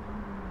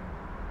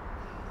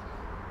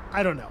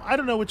 I don't know. I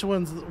don't know which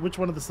one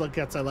of the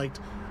slugcats I liked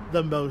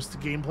the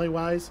most gameplay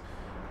wise,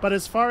 but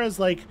as far as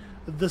like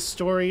the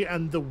story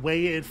and the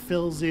way it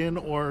fills in,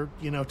 or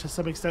to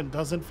some extent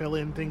doesn't fill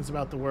in things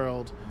about the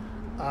world,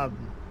 I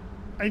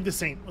think the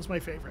Saint was my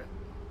favorite.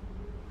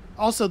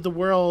 Also, the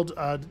world,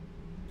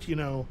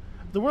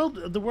 the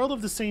world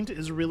of the Saint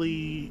is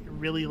really,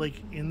 really like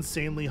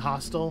insanely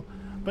hostile,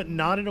 but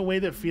not in a way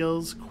that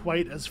feels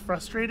quite as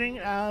frustrating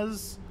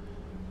as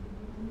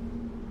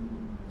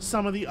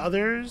some of the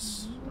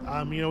others.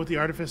 With the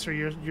Artificer,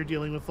 you're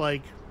dealing with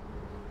like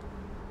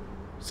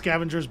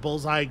scavengers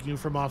bullseyeing you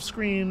from off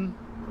screen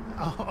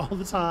all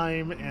the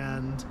time,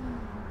 and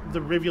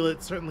the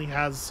Rivulet certainly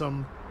has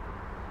some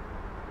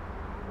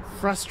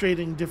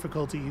frustrating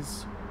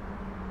difficulties.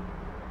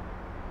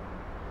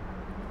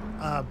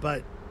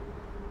 But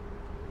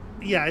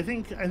yeah, I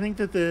think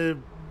that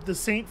the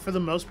Saint, for the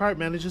most part,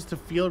 manages to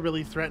feel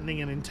really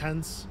threatening and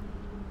intense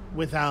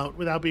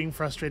without being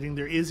frustrating.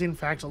 There is in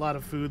fact a lot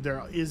of food.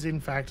 There is in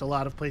fact a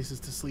lot of places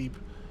to sleep,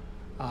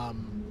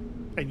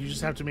 and you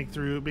just have to make it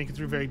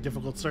through very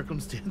difficult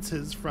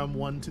circumstances from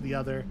one to the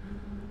other.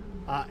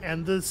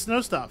 And the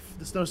snow stuff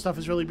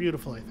is really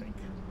beautiful. I think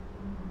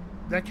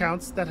that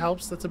counts. That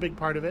helps. That's a big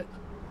part of it.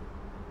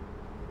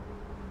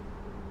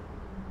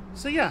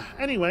 So yeah,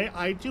 anyway,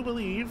 I do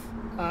believe,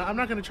 I'm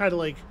not going to try to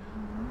like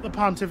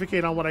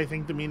pontificate on what I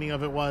think the meaning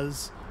of it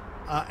was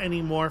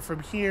anymore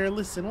from here.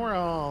 Listen, we're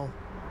all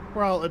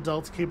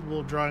adults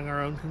capable of drawing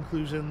our own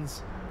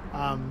conclusions.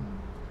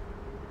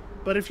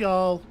 But if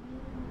y'all,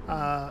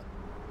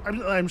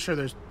 I'm sure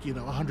there's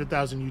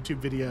 100,000 YouTube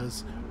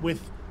videos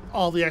with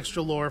all the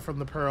extra lore from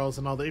the pearls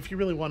and all that. If you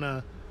really want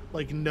to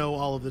like know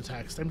all of the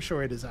text, I'm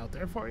sure it is out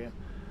there for you.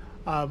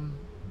 But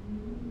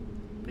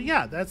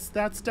yeah, that's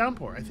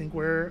Downpour. I think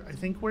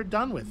we're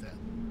done with it.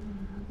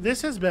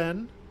 This has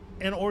been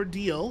an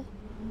ordeal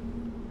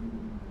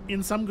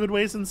in some good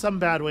ways and some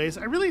bad ways.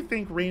 I really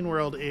think Rain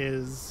World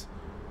is,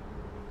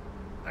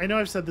 I know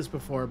I've said this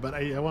before, but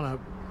I want to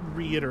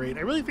reiterate.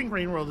 I really think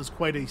Rain World is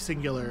quite a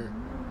singular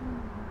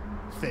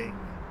thing.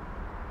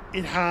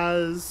 It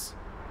has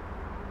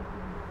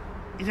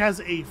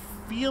a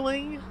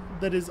feeling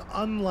that is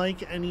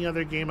unlike any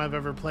other game I've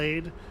ever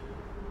played.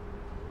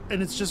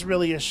 And it's just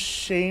really a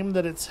shame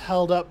that it's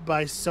held up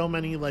by so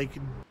many like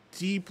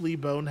deeply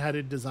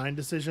boneheaded design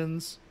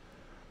decisions.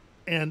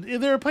 And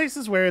there are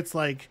places where it's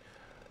like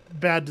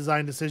bad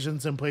design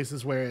decisions, and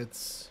places where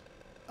it's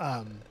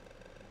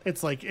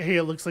like, hey,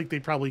 it looks like they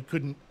probably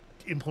couldn't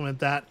implement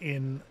that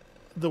in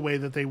the way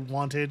that they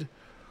wanted.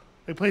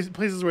 Like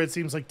places where it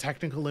seems like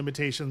technical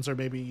limitations, or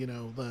maybe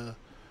the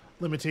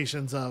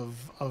limitations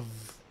of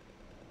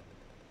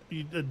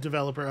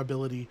developer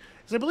ability.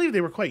 Because I believe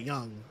they were quite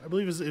young. I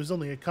believe it was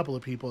only a couple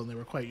of people, and they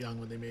were quite young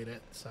when they made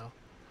it. So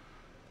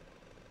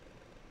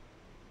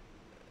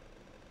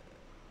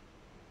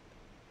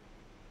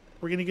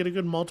we're gonna get a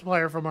good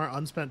multiplier from our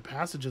unspent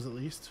passages, at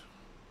least.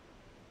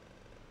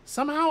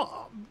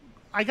 Somehow,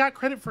 I got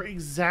credit for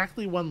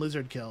exactly one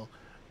lizard kill,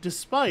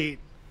 despite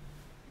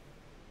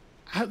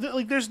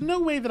like there's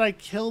no way that I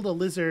killed a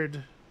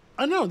lizard.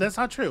 Oh no, that's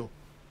not true.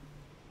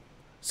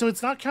 So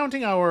it's not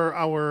counting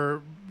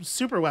our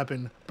super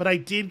weapon, but I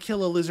did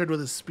kill a lizard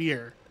with a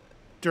spear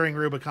during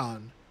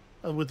Rubicon,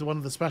 with one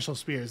of the special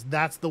spears.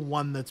 That's the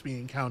one that's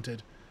being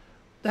counted.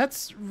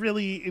 That's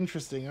really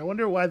interesting. I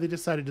wonder why they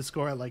decided to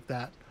score it like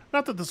that.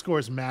 Not that the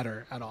scores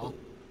matter at all.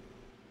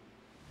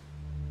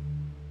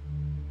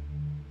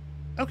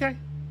 Okay.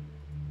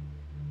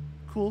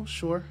 Cool,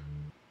 sure.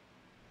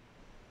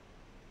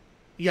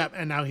 Yep,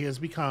 and now he has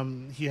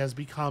become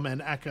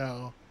an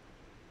echo.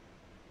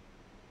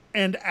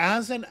 And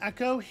as an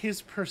echo,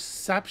 his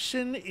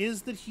perception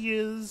is that he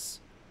is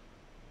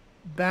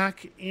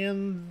back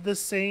in the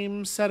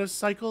same set of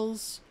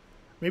cycles.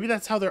 Maybe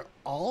that's how they're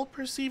all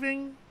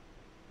perceiving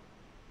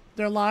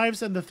their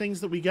lives, and the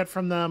things that we get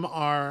from them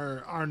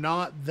are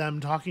not them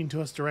talking to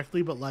us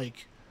directly, but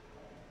like,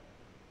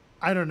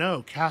 I don't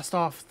know, cast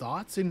off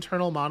thoughts,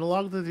 internal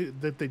monologue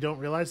that they don't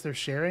realize they're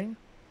sharing.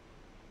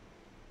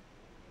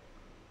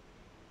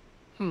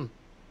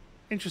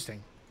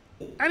 Interesting.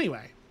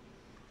 Anyway,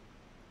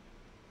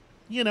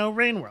 you know,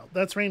 Rain World.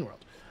 That's Rain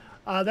World.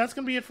 That's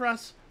going to be it for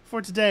us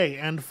for today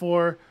and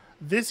for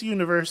this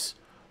universe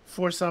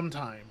for some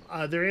time.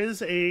 There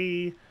is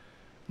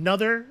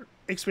another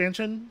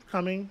expansion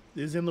coming,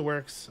 is in the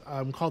works,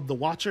 called The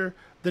Watcher,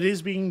 that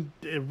is being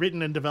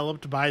written and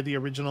developed by the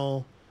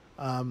original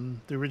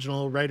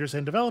writers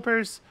and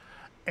developers.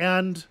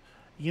 And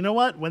you know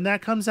what? When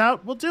that comes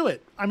out, we'll do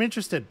it. I'm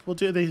interested. We'll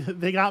do.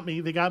 They got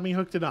me. They got me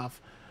hooked enough.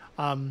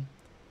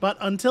 But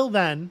until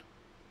then,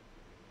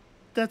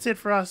 that's it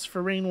for us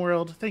for Rain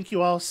World. Thank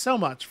you all so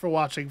much for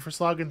watching, for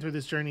slogging through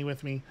this journey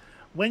with me.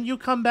 When you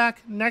come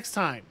back next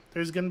time,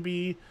 there's going to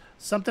be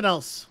something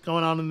else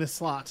going on in this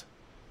slot.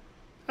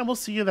 And we'll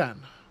see you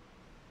then.